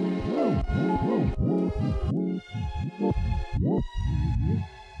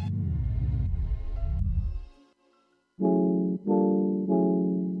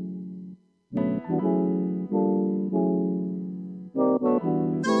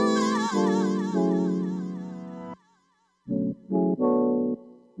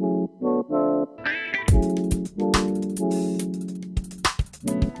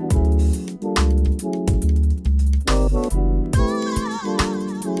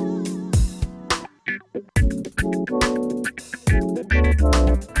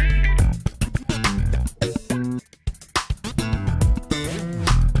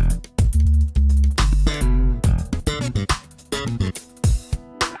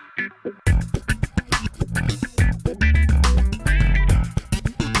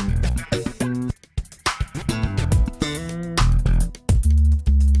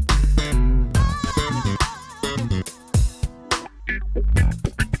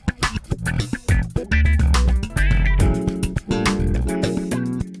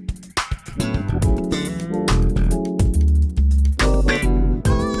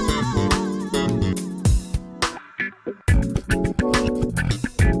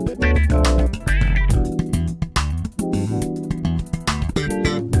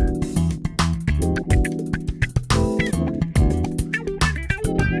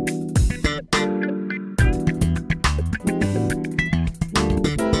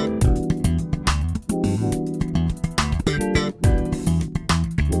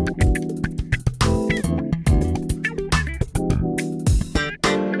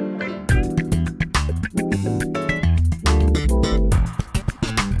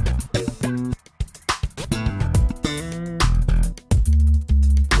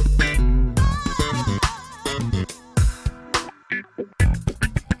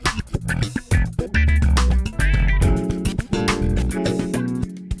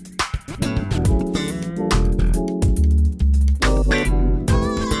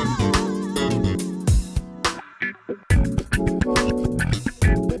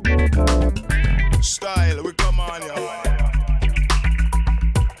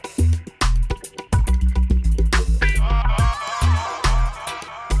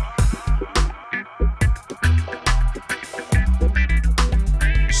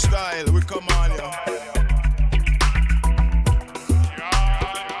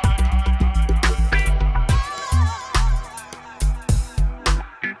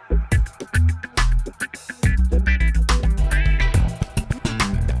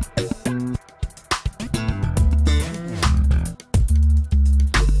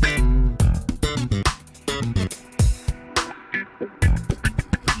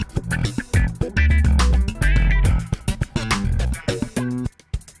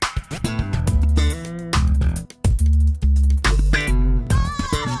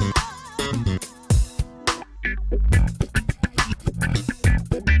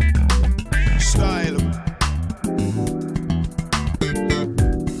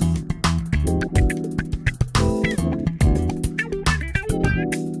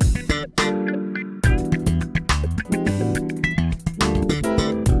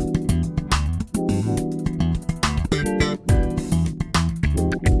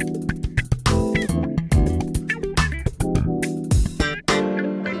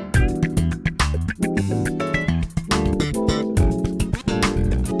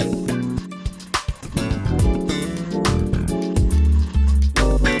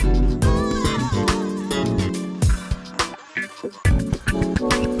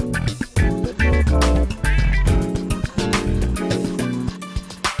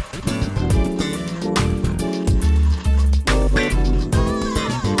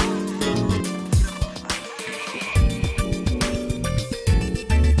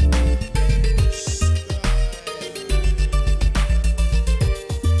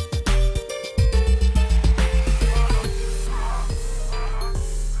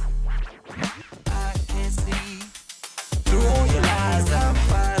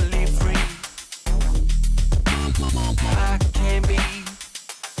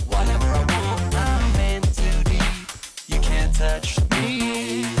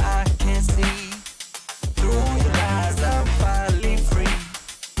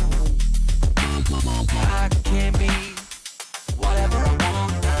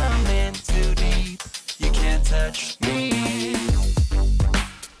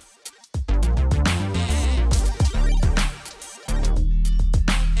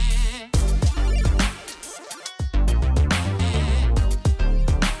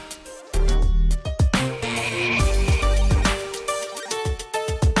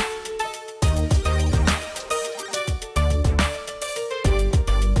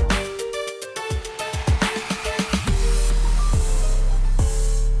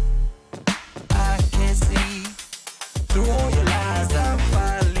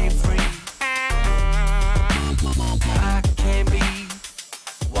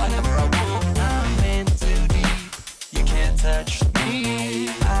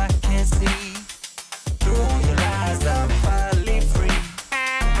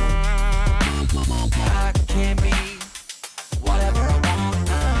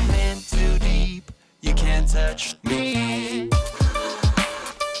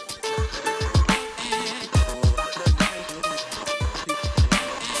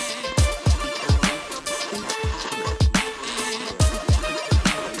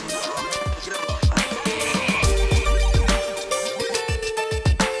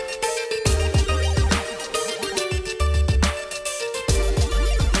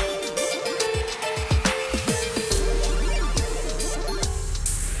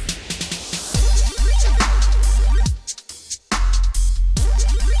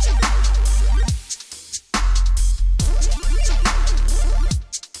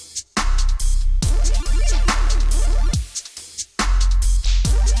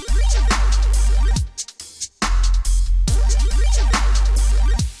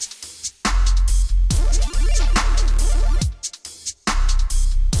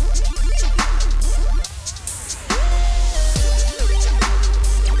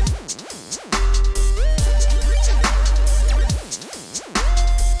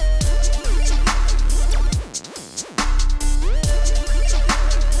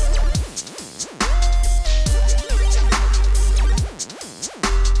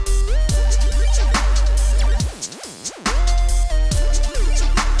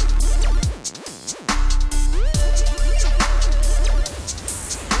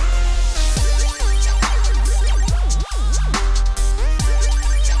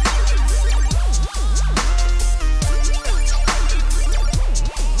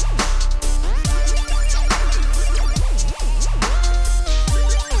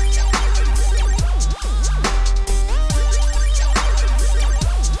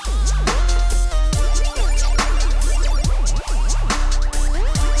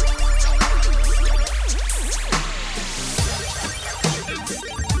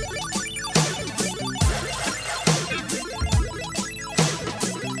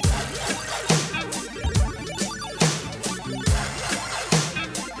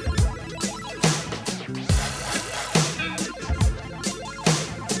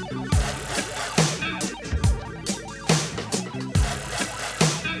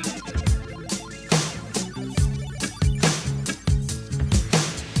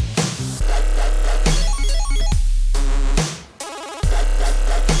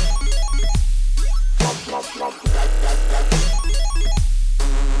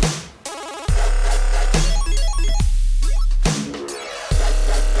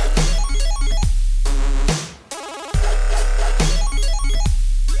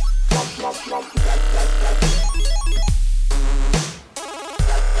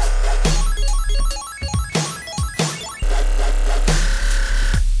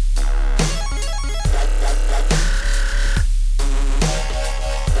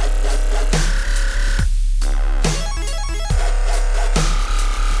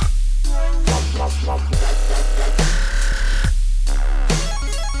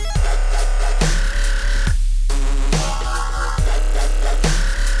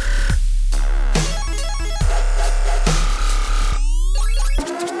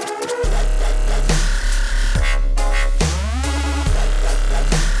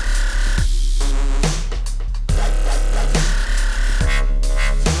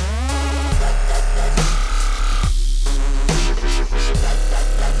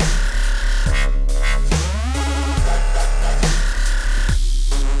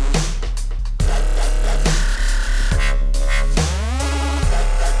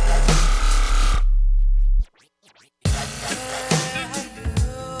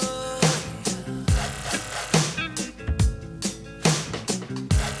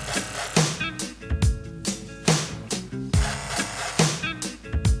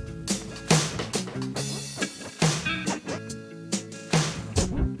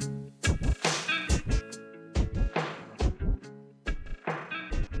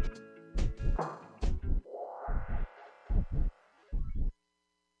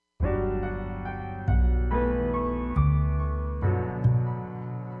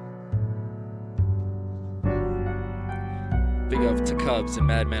 Big up to Cubs and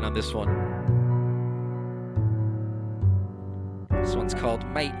Madman on this one. This one's called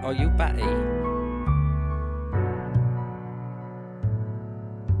Mate, Are You Batty?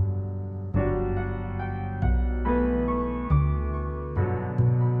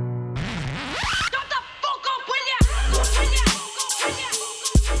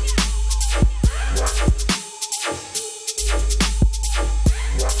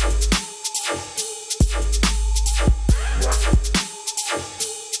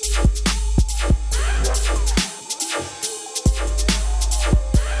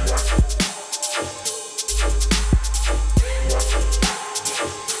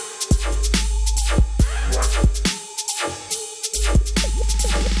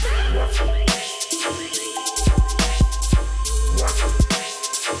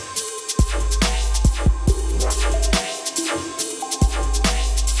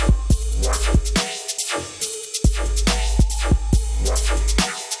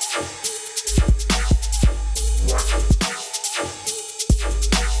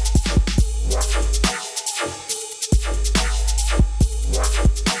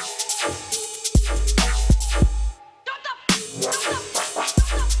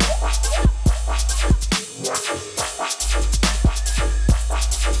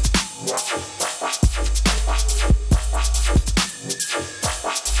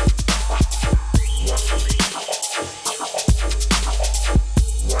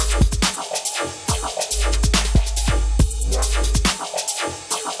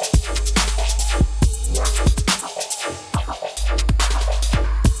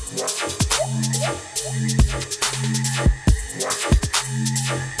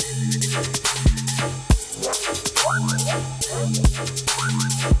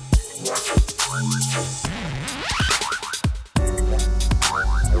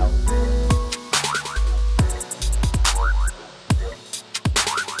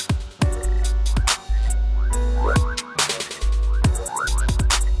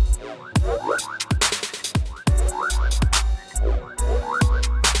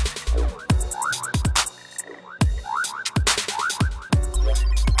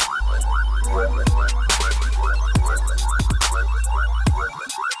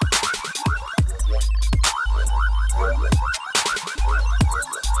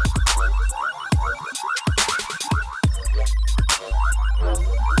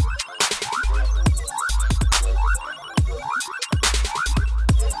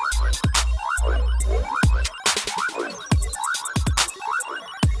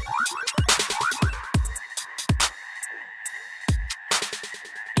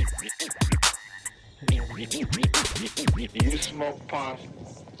 You smoke pot?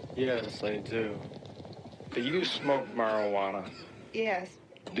 Yes, I do. Do you smoke marijuana? Yes.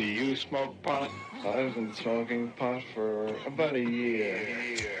 Do you smoke pot? I've been smoking pot for about a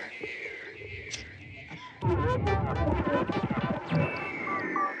year.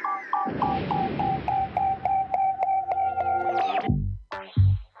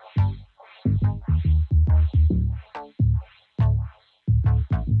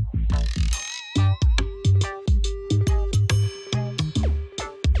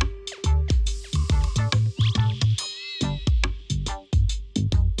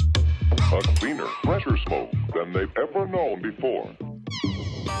 A cleaner, fresher smoke than they've ever known before.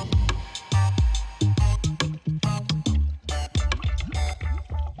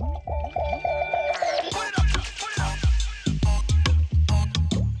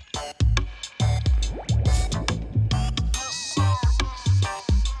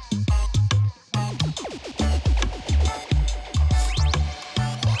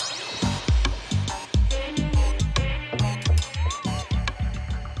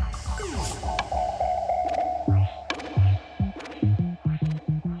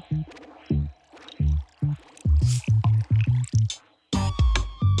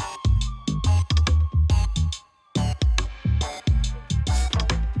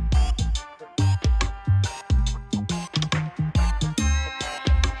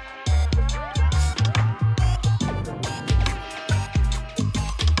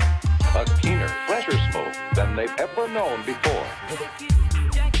 A keener, fresher smoke than they've ever known before.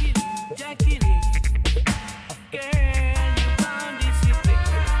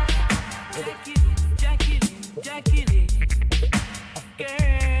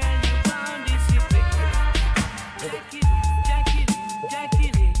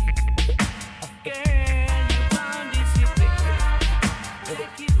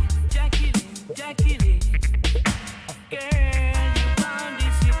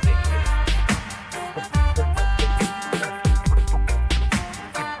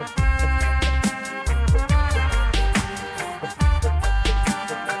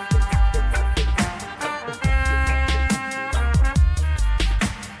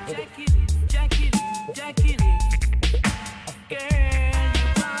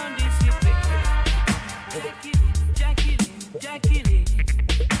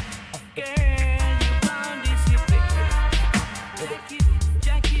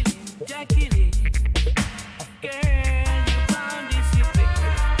 Jackie, girl, you found this your baby.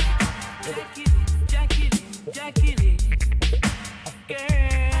 Jackie,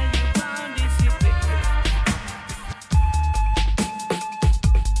 girl, you found this your baby.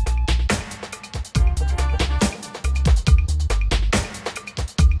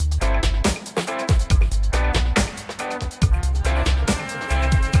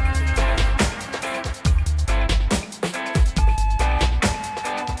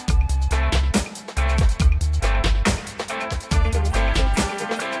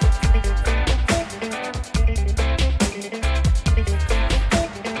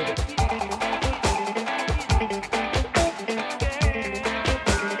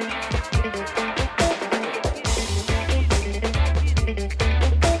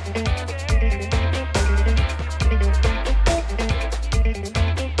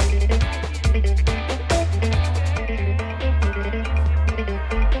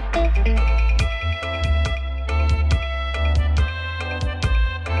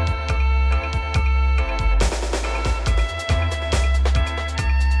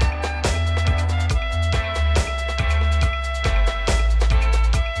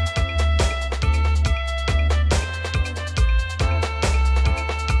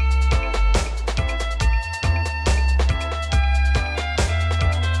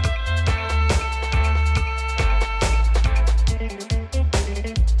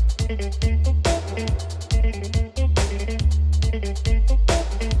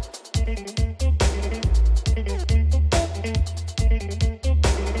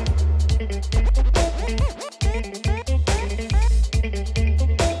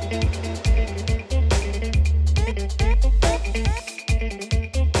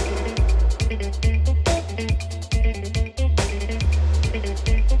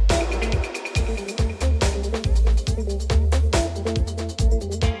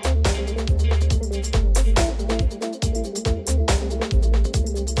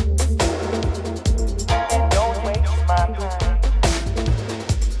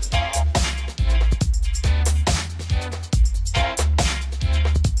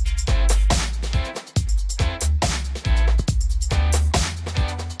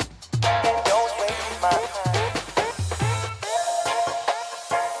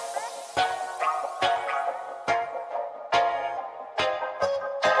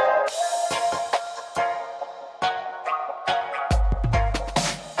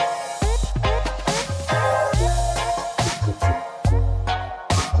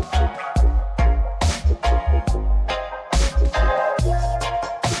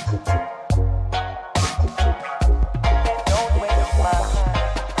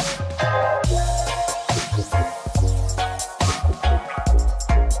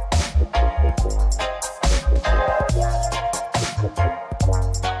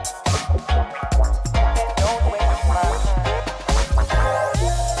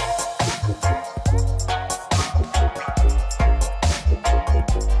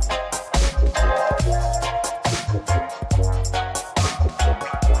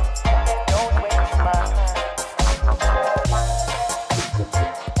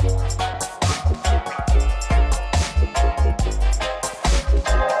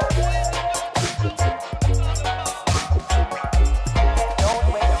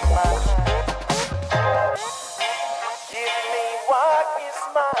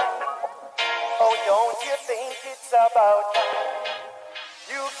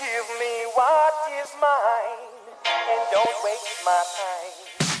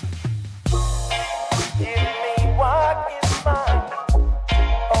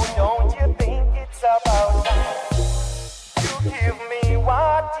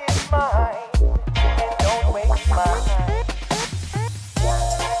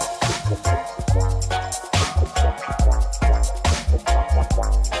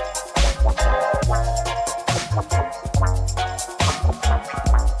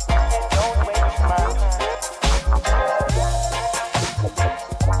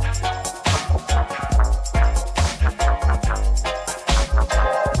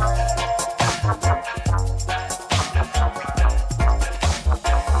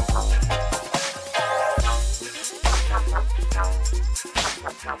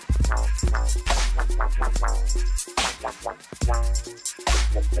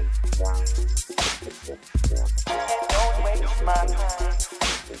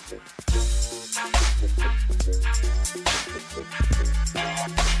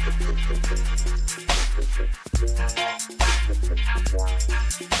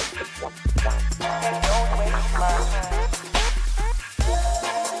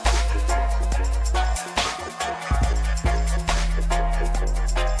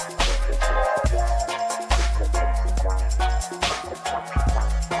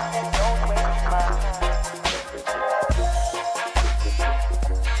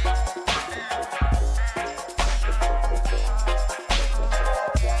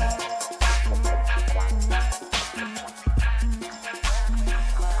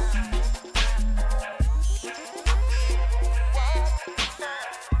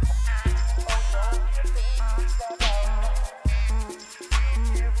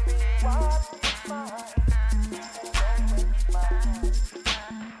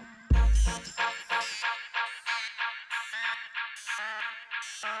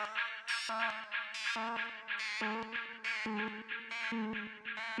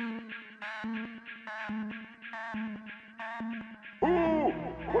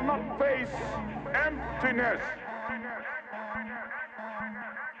 will not face emptiness.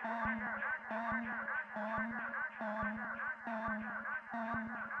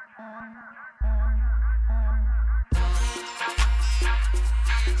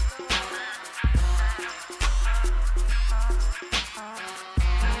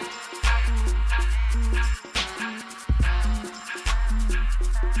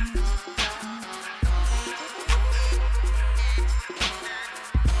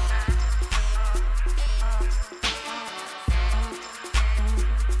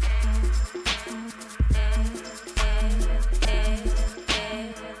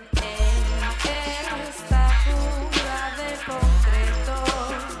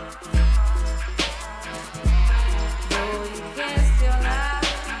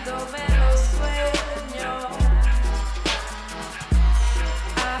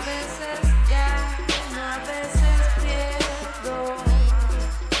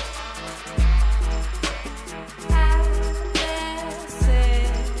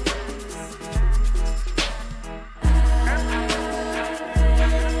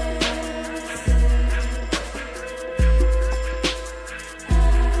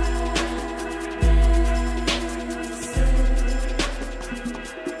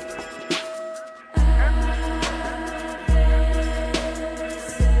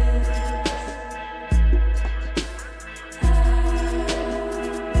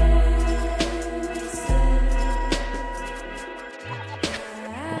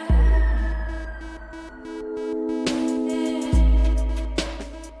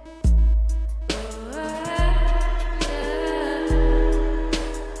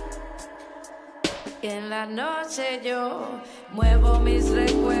 noche yo muevo mis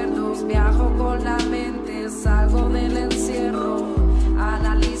recuerdos, viajo con la mente, salgo del encierro,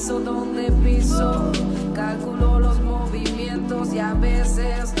 analizo dónde piso, calculo los movimientos y a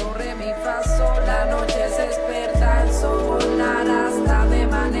veces do, re, mi, fa, sol. La noche es experta en sobornar hasta de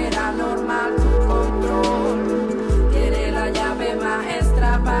manera normal tu control. Tiene la llave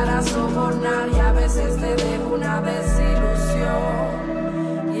maestra para sobornar y a veces te deja una desilusión.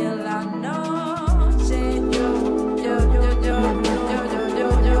 Y en la noche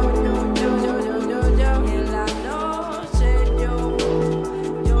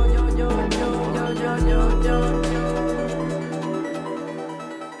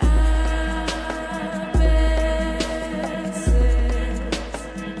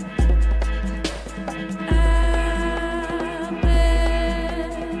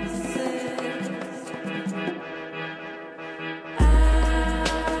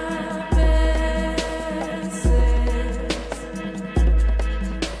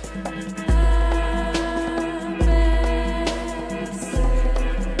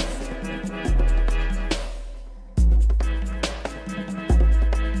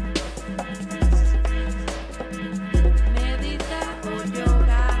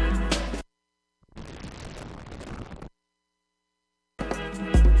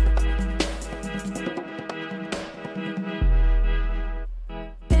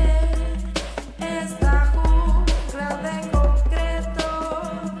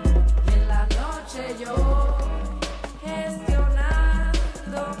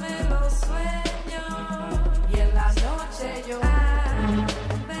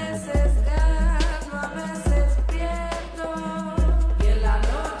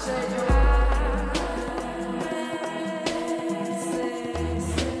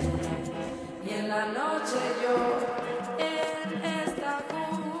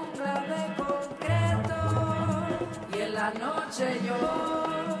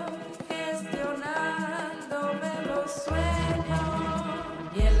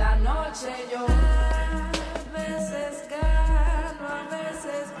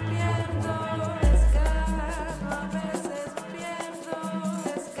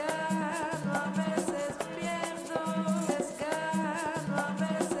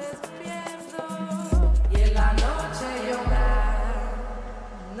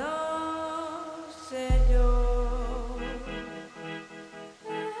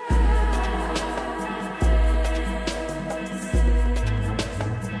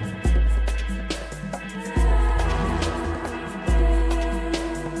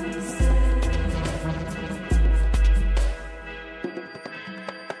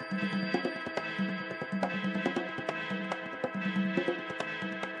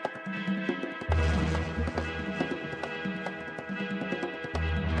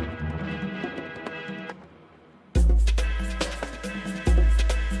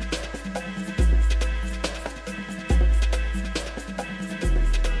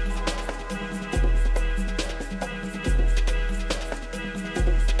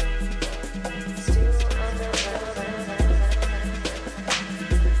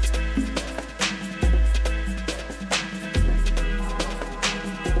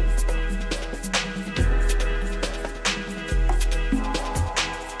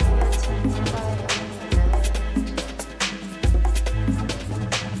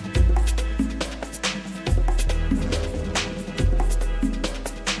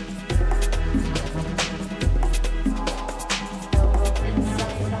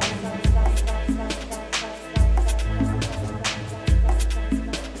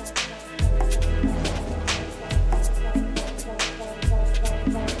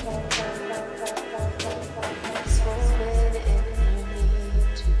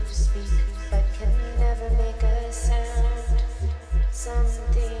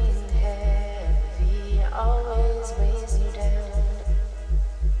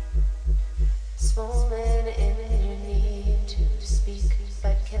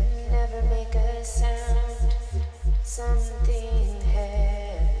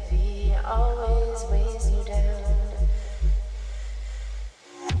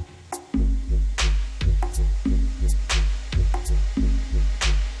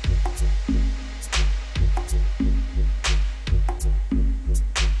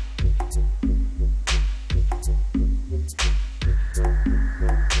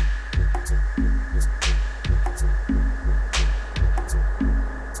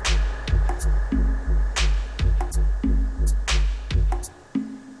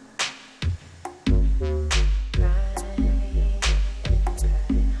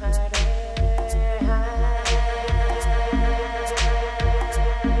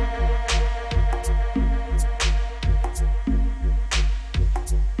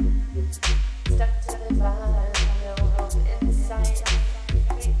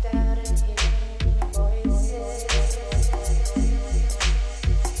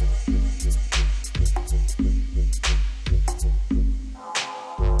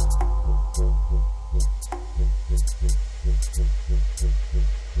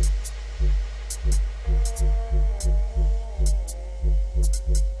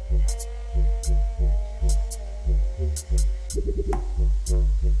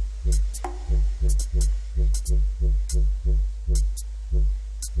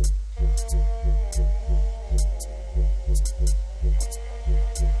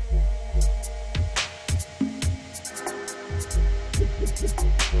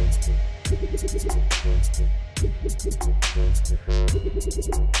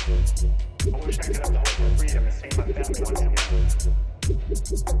I wish I could have the hope of freedom and save my family once again.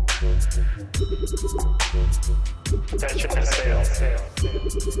 That ship has sailed.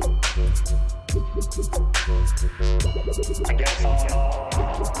 I guess all in all,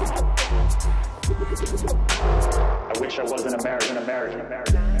 I wish I wasn't American.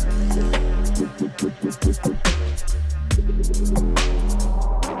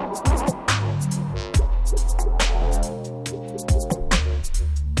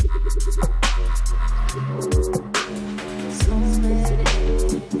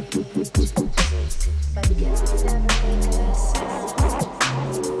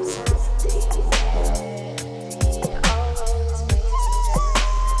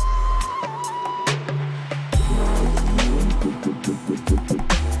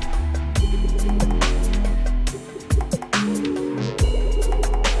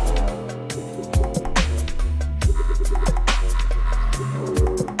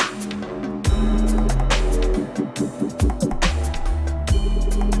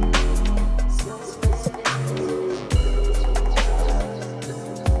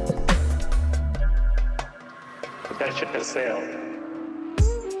 That ship has sailed.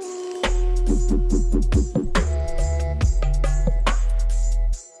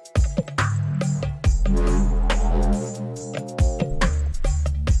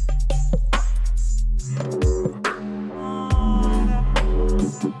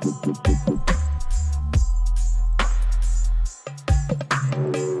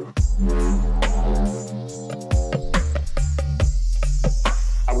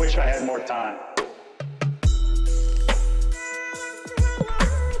 I wish I had more time.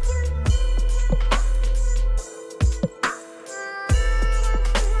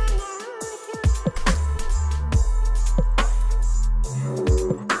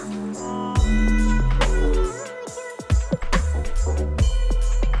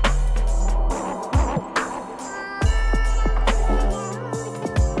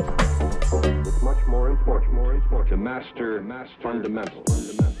 To master fundamentals.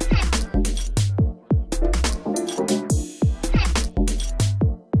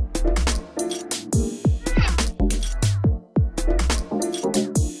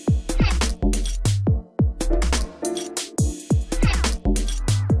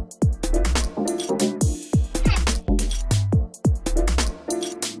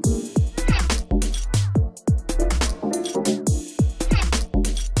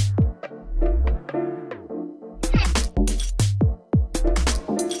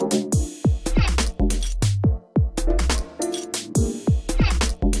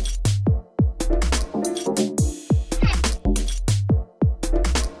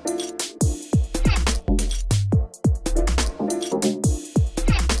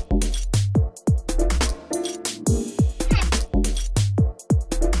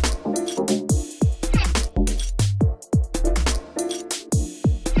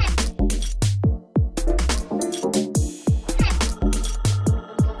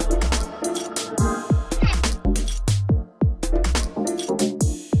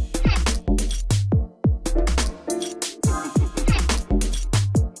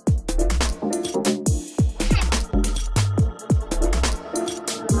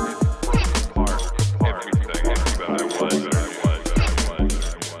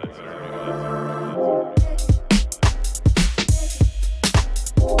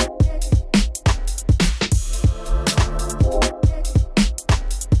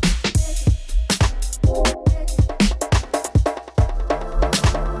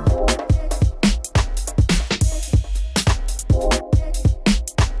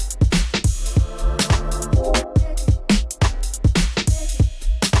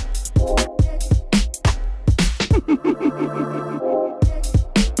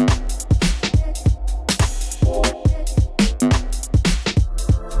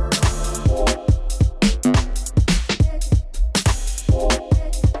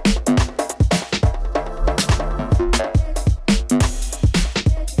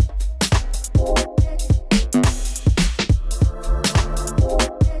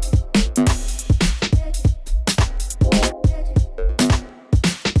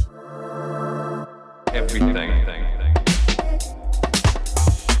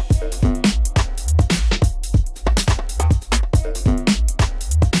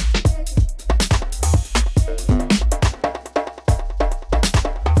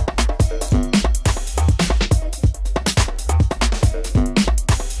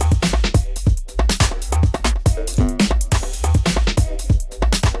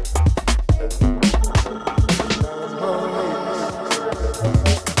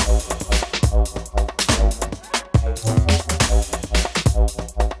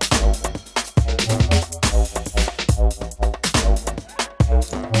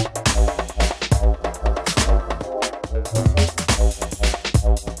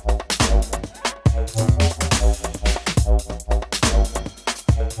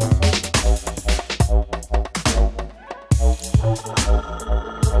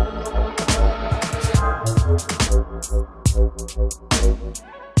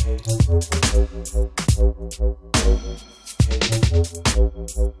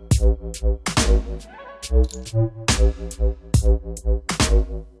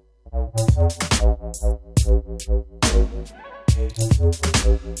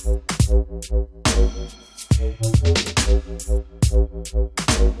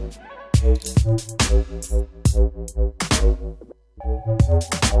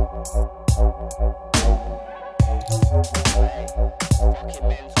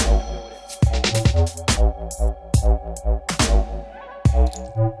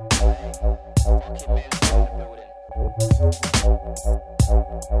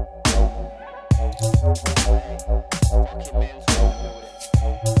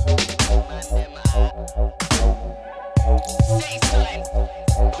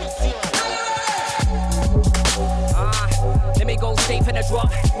 Let me go straight for the drop.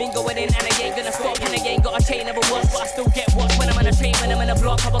 Been going in and I ain't gonna stop. And I ain't got a chain, never watch, but I still get watched when I'm on a train, when I'm in a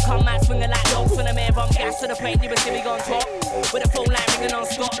block. I will come out swinging like dogs when I'm here. I'm gas to the plate, never see me on top. With the phone line ringing on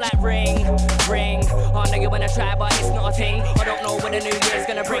stop like ring, ring. I know you wanna try, but it's not a thing. I don't know what the new year's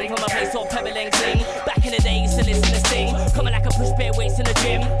gonna bring. From a place called Pebble and Cling. Back in the day, used to listen to Sting. Coming like a push bear weights in the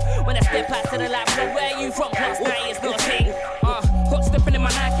gym. When I step out to the lab, bro, where you from? Plus 9, it's not a thing. Got stepping in my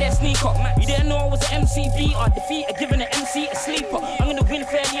Nike sneaker. You didn't know I was an MCB or defeat or giving an MC a sleeper. I'm gonna win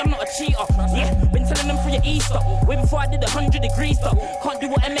fairly, I'm not a cheater. Yeah, been telling them for your Easter. Way before I did 100 degrees stuff. Can't do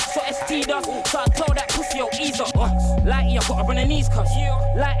what MX or ST does. So I told that pussy, yo, ease up. Lighty, I gotta run a knees cuss.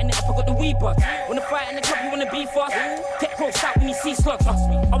 Lighting it up, I got the weed bus. Wanna fight in the club, you wanna be fast. Tech rolls out when you see slugs. I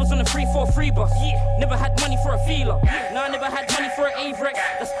was on a 343 bus. Never had money for a feeler. No, I never had money for an Avrex.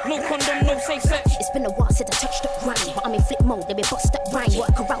 That's no condom, no safe sex. It's been a while since I touched the grind, but I'm in flip mode, let me bust that rhyme.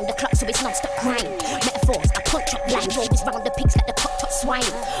 Work around the clock so it's non-stop grind. Metaphors, I punch up line, roll this round the pigs like the top swine.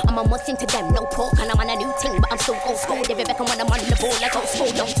 I'm on one thing to them, no pork, and I'm on a new thing, but I'm still old school. They reckon when I'm on the ball, like old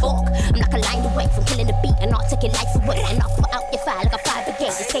school, don't talk. I'm like a line away from killing the beat and not taking life away. And I'll put out your fire like a fire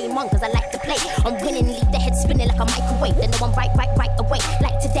brigade. This game on cause I like to play. I'm winning, leave the head spinning like a microwave. Then no one right away,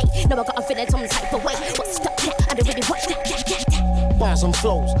 like today. No, I got a feeling some type of way. But stop that, I don't really watch that. Bars and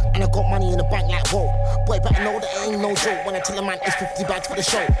flows, and I got money in the bank like whoa. Boy, better know that it ain't no joke when I tell a man it's 50 bags for the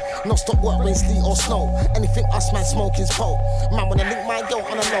show. No stop work when sleet or snow. Anything us man smoke is pole. Man wanna link my girl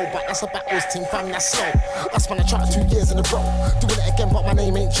on a low, but that's a backwards thing, fam, that's slow. Us man I tried 2 years in a row, doing it again, but my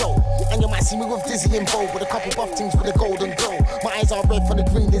name ain't Joe. And you might see me with Dizzy and Bo, with a couple buff things with a golden glow. My eyes are red from the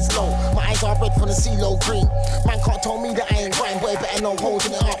green is low. My eyes are red from the CeeLo green. Man can't tell me that I ain't grind, boy, better know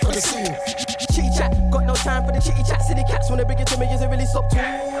holding it up for the scene. Chitty chat, got no time for the chitty chat. Silly cats wanna bring it to me, is it really stop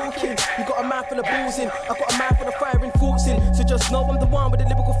talking? You got a man for the balls in, I got a man for the firing thoughts in. So just know I'm the one with the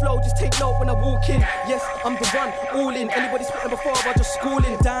lyrical flow, just take note when I walk in. Yes, I'm the one, all in. Anybody spitting before, I just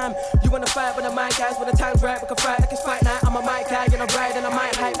schooling. Damn, you wanna fight when I'm my guys, when the time's right, we can fight like it's fight night. I'm a mic guy and I ride and I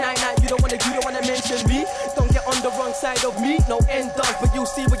might hype night. You don't wanna mention me. Don't get on the wrong side of me. No end does, but you'll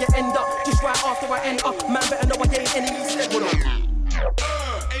see where you end up. Just right after I end up, man better know I ain't any step.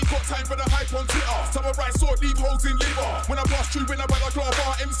 Ain't got time for the hype on Twitter. Samurai sword, leave holes in liver. When I blast through, when I bang a glove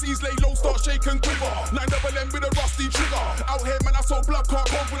bar, MCs lay low, start shake and quiver. 9 with a rusty trigger. Out here, man, I saw blood clot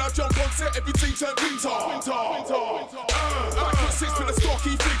cold. When I jump on set, everything turned winter. Back with 6 with a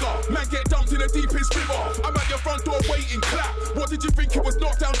stocky figure. Man, get dumped in the deepest river. I'm at your front door waiting, clap. What did you think it was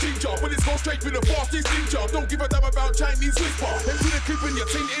knockdown ginger? But it's go straight with the fastest ninja. Don't give a damn about Chinese whisper. Then put a clip in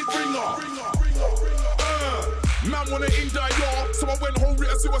your tinted ringer. Man wanna indie, y'all. So I went home,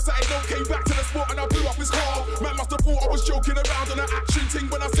 written suicide note, came back to the spot and I blew up his car. Man must have thought I was joking around on an action thing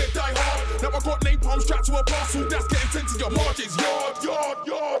when I said die hard. Now I got napalm strapped to a parcel, that's getting sent to your margins. Yard.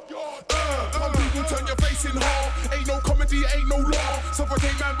 Some people turn your face in hard. Ain't no comedy, ain't no law.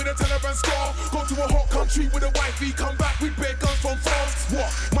 Suffocate man with a Taliban scar. Go to a hot country with a wifey, come back with big guns from France. What?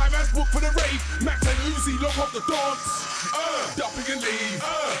 My man's booked for the rave. Max and Uzi, lock off the dance. Duppy and leave.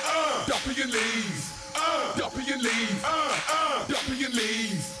 Duppy and leave. Duppy and leave. Duppy and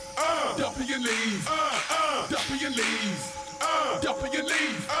leave. Duppy and leave. Duppy and leave. Duppy and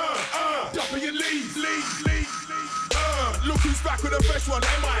leave. Duppy and leave. Look who's back with a fresh one,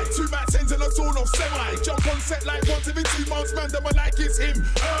 am I? 2 Mac 10s and a sawn off semi. Jump on set like once every 2 months, man, them I like it's him.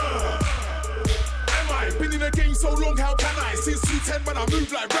 Am I? Been in the game so long, how can I? Since 210 when I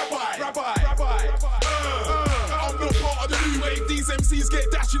move like rabbi. I'm not part of the new wave. These MCs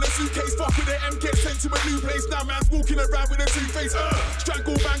get dashed in a suitcase. Fuck with the M, get sent to a new place. Now man's walking around with a two-face.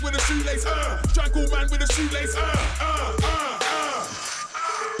 Strangle man with a shoelace. Strangle man with a shoelace.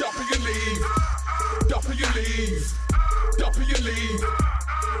 Duppy and leave. Duppy and leave. Duppy and leave.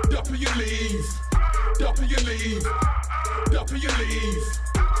 Duppy and leave. Duppy and leave. Duppy and leave.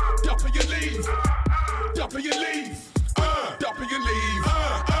 Duppy and leave. Duppy and leave. Duppy and leave.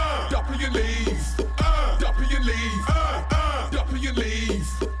 Duppy and leave. Duppy and leave. Duppy and leave.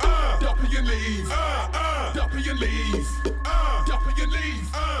 Duppy and leave. Duppy and leave. Duppy and leave.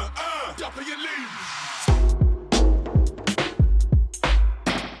 Duppy and leave.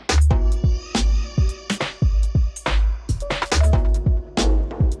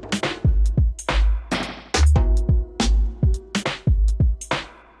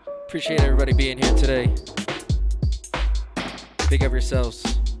 Appreciate everybody being here today. Big up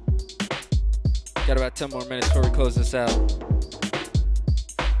yourselves. Got about 10 more minutes before we close this out.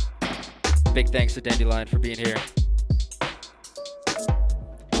 Big thanks to Dandelion for being here.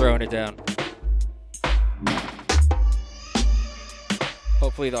 Throwing it down.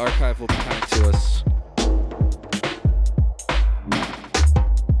 Hopefully the archive will be kind to us.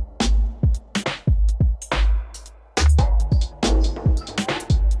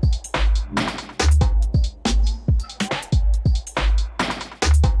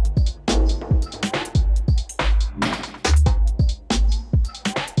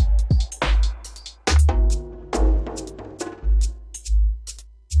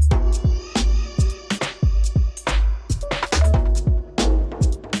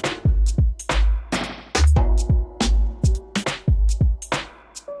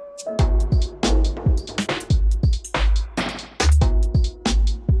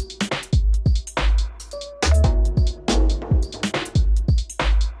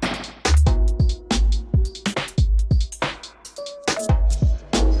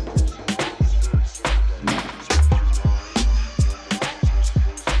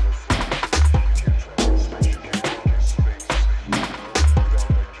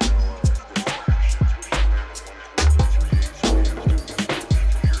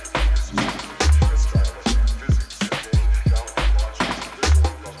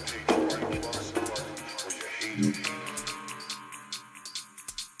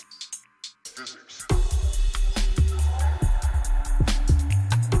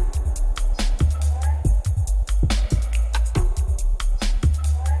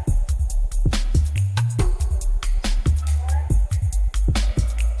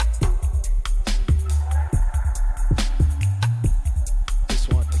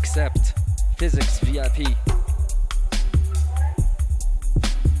 Physics VIP.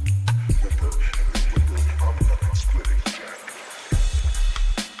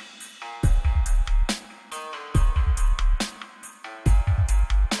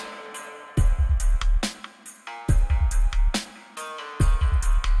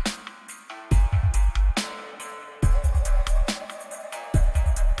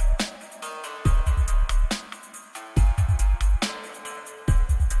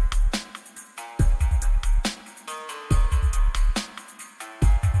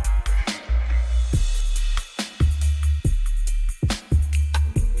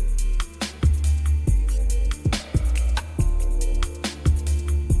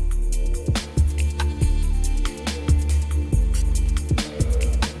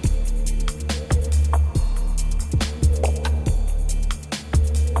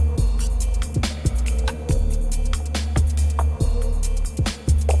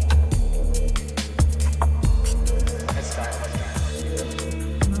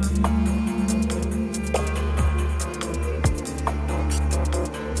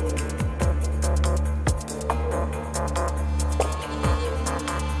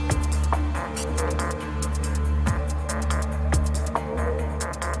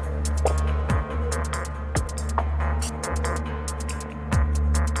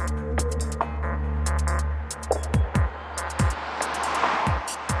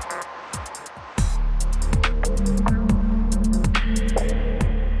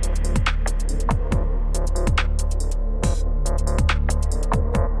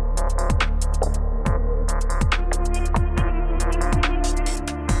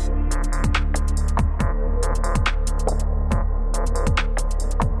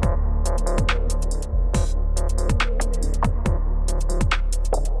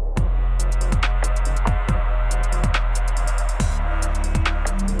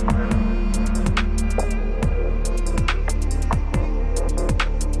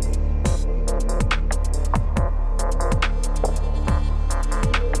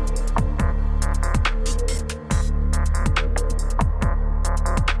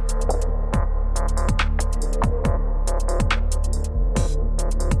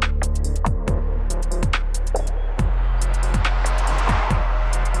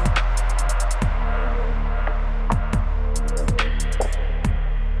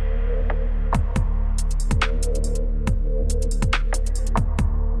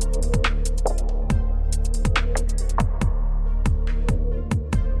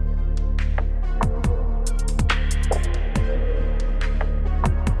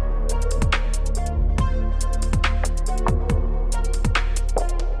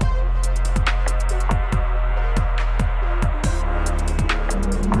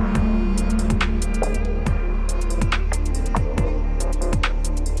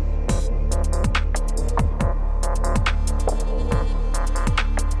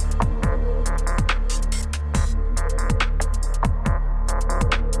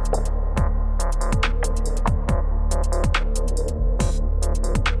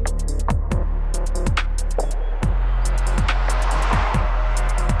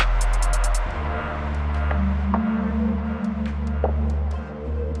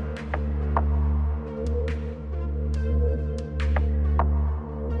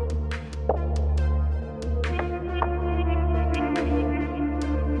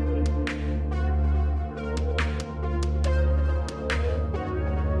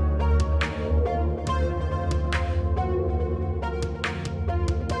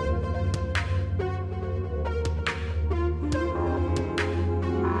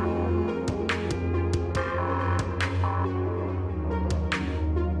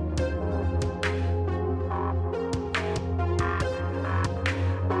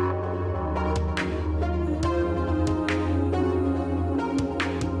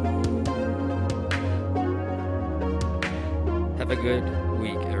 a good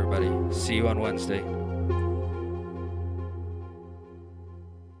week, everybody. See you on Wednesday.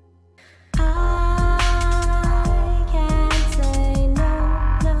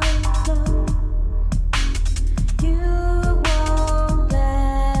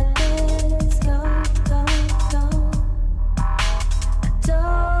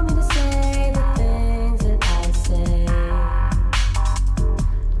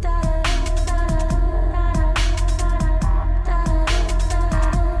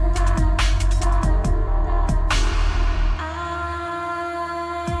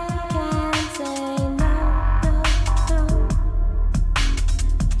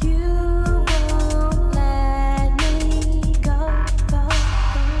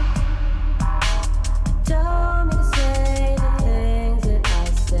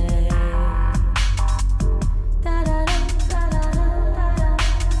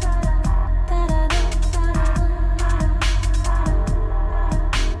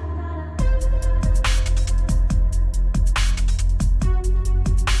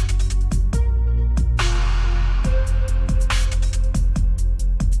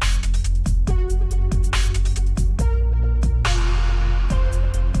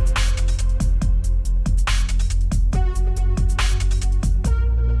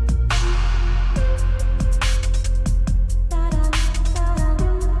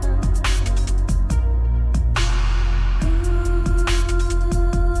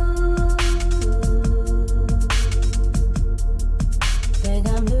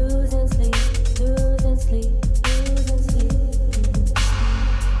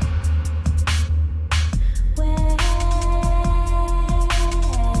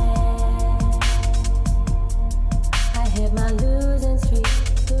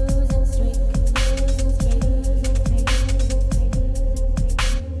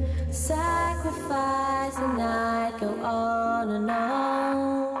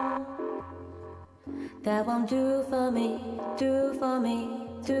 That won't do for me, do for me,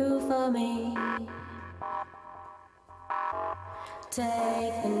 do for me.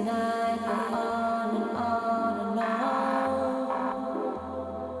 Take the night, go on and on and on.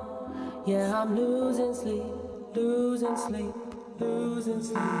 Yeah, I'm losing sleep, losing sleep, losing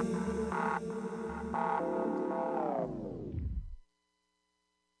sleep.